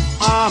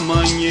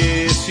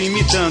 amanheço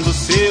imitando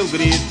seu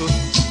grito.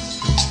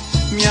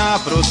 Me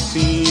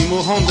aproximo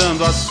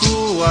rondando a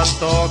sua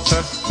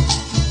toca,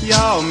 e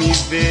ao me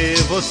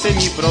ver você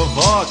me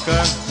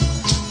provoca.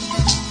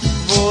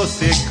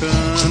 Você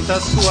canta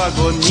sua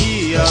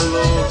agonia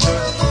louca,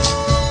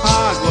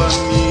 água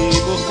me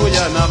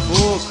borbulha na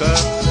boca.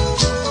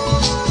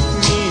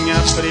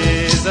 Minha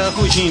presa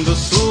rugindo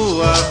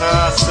sua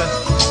raça,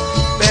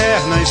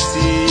 pernas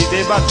se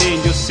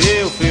debatendo o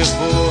seu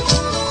fervor.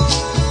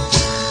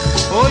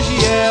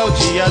 Hoje é o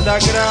dia da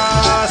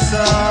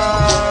graça,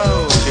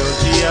 hoje é o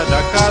dia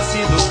da caça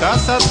e do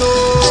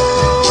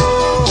caçador.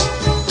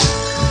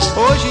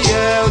 Hoje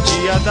é o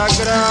dia da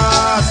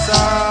graça,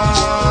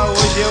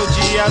 hoje é o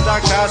dia da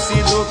caça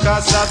e do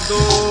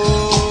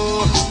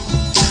caçador.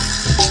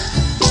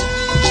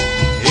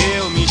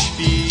 Eu me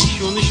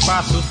espicho nos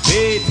espaço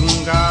feito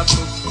um gato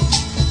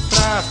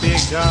pra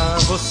pegar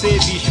você,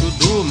 bicho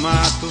do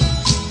mato,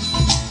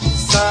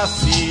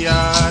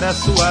 saciar a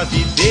sua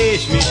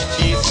avidez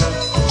mestiça,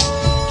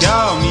 que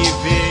ao me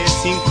ver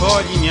se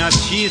encolhe minha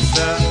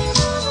tiça,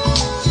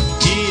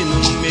 e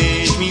num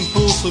mesmo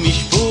impulso me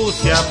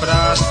expulse a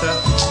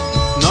praça,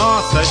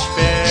 nossas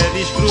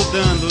peles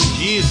grudando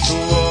de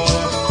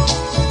suor.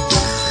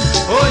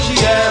 Hoje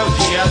é o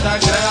dia da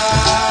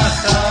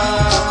graça,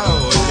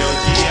 hoje é o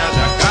dia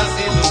da caça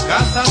e do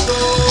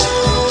caçador.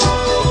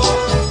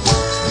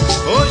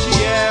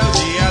 Hoje é o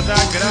dia da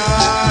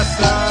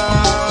graça,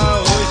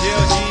 hoje é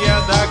o dia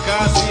da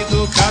caça e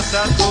do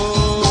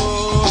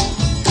caçador.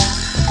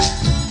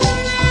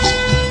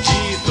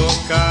 De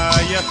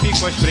tocaia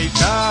fico a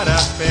espreitar a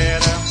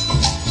fera,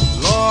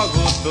 logo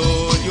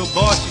dou-lhe o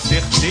bote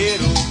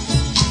certeiro.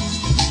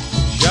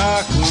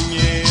 Já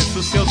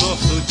conheço seu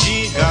dorso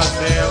de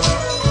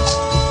gazela,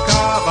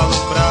 cavalo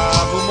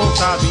bravo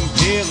montado em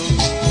pelo,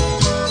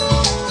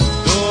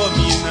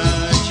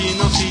 dominante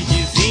não se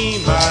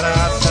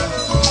desembaraça,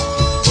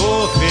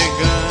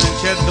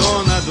 ofegante é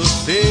dona do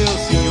seu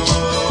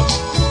senhor.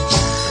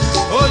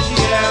 Hoje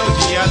é o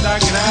dia da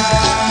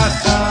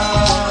graça,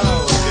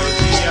 hoje é o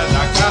dia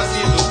da caça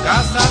e do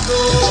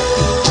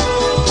caçador.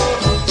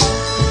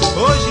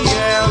 Hoje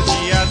é o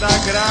dia da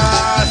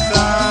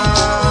graça,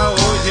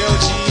 hoje é o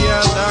dia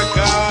da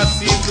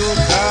caça e do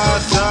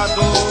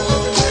caçador.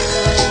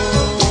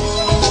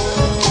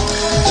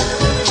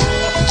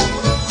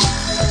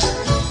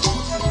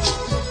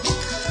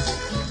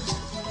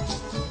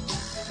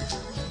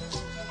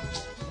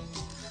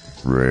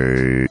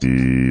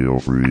 Radio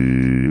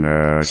Free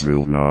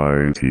Nashville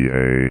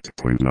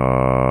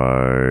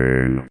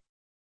 98.9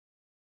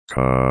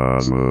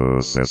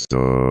 Cosmos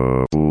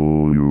SWRFNLP,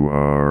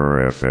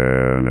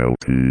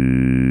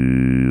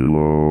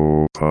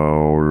 low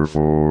power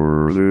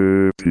for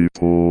the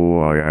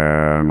people. I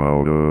am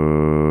out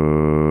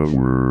of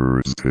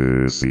words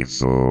pissy,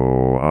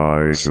 so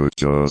I should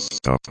just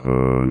stop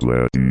and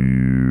let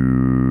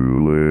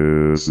you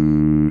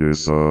listen to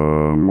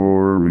some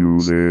more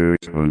music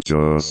and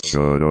just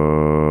shut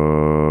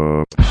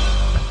up.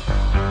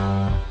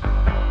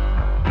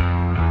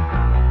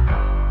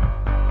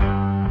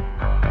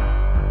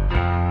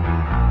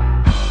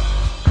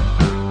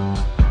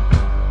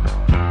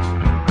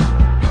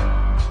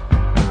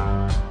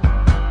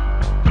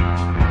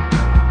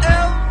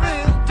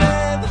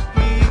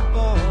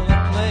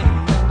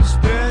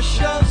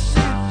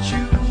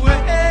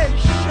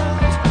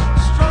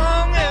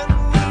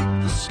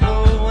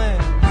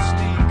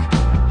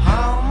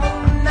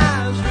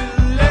 Harmonize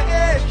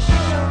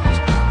relations.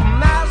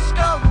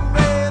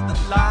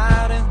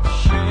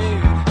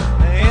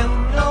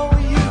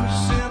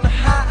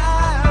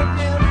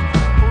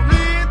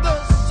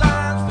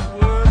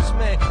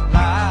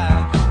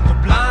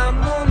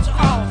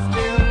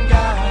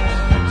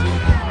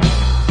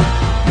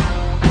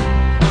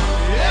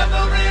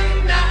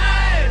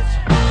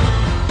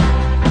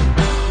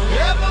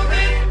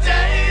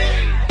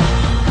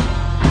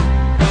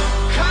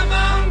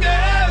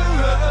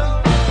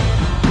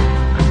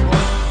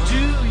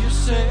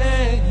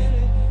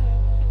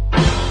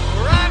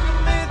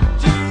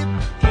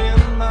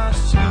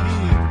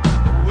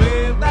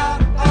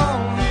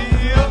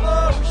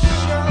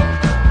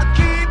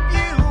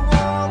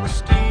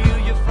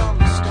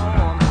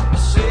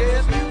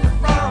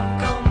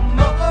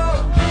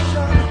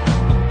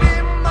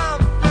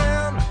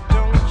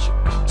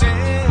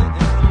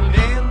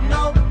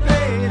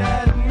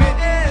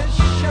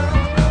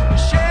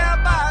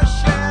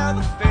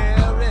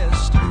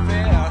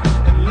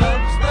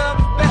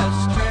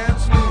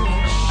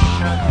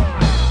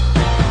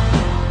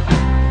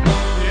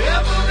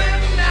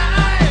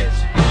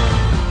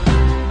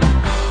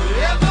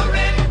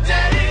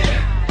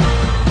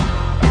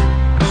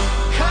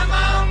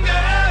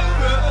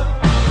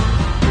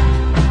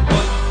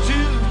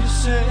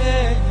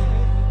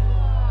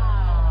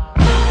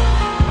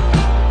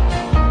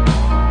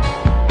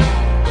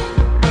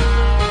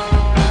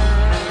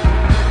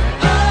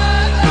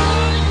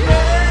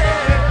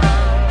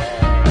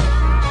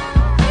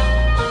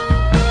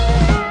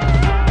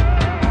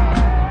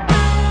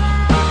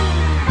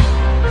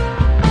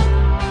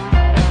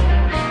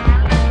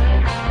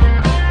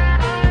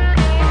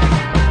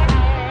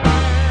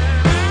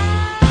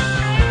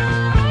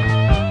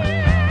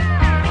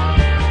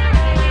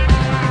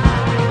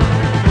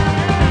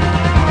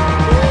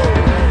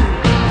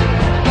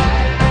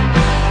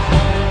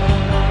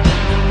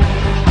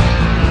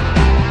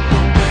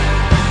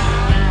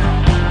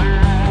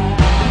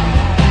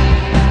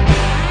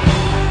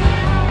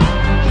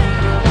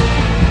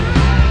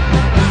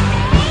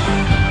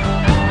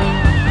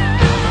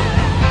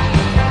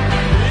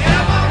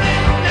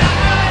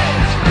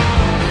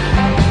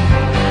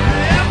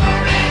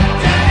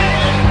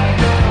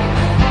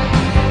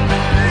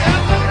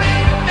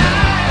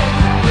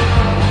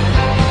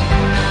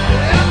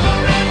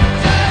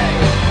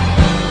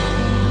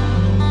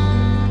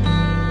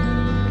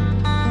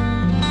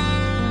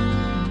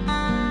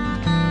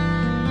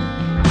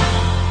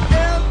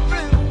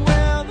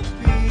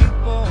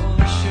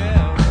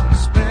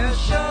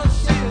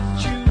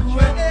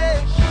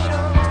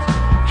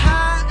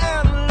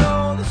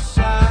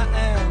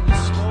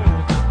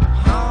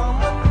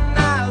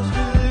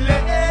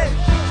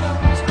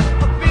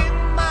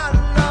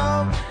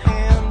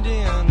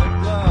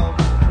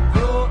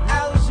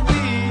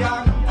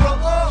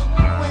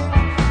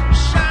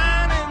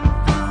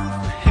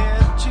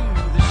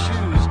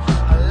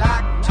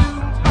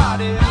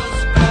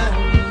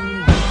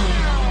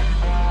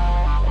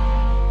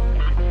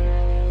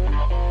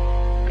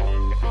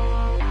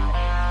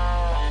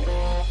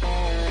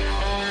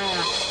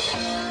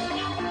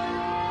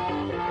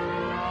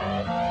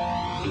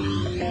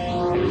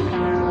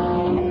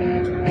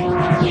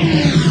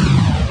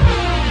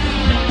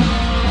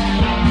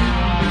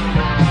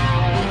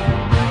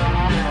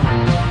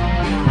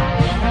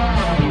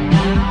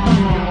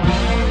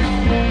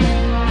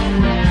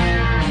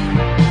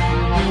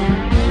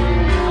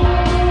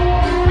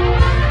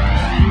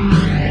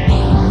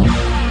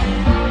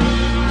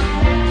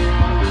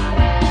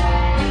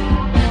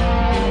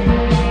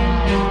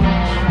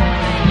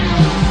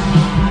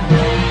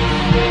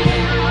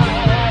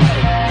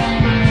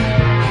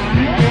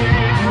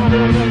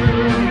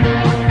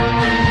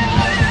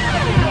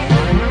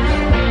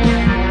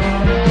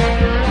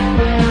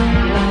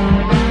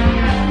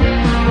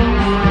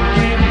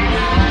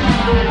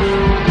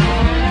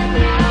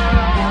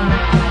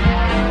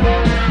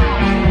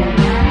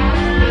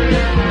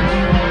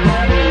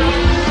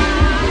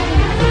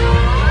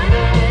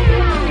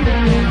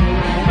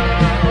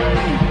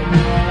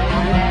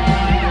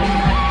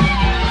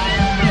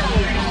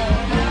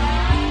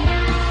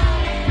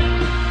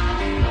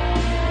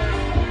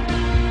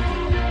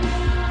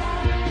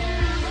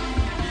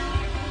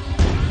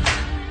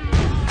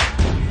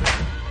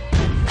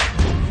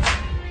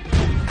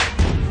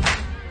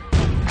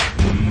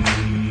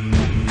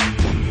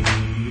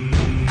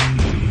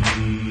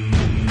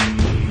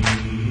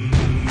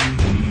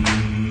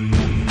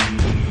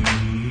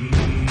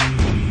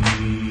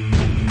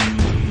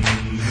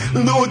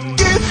 Lord,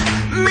 give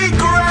me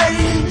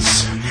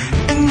grace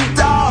and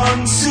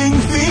dancing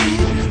feet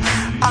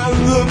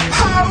and the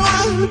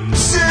power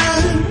to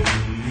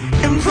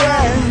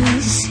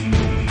impress.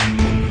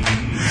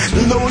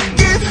 Lord,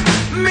 give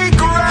me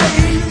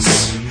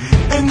grace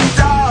and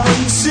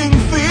dancing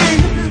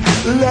feet.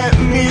 Let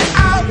me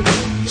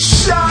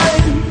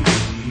outshine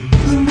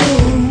the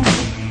moon.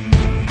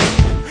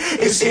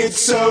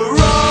 It's a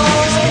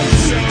road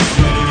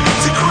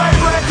to great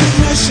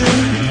recognition.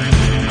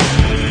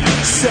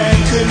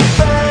 Second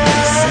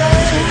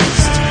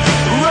best,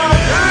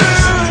 right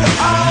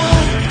on.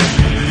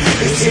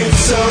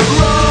 It's a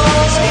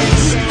road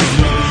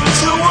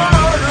to what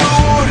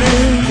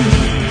rewarding,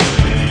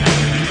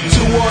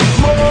 to want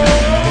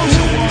more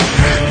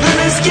than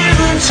is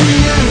given to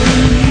you,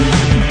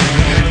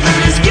 than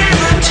is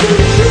given to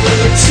you.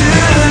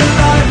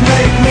 Tonight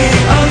make me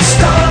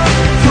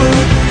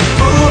unstoppable,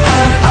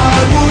 and I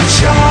will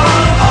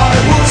charm, I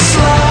will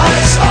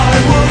slice, I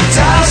will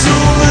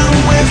dazzle them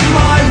with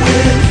my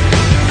wit.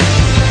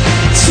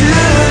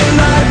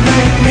 Tonight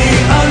make me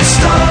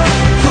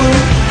unstoppable,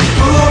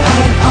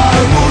 and I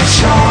will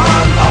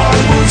charm, I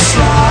will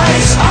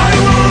slice, I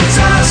will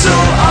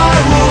dazzle, I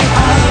will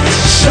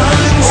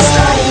outshine.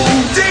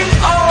 Standing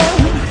on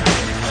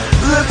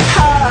the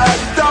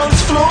packed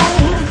dance floor,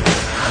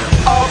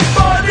 our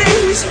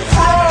bodies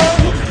thrown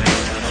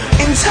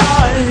in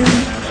time.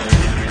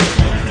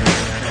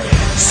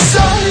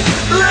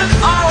 Silent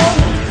on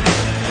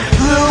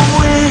the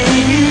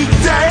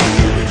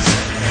weekdays.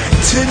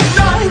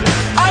 Tonight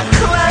I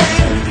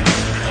claim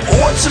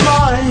what's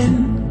mine.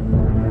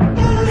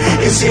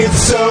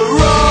 It's a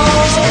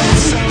road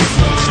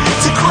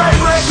to great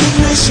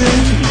recognition.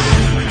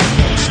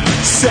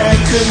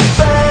 Second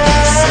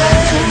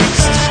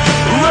best,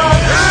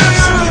 right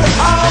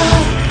on.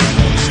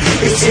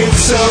 It's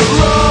a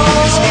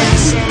road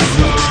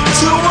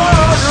to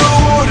what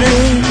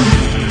rewarding,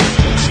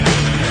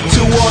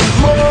 to want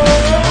more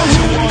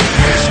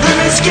than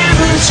is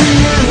given to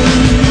you,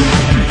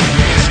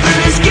 than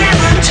is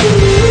given to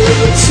you.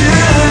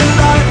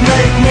 Tonight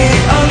make me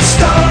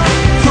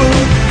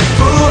unstoppable,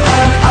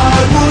 and I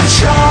will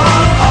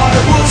charm, I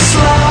will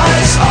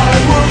slice, I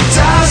will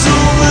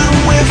dazzle them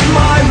with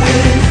my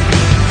wit.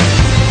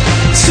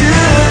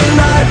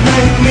 Tonight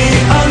make me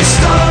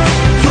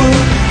unstoppable,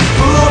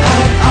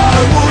 and I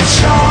will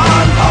charm.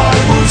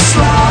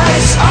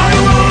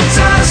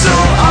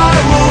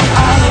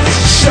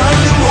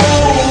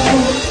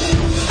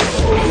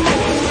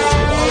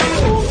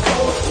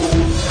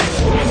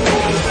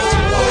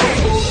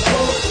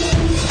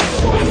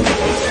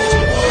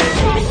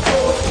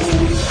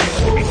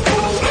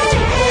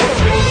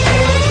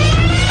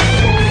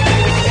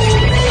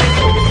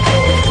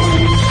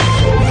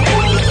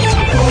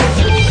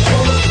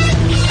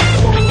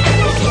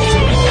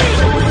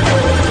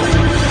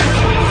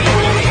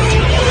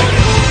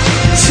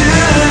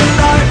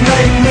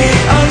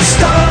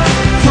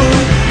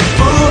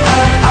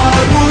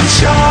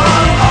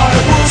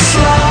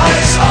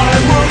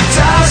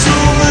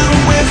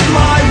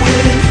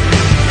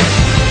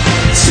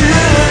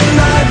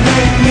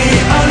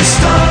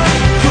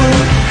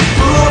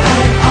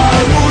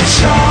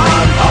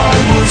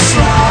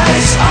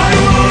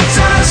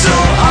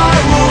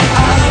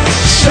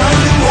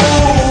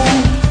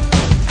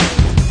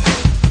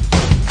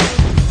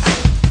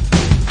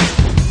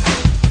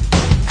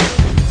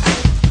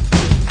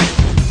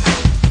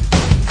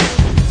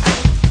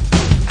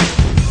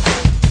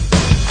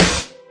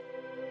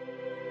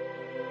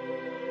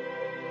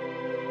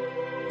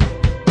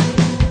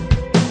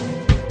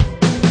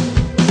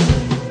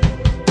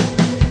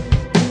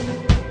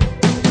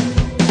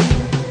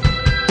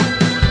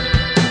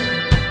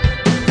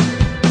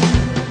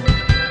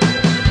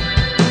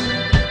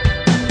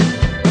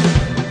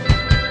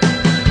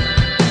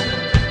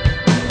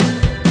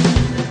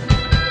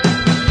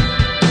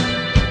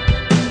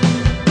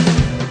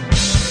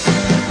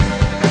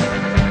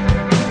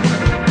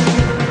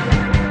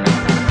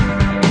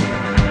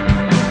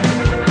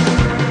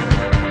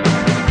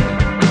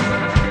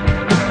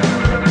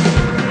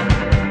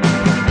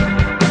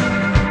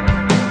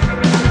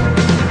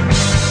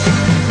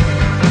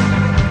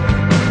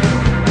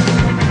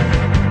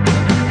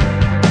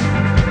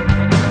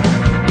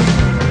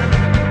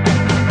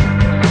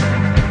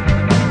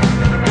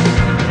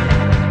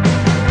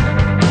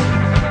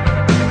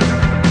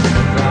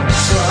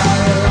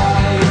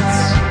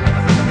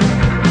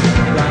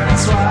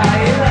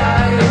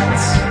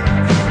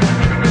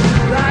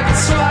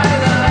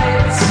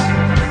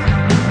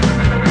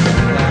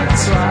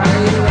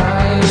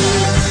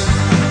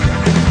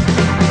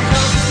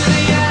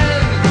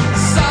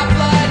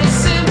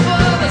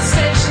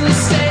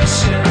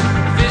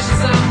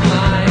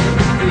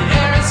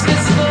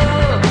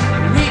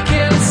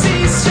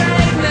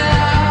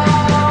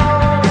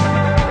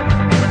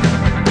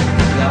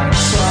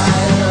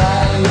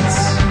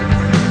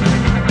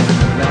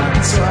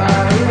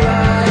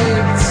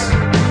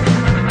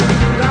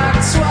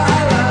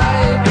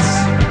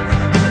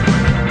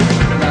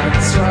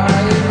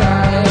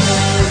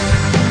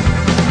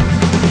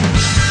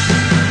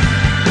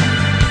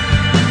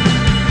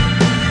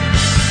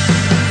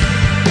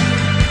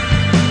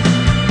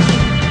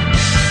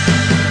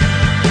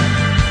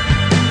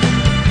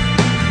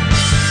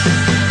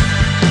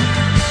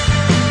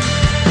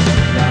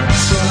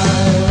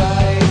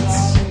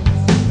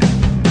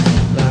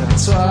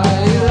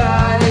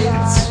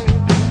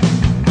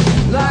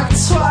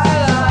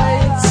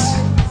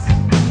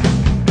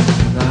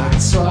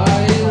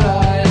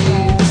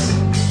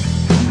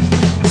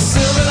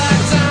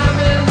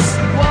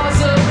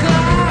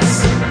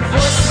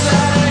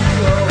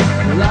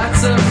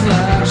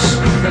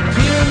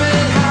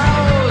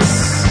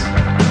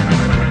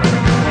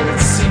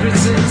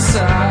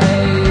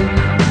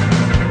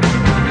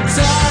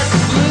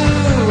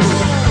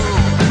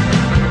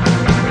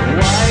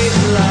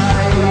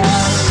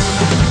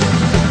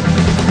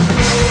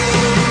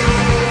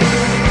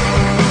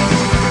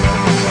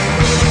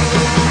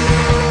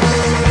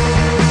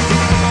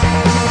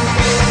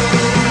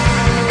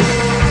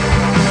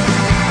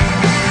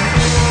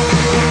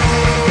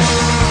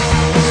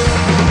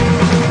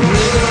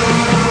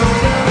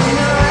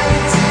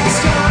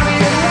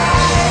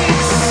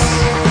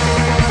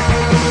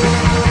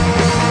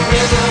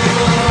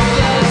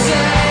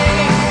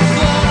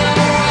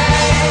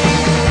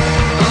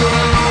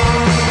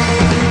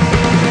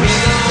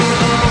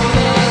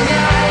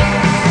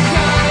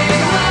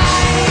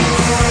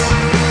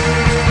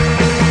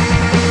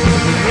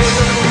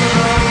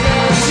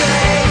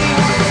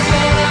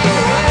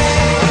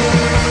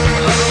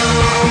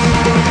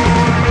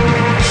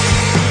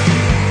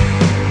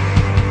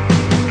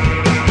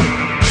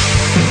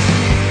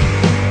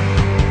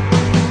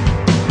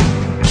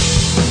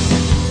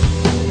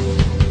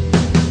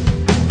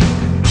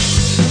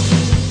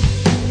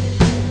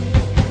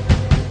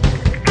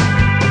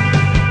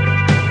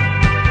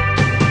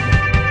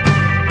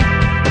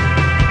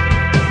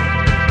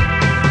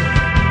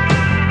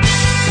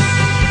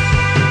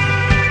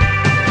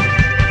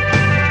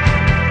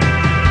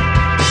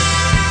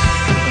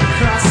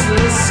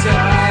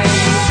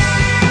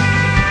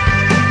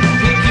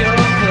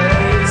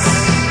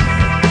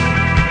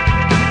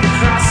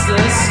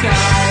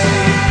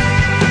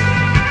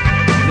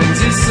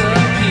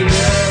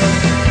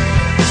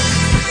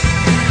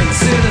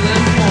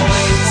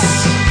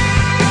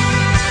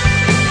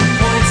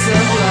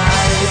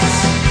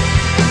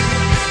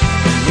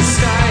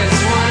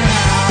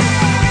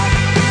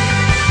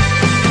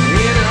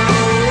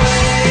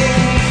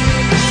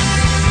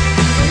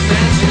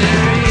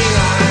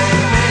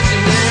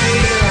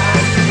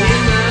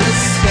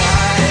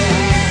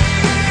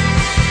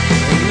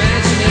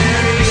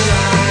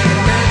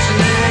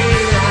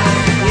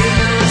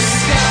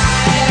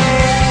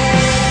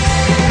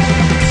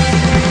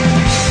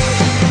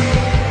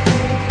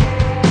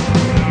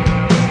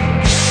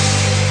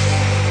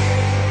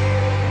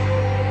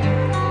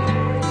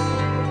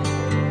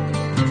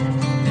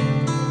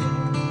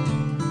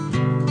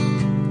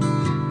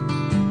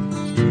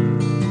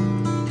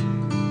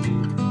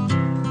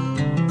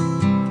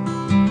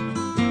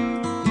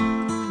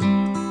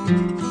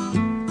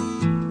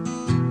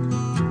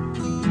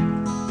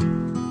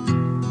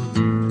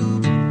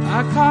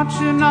 caught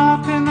you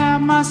knocking at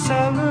my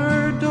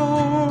cellar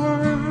door.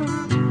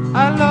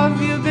 I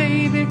love you,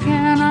 baby,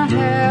 can I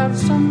have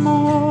some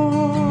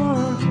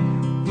more?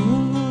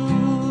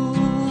 Ooh,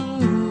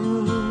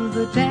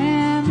 the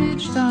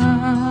damage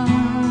done.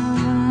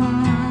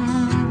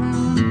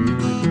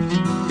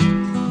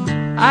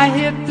 I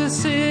hit the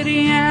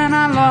city and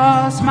I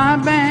lost my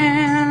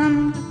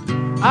band.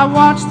 I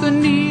watched the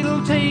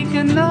needle take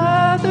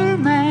another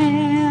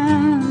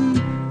man.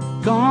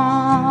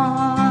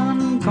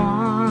 Gone,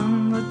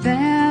 gone, the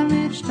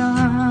damage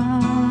done.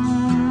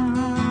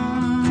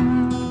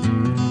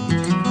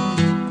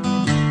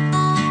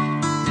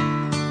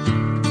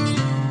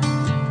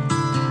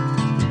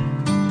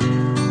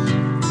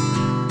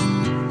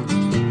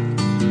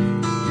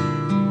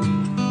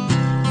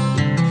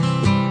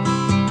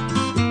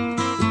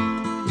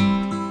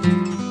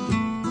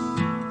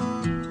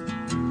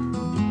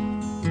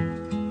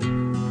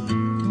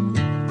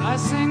 I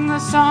sing the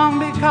song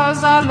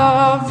because I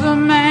love the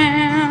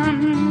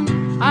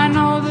man. I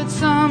know that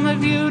some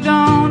of you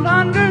don't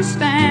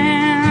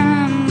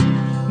understand.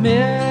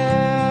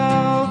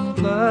 Milk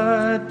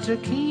blood to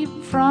keep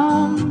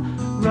from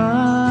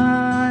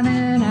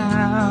running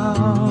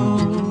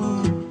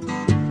out.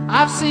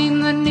 I've seen